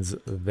happens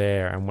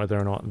there and whether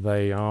or not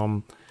they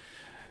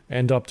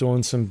end up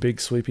doing some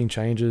big sweeping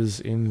changes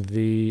in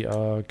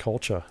the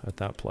culture at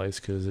that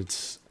place, because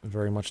it's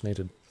very much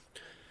needed.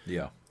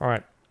 Yeah. All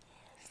right.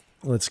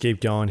 Let's keep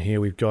going here.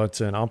 We've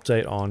got an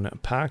update on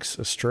PAX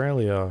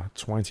Australia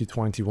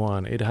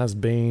 2021. It has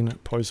been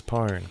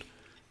postponed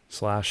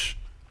 / I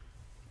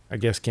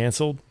guess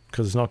cancelled,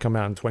 because it's not come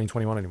out in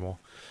 2021 anymore.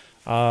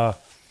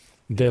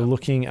 They're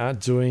looking at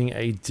doing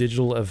a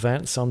digital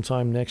event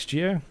sometime next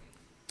year.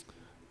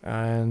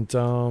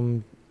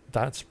 And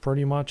that's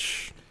pretty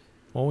much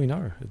all we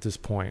know at this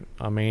point.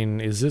 I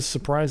mean, is this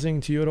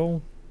surprising to you at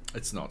all?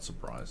 It's not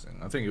surprising.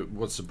 I think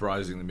what's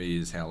surprising to me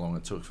is how long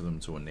it took for them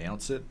to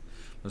announce it.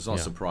 It's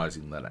not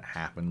surprising that it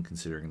happened,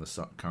 considering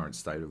the current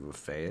state of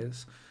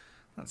affairs.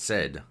 That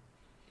said,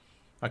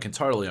 I can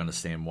totally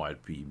understand why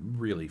it'd be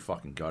really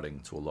fucking gutting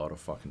to a lot of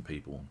fucking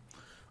people.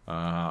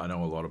 I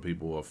know a lot of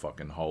people are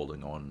fucking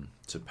holding on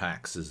to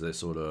PAX as their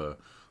sort of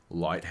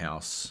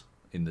lighthouse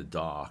in the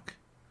dark,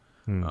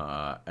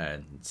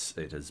 and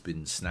it has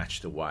been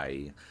snatched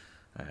away.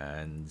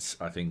 And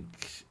I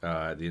think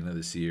at the end of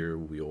this year,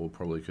 we all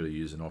probably could have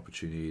used an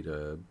opportunity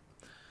to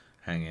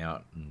hang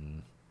out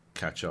and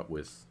catch up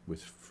with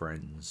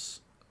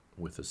friends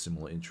with a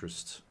similar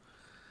interest.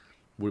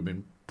 Would have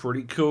been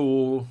pretty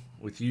cool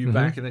with you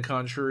back in the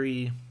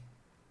country.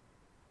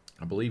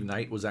 I believe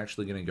Nate was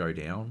actually going to go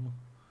down.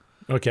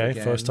 Okay,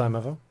 again. first time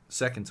ever.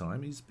 Second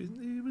time. He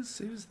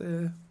was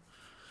there.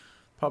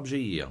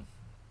 PUBG year.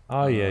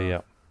 Oh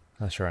yeah,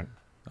 that's right.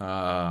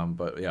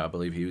 But yeah, I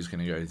believe he was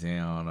going to go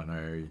down. I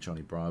know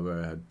Johnny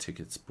Bravo had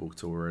tickets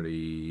booked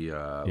already.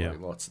 Like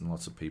lots and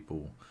lots of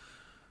people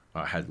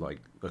had like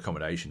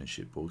accommodation and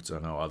shit booked. I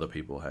know other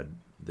people had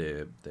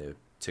their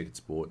tickets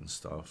bought and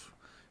stuff.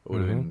 It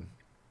would have been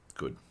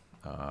good.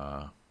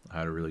 I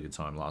had a really good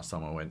time last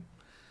time I went.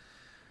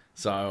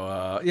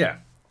 So yeah,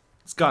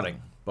 it's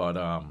gutting, but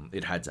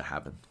it had to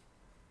happen.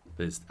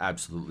 There's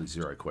absolutely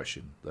zero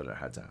question that it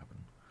had to happen.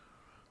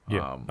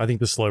 Yeah, I think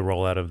the slow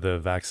rollout of the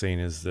vaccine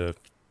is the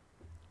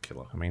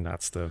killer. I mean,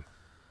 that's the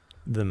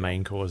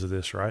main cause of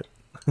this, right?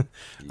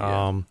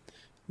 Yeah.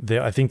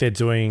 I think they're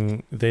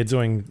doing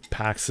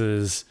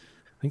PAX's.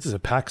 I think there's a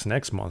PAX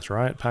next month,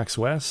 right? PAX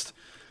West.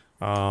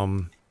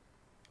 I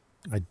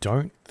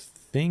don't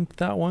think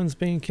that one's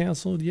being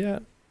cancelled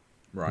yet.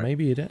 Right.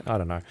 Maybe it is. I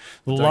don't know.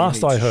 The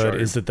last I heard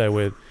is that they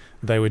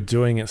were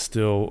doing it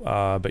still,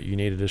 but you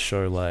needed to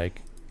show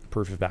like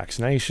proof of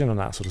vaccination and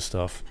that sort of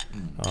stuff.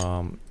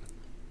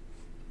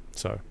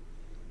 So,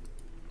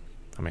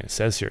 I mean, it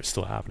says here it's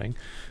still happening,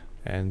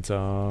 and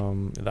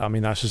I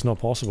mean that's just not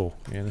possible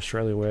in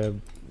Australia where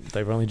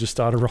they've only just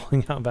started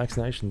rolling out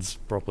vaccinations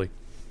properly.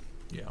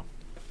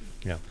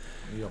 Yeah.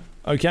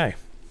 Okay.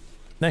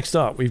 Next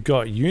up, we've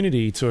got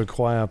Unity to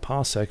acquire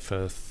Parsec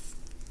for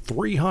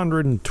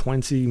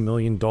 $320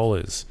 million.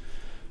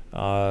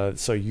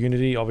 So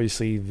Unity,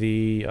 obviously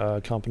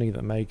the company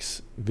that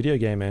makes video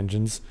game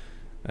engines,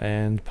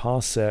 and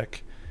Parsec,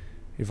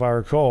 if I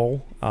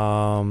recall,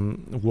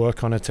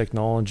 work on a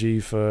technology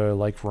for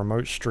like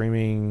remote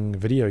streaming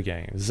video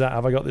games.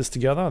 Have I got this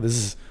together? This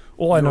is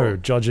all I know,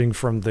 judging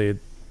from the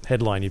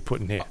headline you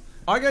put in here.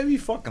 I gave you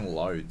fucking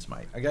loads,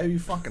 mate. I gave you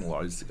fucking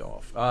loads to go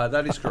off.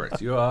 That is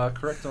correct. You are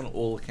correct on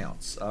all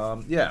accounts.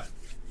 Yeah.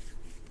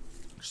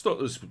 Just thought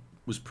this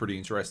was pretty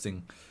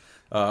interesting.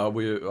 I've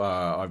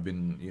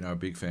been, a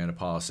big fan of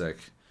Parsec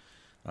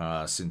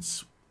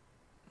since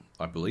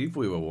I believe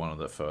we were one of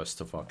the first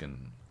to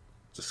fucking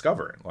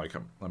discover it. Like,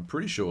 I'm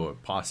pretty sure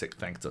Parsec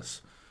thanked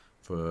us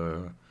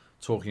for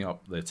talking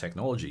up their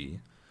technology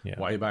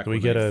way back when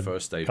they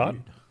first debuted. Cut?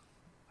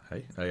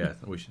 Hey, oh yeah,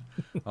 we should.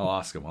 I'll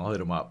ask them. I'll hit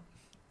them up.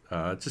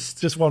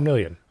 Just 1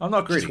 million. I'm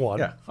not greedy. Just one.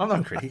 Yeah, I'm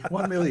not greedy.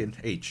 1 million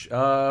each.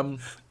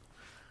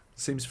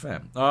 Seems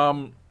fair.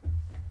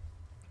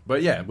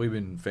 But yeah, we've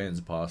been fans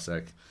of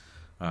Parsec,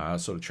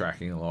 sort of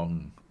tracking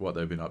along what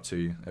they've been up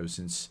to ever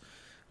since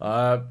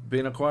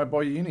being acquired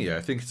by Uni.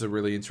 I think it's a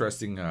really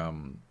interesting,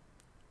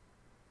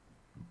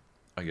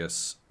 I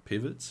guess,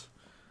 pivot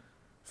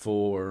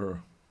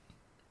for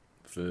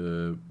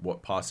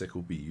what Parsec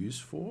will be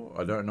used for.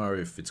 I don't know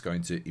if it's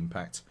going to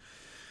impact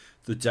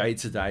the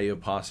day-to-day of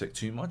Parsec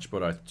too much,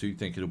 but I do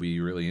think it'll be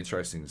really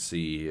interesting to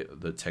see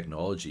the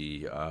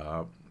technology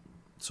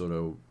sort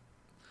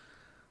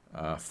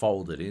of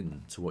folded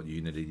in to what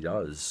Unity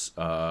does.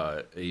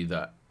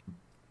 Either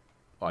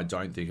I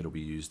don't think it'll be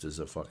used as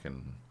a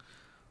fucking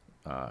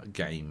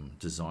game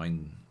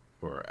design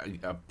or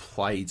a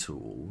play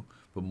tool,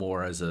 but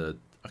more as a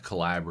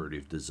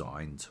collaborative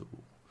design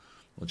tool,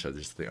 which I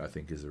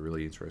think is a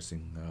really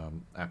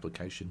interesting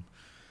application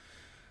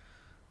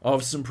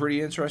of some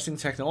pretty interesting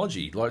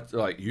technology. Like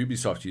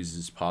Ubisoft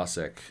uses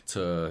Parsec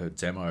to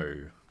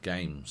demo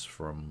games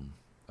from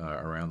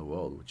around the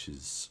world, which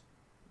is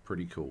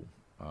pretty cool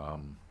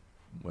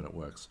when it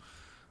works.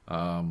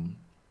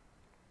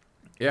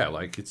 Yeah,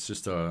 like it's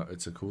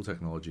a cool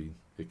technology.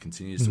 It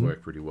continues to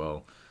work pretty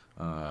well.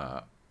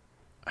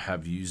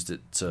 Have used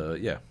it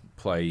to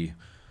play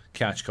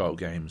couch co-op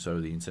games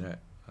over the internet.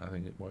 I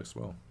think it works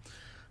well.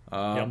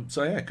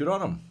 So yeah, good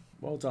on them.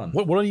 Well done.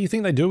 What do you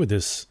think they do with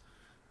this?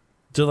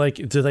 Do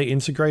they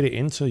integrate it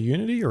into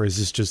Unity, or is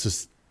this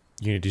just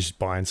Unity just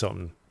buying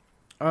something?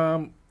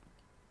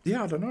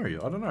 Yeah, I don't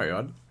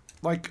know.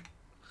 Like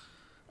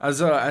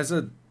as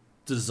a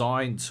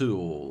design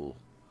tool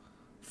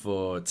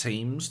for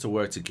teams to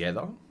work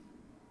together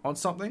on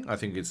something, I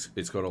think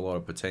it's got a lot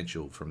of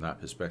potential from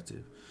that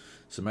perspective.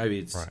 So maybe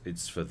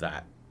it's for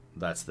that.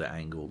 That's the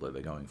angle that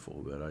they're going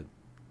for, but I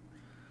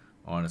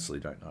honestly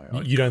don't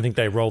know. You don't think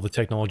they roll the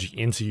technology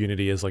into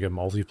Unity as like a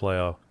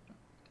multiplayer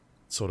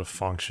sort of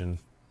function?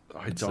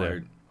 I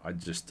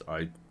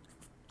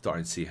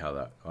don't see how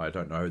that. I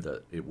don't know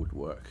that it would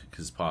work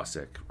because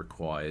Parsec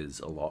requires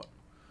a lot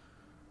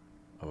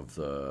of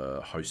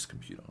the host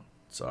computer.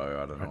 So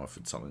I don't know if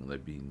it's something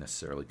they'd be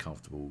necessarily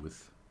comfortable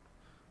with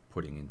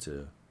putting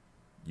into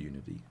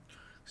Unity,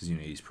 because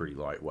Unity is pretty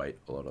lightweight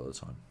a lot of the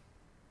time.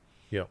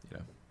 Yep. You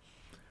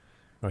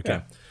know.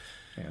 Okay.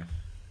 Yeah.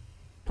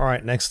 All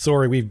right, next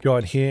story we've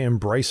got here,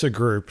 Embracer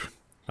Group.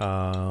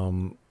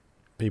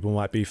 People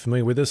might be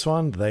familiar with this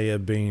one. They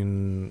have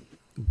been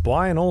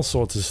buying all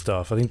sorts of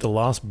stuff. I think the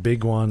last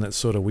big one that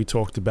sort of we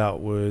talked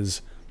about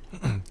was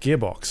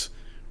Gearbox,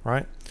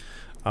 right?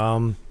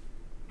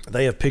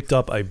 They have picked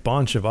up a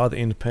bunch of other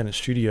independent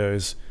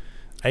studios,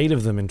 8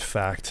 of them in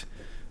fact.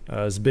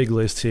 There's a big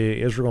list here.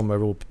 Israel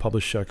mobile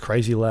publisher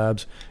Crazy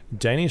Labs,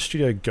 Danish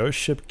studio Ghost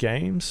Ship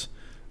Games.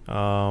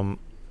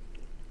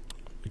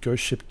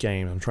 Ghost Ship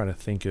Games, I'm trying to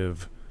think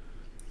of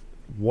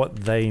what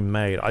they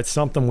made. It's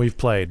something we've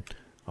played.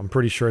 I'm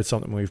pretty sure it's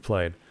something we've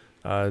played.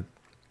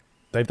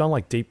 They've done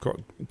like Deep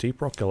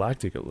Rock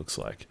Galactic, it looks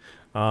like.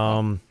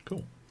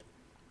 Cool.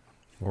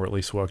 Or at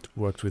least worked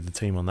with the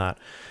team on that.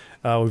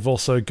 We've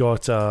also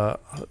got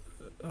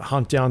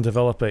Hunt Down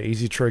developer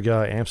Easy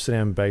Trigger,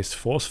 Amsterdam-based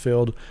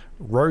Forcefield,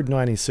 Road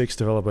 96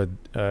 developer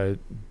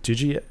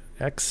DigiX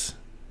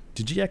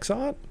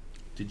Art?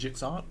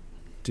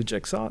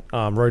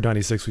 DigixArt. Road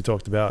 96 we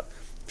talked about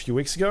a few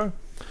weeks ago.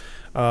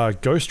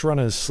 Ghost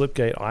Runners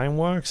Slipgate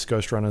Ironworks.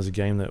 Ghost Runners, a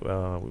game that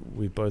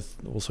we both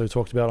also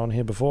talked about on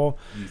here before.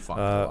 You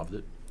fucking loved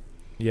it.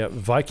 Yeah,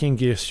 Viking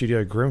Gear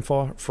Studio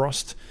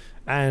Grimfrost.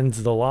 And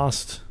the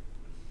last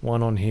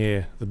one on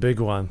here, the big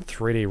one,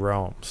 3D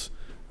Realms.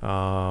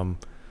 Got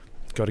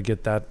to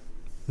get that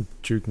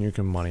Duke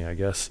Nukem money, I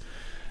guess.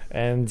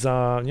 And,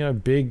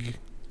 big...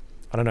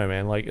 I don't know,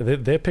 man. Like,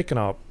 they're picking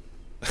up...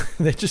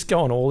 they're just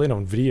going all in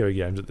on video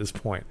games at this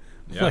point.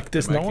 Yeah, like,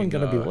 there's no one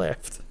going to be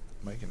left.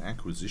 Making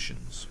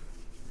acquisitions.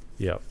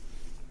 Yep.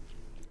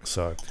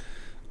 So,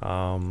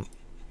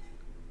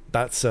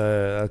 that's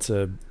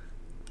a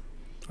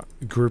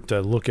group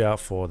to look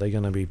out for. They're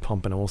going to be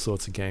pumping all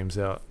sorts of games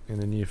out in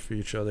the near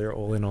future. They're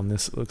all in on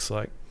this, it looks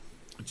like.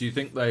 Do you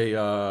think they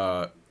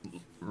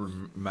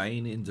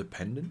remain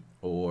independent,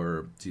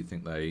 or do you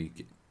think they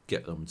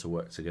get them to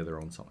work together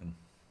on something?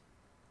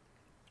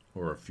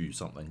 Or a few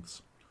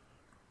somethings?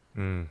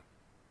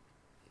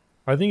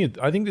 I think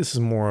this is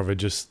more of a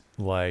just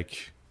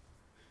like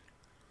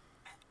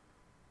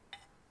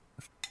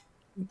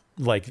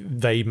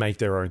they make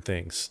their own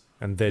things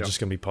and they're just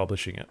going to be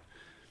publishing it.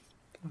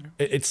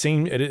 Okay. It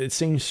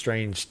seems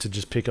strange to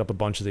just pick up a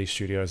bunch of these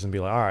studios and be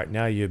like, all right,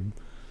 now you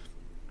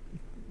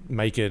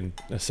make an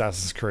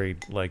Assassin's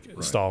Creed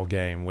style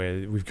game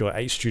where we've got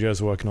 8 studios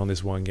working on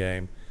this one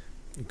game.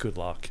 Good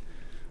luck.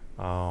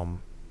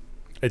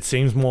 It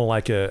seems more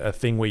like a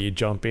thing where you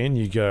jump in,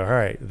 you go, all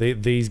right,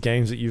 these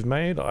games that you've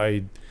made,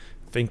 I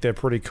think they're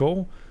pretty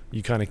cool.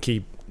 You kind of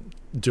keep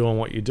doing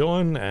what you're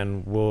doing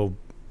and we'll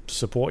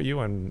support you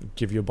and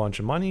give you a bunch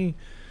of money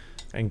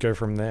and go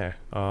from there.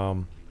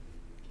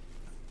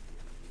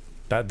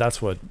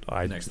 That's what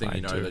I Next thing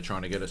you know, do. they're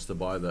trying to get us to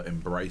buy the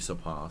Embracer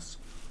Pass.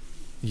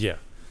 Yeah.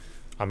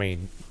 I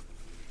mean,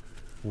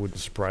 wouldn't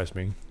surprise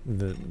me.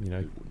 The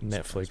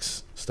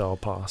Netflix style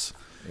pass.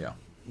 Yeah.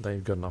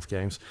 They've got enough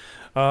games.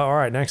 All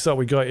right, next up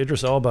we got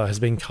Idris Elba has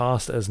been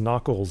cast as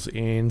Knuckles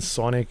in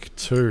Sonic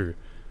 2.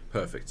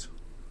 Perfect.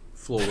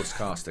 Flawless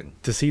casting.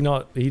 Does he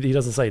not... He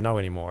doesn't say no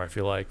anymore, I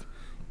feel like.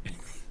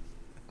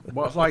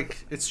 Well,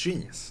 it's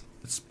genius.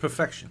 It's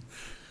perfection.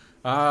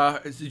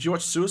 Did you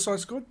watch Suicide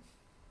Squad?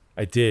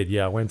 I did,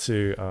 yeah. I went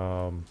to...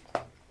 I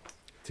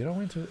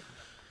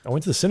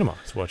went to the cinema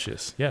to watch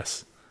this,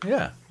 yes.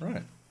 Yeah,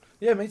 right.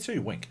 Yeah, me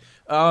too, wink.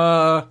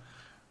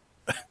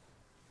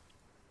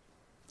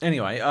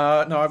 Anyway,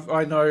 no,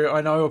 I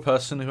know a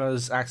person who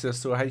has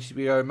access to a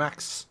HBO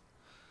Max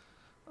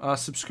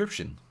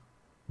subscription.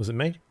 Was it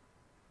me?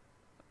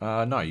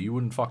 No, you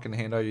wouldn't fucking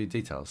hand over your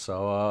details.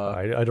 So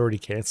I'd already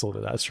cancelled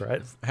it. That's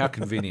right. How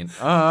convenient.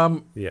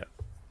 Yeah.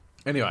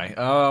 Anyway,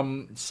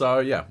 so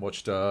yeah,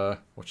 watched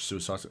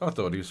Suicide Squad. I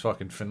thought he was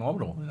fucking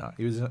phenomenal.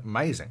 He was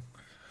amazing.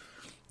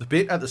 The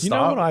bit at the start. You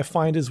know what I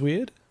find is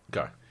weird?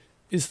 Go.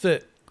 Is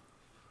that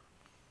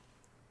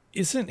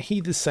isn't he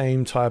the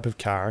same type of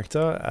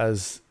character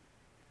as,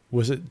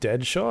 was it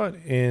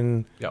Deadshot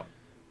in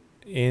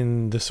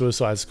the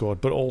Suicide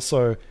Squad? But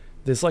also,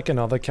 there's like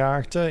another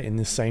character in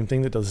the same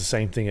thing that does the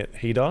same thing that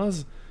he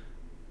does.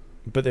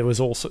 But there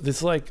was also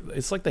it's like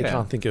they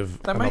can't think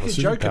of. They make a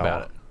joke superpower.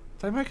 about it.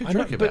 They make a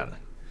joke about it.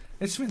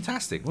 It's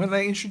fantastic when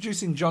they're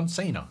introducing John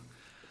Cena.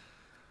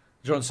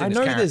 John Cena's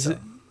character.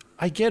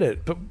 I get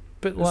it, but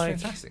like,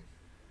 fantastic.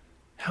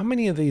 How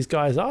many of these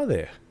guys are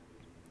there?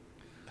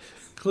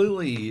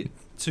 Clearly,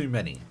 too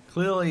many.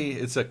 Clearly,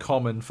 it's a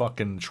common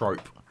fucking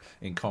trope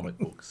in comic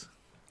books.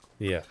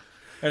 Yeah.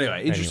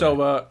 Anyway, Idris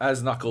Elba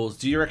as Knuckles.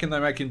 Do you reckon they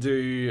make him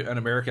do an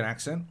American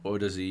accent, or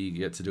does he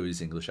get to do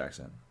his English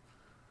accent?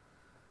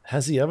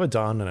 Has he ever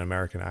done an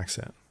American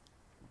accent?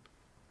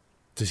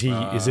 Does he?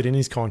 Is it in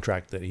his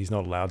contract that he's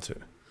not allowed to?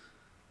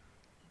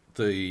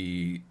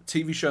 The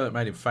TV show that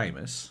made him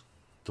famous,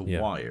 The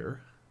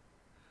Wire,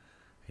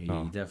 he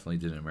definitely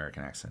did an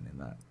American accent in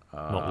that.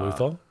 Not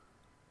Luthor?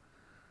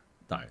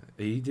 No,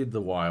 he did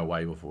The Wire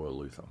way before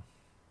Luthor.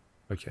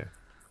 Okay.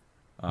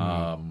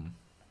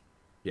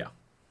 Yeah.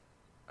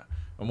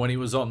 And when he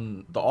was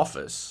on The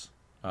Office,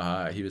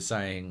 he was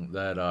saying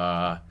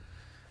that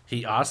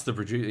he asked the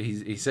producer.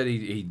 He said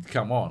he'd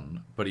come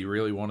on, but he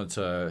really wanted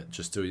to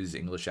just do his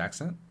English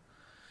accent.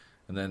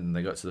 And then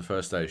they got to the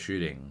first day of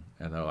shooting,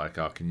 and they're like,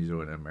 "Oh, can you do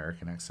an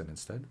American accent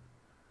instead?"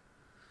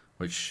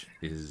 Which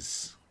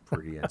is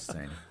pretty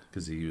entertaining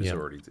because he was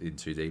already in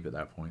too deep at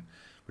that point.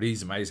 But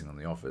he's amazing on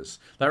The Office.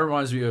 That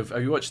reminds me of,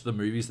 have you watched the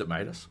movies that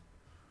made us?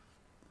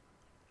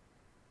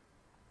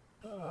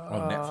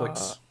 On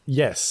Netflix?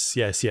 Yes,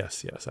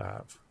 I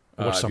have.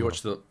 Have you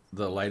watched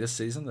the latest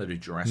season, the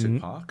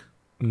Jurassic Park?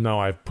 No,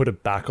 I've put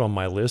it back on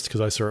my list because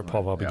I saw it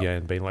pop up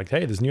again, being like,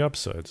 hey, there's new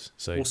episodes.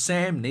 So, well,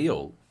 Sam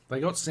Neill. They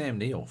got Sam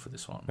Neill for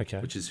this one,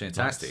 which is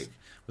fantastic. Nice.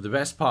 But the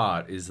best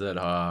part is that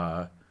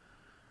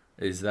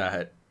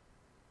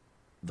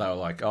they were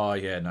like, oh,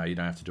 yeah, no, you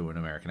don't have to do an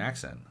American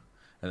accent.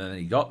 And then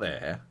he got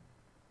there,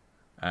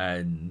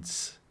 and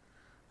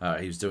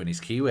he was doing his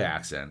Kiwi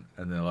accent,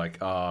 and they're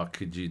like, oh,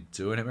 could you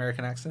do an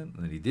American accent?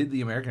 And then he did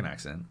the American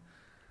accent.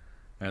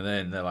 And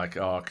then they're like,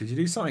 oh, could you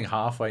do something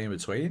halfway in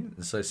between?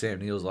 And so Sam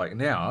Neill's like,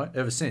 now,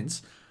 ever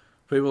since,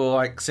 people are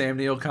like, Sam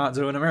Neill can't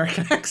do an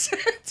American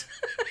accent.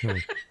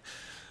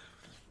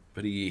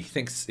 But he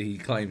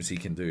claims he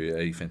can do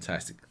a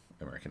fantastic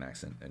American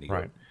accent, and he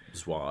got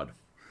Zwad.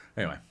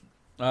 Anyway,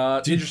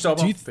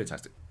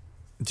 fantastic.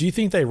 Do you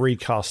think they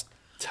recast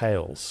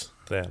Tails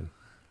then?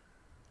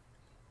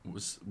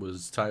 Was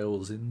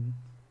Tails in?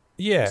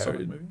 Yeah. The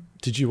movie?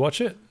 Did you watch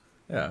it?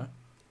 Yeah.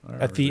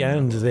 At the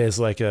end, there's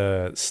like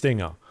a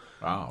stinger.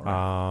 Oh,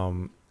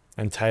 right.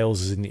 And Tails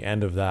is in the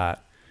end of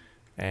that,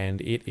 and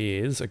it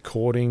is,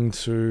 according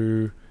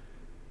to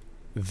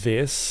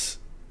this,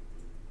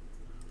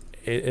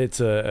 it's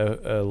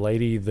a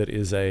lady that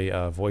is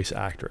a voice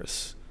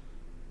actress.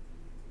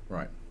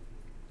 Right.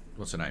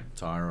 What's her name?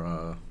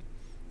 Tyra.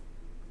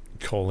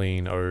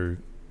 Colleen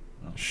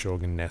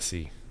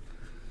O'Shaughnessy.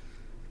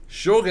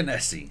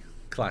 Shaughnessy.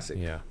 Classic.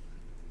 Yeah.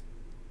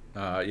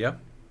 Yeah.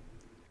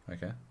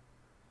 Okay.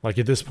 Like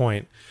at this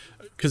point,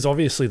 because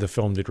obviously the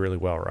film did really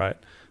well, right?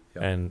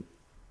 Yep. And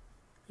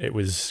it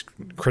was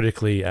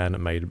critically, and it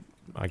made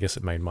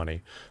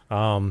money.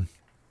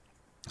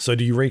 So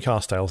do you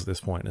recast Tails at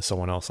this point as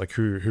someone else? Like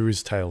who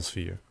is Tails for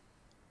you?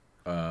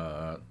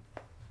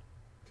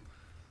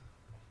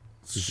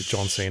 Is it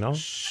John Cena?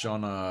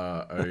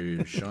 Shauna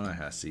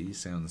O'Shaughnessy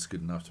sounds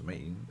good enough to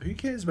me. Who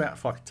cares about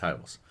fucking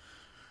Tails?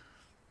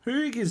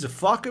 Who gives a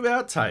fuck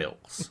about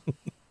Tails?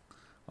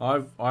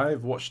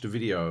 I've watched a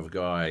video of a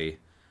guy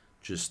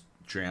just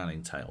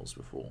drowning Tails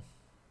before.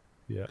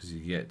 Yeah. Because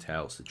you get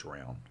Tails to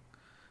drown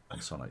in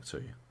Sonic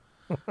 2.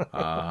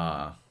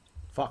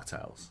 Fuck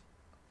Tails.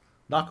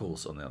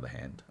 Knuckles, on the other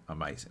hand,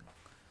 amazing.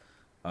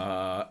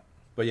 But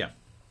yeah.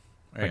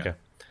 Okay.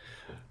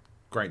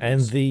 Great.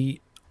 And there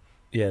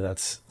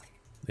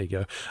you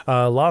go.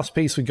 Last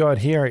piece we got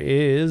here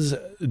is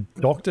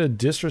Dr.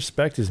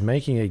 Disrespect is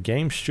making a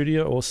game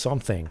studio or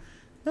something.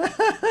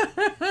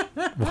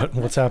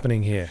 What's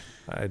happening here?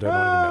 I don't know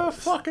anything about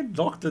this. Fucking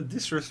Dr.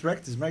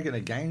 Disrespect is making a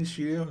game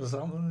studio or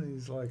something.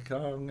 He's like,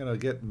 oh, I'm going to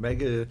get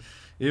mega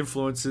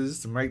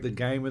influencers to make the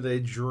game of their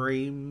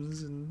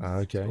dreams and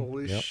all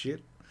this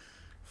shit.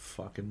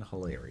 Fucking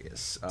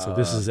hilarious. So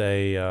this is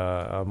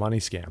a money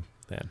scam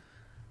then.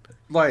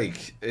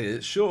 Like,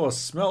 it sure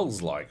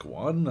smells like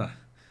one.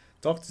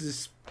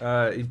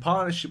 In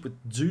partnership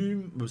with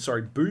Boom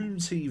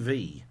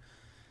TV.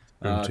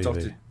 Boom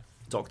TV.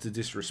 Dr.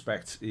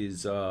 Disrespect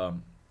is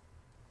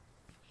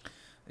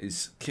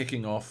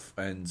kicking off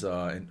and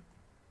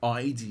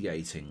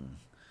ideating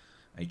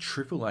a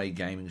AAA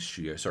gaming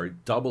studio. Sorry,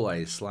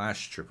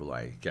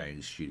 AA/AAA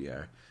gaming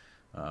studio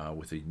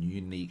with a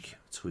unique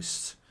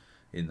twist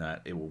in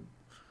that it will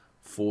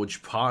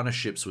forge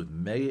partnerships with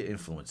mega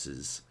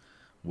influencers,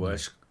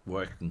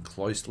 working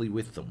closely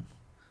with them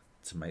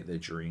to make their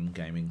dream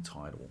gaming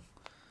title.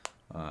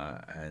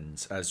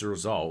 And as a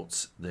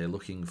result, they're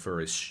looking for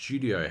a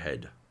studio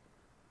head.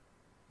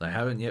 They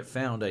haven't yet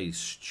found a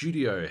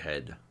studio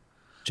head.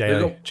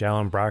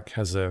 Jalen Brack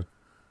has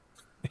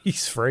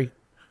he's free.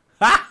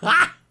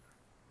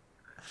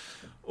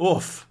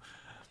 Oof.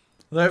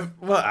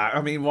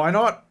 I mean, why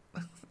not?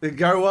 It'd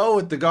go well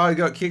with the guy who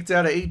got kicked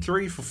out of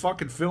E3 for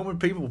fucking filming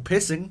people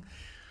pissing.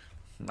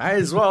 May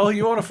as well.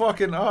 You want to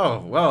fucking...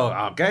 Oh, well,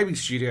 our gaming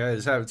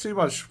studios have too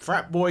much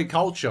frat boy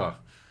culture.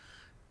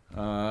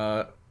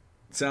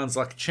 Sounds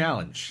like a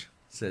challenge,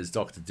 says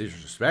Dr.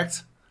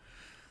 Disrespect.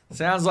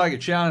 Sounds like a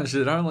challenge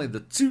that only the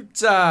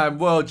two-time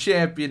world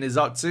champion is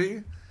up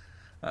to.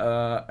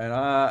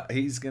 And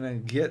he's going to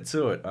get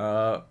to it.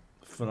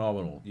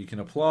 Phenomenal. You can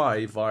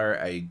apply via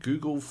a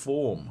Google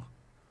form,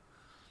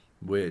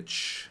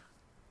 which...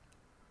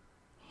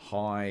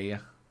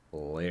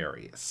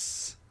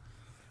 hilarious.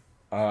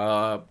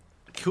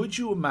 Could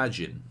you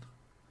imagine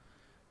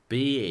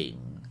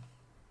being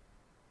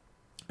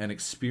an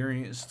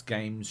experienced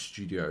game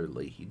studio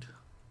lead?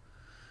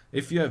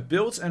 If you have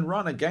built and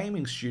run a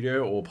gaming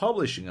studio or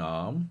publishing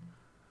arm,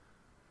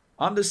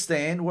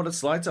 understand what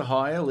it's like to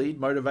hire, lead,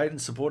 motivate,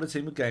 and support a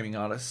team of gaming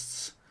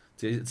artists,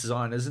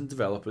 designers, and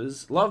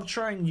developers, love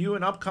trying new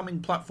and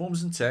upcoming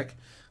platforms and tech,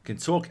 can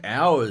talk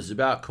hours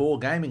about core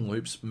gaming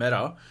loops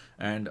meta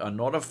and are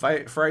not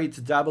afraid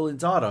to dabble in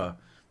data,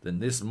 then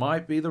this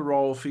might be the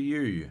role for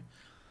you.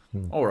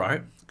 All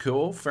right,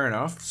 cool, fair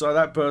enough. So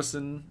that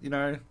person,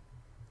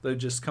 they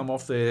just come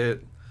off their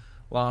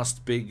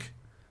last big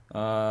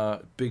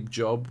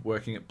job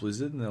working at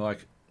Blizzard, and they're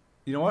like,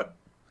 you know what?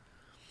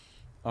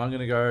 I'm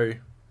going to go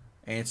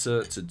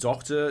answer to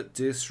Dr.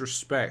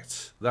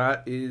 Disrespect.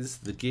 That is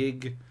the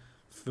gig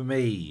for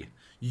me.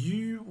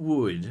 You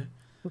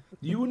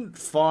wouldn't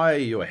fire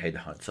your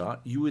headhunter.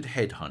 You would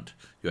headhunt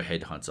your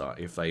headhunter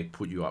if they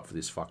put you up for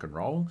this fucking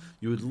role.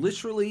 You would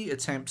literally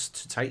attempt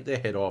to take their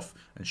head off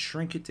and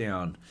shrink it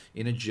down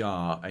in a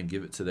jar and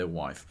give it to their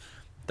wife.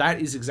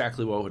 That is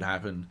exactly what would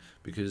happen,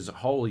 because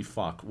holy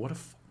fuck, what a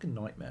fucking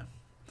nightmare.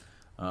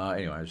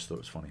 Anyway, I just thought it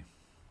was funny.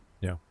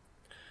 Yeah.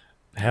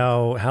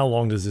 How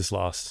long does this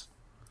last?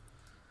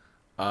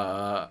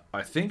 I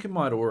think it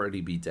might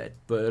already be dead,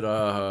 but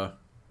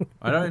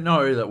I don't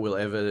know that we'll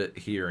ever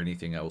hear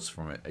anything else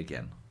from it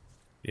again.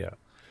 Yeah.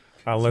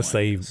 Unless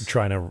they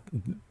trying to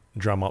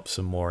drum up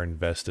some more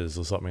investors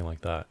or something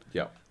like that.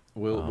 Yeah.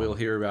 We'll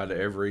hear about it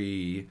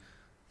every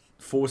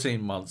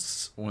 14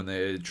 months when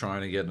they're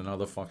trying to get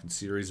another fucking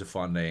series of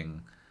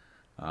funding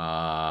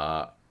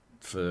for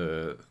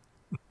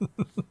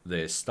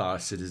their Star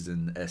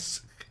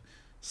Citizen-esque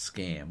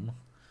scam.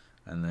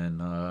 And then,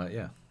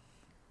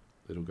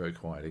 it'll go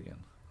quiet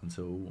again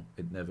until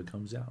it never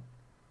comes out.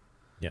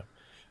 Yeah.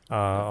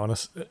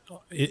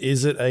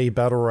 Is it a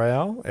battle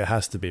royale? It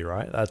has to be,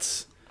 right?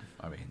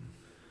 I mean,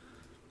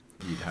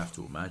 you'd have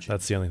to imagine.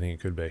 That's the only thing it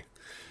could be.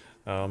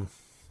 All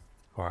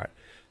right.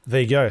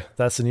 There you go.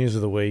 That's the news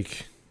of the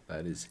week.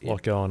 That is it. A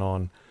lot going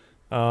on.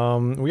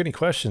 We got any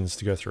questions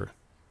to go through?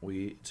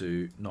 We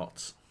do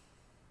not.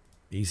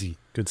 Easy.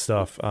 Good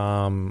stuff.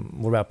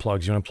 What about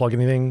plugs? You want to plug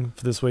anything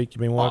for this week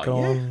you've been working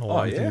on?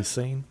 Or anything you've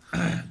seen?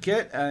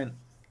 Get an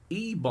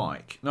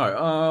e-bike.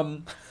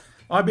 No,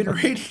 I've been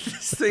reading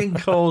this thing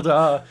called...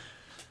 what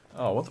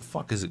the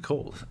fuck is it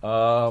called?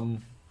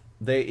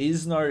 There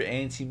is no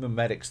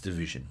anti-memetics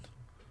division.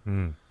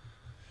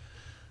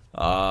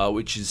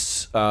 Which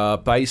is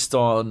based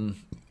on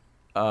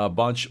a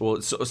bunch... Well,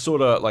 it's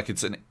sort of like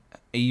it's an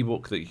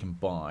ebook that you can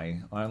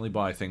buy. I only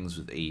buy things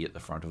with E at the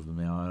front of them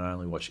now. I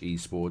only watch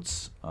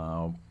esports,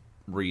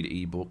 read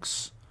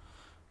ebooks,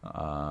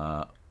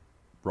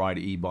 ride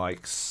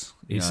e-bikes.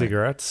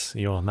 E-cigarettes?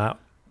 You on that?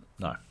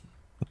 No.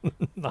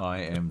 I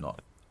am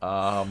not.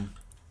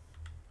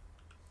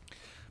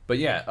 But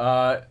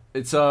yeah,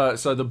 it's so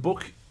the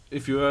book,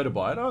 if you were to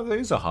buy it,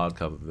 there's a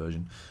hardcover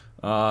version,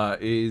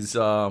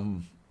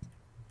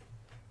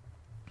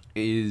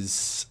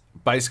 is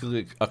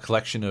basically a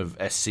collection of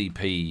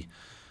SCP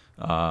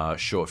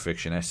short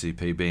fiction,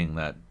 SCP being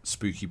that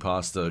spooky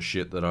pasta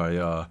shit that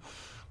I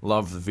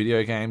love the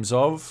video games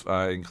of,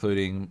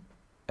 including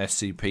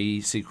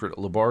SCP Secret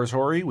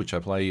Laboratory, which I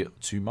play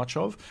too much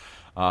of.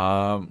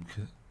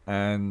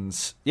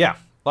 And yeah,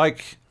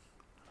 like,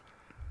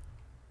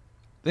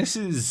 this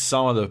is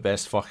some of the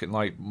best fucking,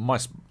 like,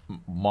 most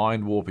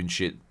mind-warping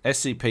shit.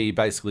 SCP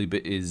basically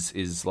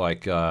is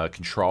like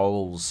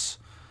Control's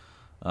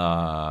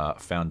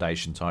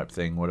Foundation type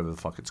thing, whatever the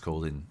fuck it's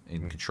called in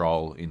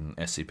Control. In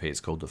SCP,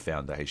 it's called the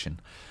Foundation.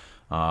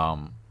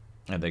 And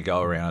they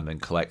go around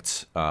and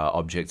collect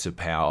objects of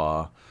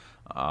power.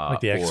 Like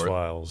the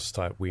X-Files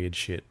type weird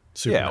shit.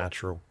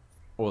 Supernatural.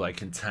 Yeah, or they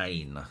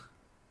contain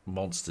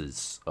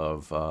monsters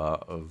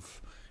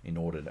of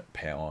inordinate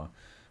power.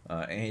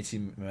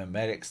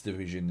 Anti-memetics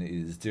division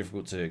is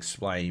difficult to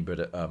explain,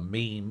 but a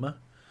meme,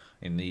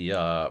 in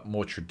the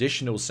more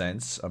traditional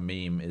sense, a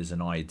meme is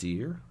an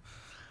idea.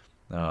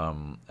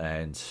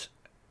 And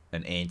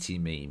an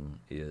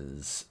anti-meme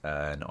is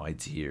an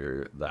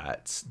idea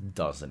that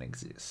doesn't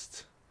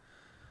exist,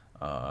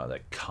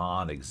 that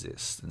can't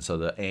exist. And so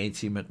the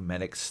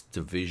anti-memetics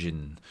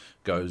division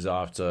goes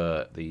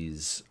after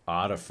these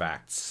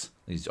artifacts,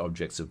 these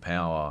objects of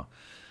power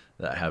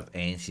that have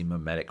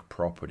anti-memetic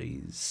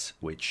properties,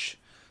 which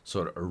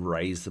sort of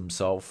erase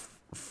themselves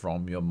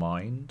from your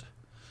mind.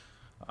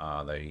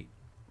 They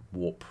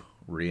warp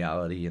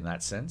reality in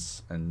that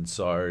sense, and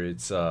so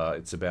it's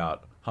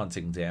about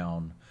hunting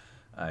down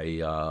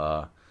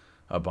a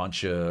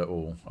bunch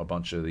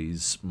of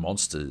these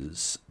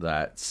monsters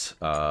that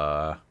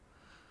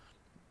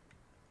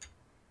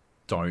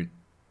don't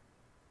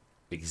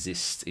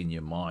exist in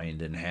your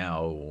mind, and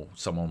how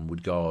someone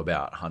would go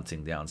about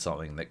hunting down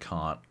something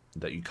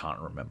that you can't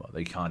remember.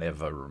 They can't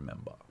ever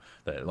remember.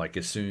 That, like,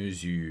 as soon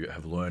as you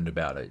have learned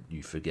about it,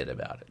 you forget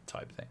about it,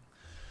 type thing.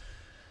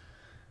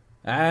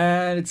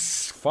 And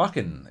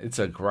it's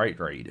a great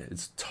read.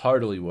 It's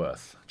totally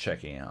worth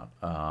checking out.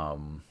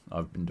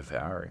 I've been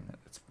devouring it.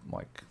 It's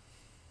like,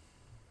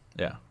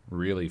 yeah,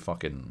 really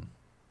fucking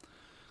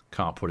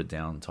can't put it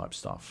down type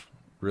stuff.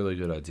 Really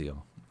good idea.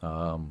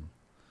 So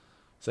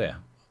yeah,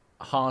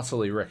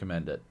 heartily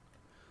recommend it.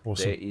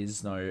 Awesome. There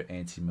is no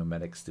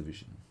anti-memetics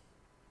division.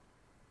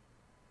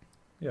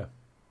 Yeah.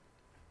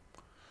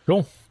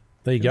 Cool.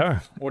 There you go.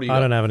 What do you I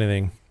got? don't have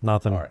anything.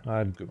 Nothing. All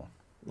right. Good one.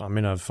 I'm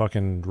in a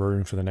fucking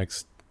room for the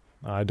next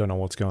I don't know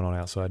what's going on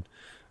outside.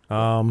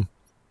 There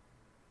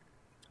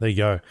you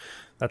go.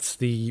 That's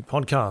the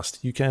podcast.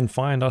 You can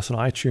find us on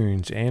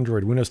iTunes,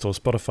 Android, Windows Store,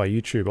 Spotify,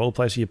 YouTube, all the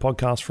places you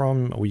podcast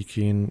from. Or you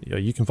can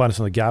find us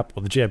on the Gap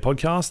or the GA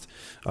Podcast.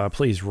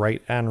 Please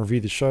rate and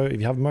review the show. If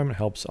you have a moment, it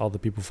helps other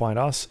people find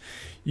us.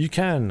 You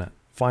can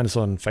find us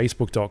on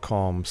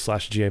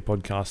Facebook.com/GA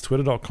Podcast,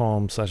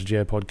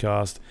 Twitter.com/GA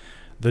Podcast,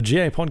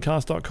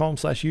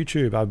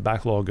 thegapodcast.com/YouTube. I have a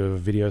backlog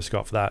of videos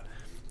got for that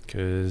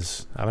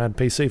because I haven't had a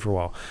PC for a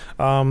while.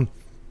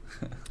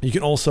 You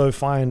can also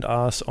find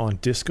us on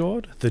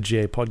Discord,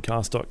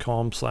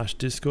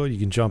 thegapodcast.com/Discord. You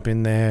can jump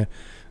in there,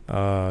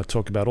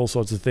 talk about all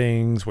sorts of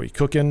things, what you're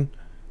cooking.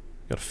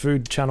 Got a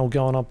food channel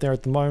going up there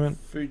at the moment.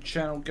 Food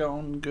channel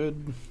going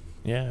good.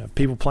 Yeah,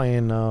 people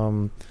playing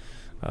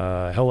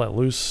Hell Let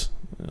Loose,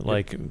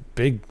 like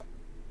big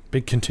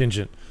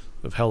contingent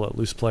of Hell Let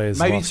Loose players.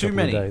 Maybe too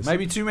many.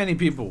 Maybe too many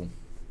people.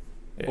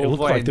 It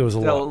looked like there was a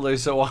lot. Hell Let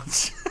Loose at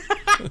once.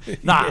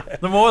 Nah,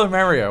 the more the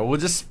merrier. We'll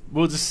just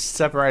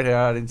separate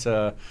out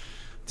into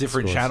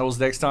different channels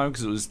next time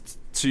because it was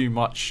too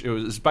much. It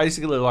was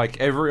basically like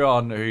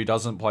everyone who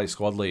doesn't play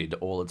Squad League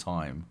all the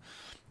time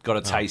got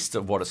a taste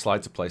of what it's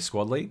like to play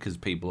Squad League because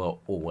people are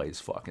always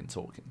fucking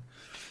talking.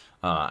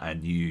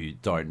 And you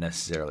don't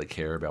necessarily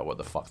care about what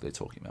the fuck they're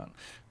talking about.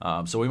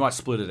 So we might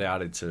split it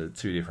out into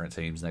 2 different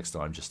teams next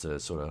time just to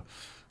sort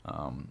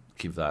of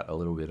give that a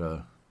little bit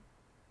of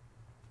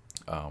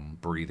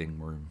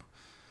breathing room.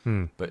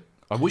 But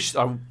I wish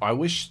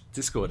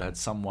Discord had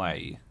some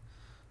way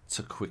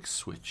to quick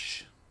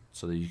switch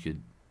so that you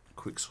could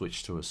quick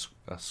switch to a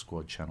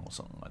squad channel or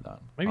something like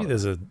that. Maybe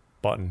there's a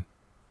button.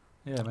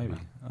 Yeah, maybe.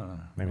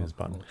 Maybe there's a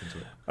button.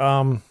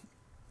 All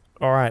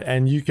right,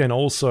 and you can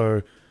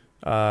also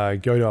go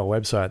to our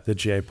website,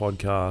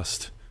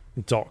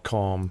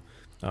 thegapodcast.com.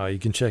 You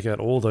can check out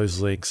all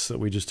those links that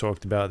we just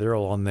talked about. They're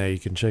all on there. You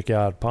can check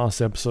out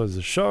past episodes of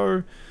the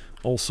show,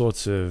 all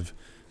sorts of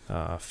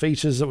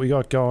features that we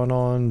got going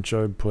on.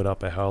 Job put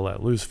up a Hell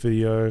Let Loose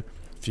video a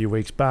few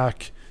weeks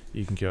back.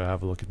 You can go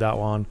have a look at that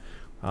one.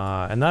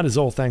 And that is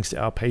all thanks to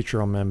our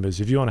Patreon members.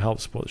 If you want to help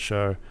support the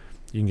show,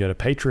 you can go to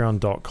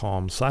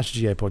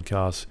patreon.com/GA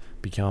Podcast,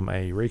 become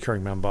a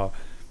recurring member,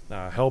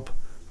 help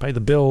pay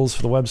the bills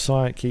for the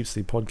website, keeps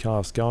the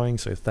podcast going.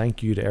 So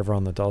thank you to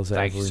everyone that does that.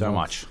 Thank you so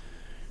much.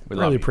 We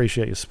really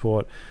appreciate your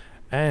support.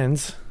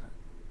 And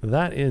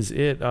that is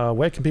it.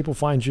 Where can people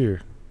find you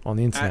on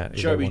the internet? At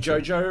Joby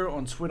Jojo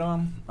on Twitter.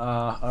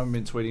 I haven't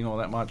been tweeting all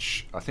that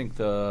much. I think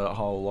the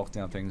whole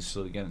lockdown thing's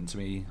sort of getting to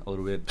me a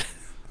little bit.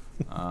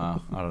 I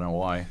don't know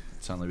why.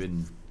 It's only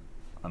been,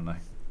 I don't know,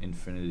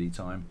 infinity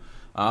time.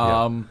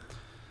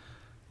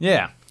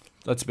 Yeah,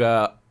 that's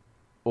about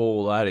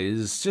all that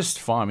is. Just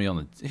find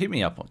me hit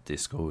me up on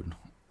Discord,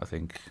 I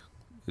think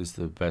is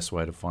the best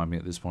way to find me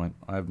at this point.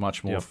 I have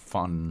much more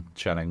fun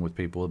chatting with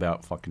people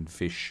about fucking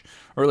fish,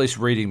 or at least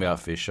reading about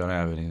fish. I don't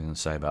have anything to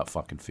say about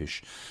fucking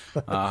fish.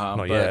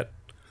 Not yet.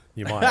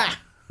 You might.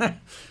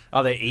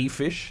 Are there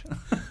e-fish?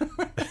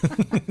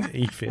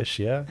 E-fish,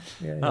 yeah.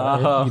 You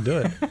can do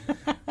it.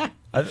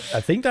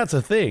 I think that's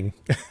a thing.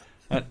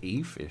 An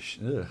e-fish?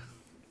 Ugh.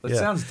 That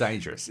sounds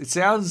dangerous. It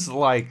sounds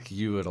like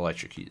you would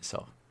electrocute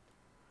yourself.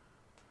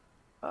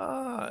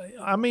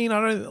 I mean, I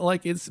don't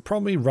like. It's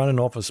probably running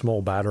off a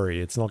small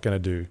battery. It's not going to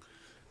do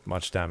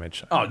much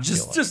damage. Oh,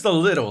 just a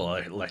little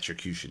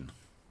electrocution.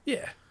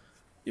 Yeah,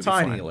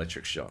 tiny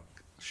electric shock.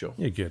 Sure,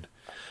 you're good.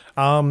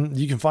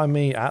 You can find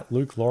me at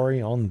Luke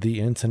Laurie on the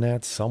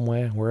internet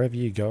somewhere, wherever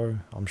you go.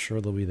 I'm sure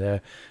they'll be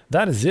there.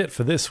 That is it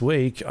for this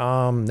week.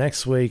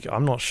 Next week,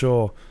 I'm not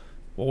sure.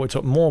 Well, we're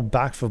talking more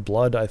Back for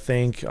Blood, I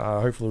think.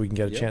 Hopefully we can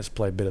get a chance to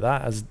play a bit of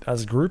that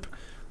as a group.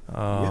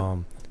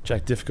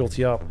 Jack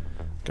difficulty up,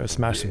 go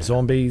smash some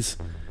zombies,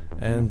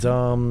 and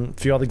a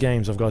few other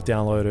games I've got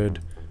downloaded.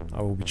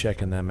 I will be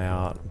checking them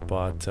out.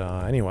 But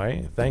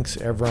anyway, thanks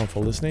everyone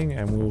for listening,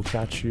 and we'll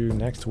catch you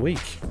next week.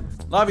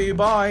 Love you,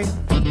 bye.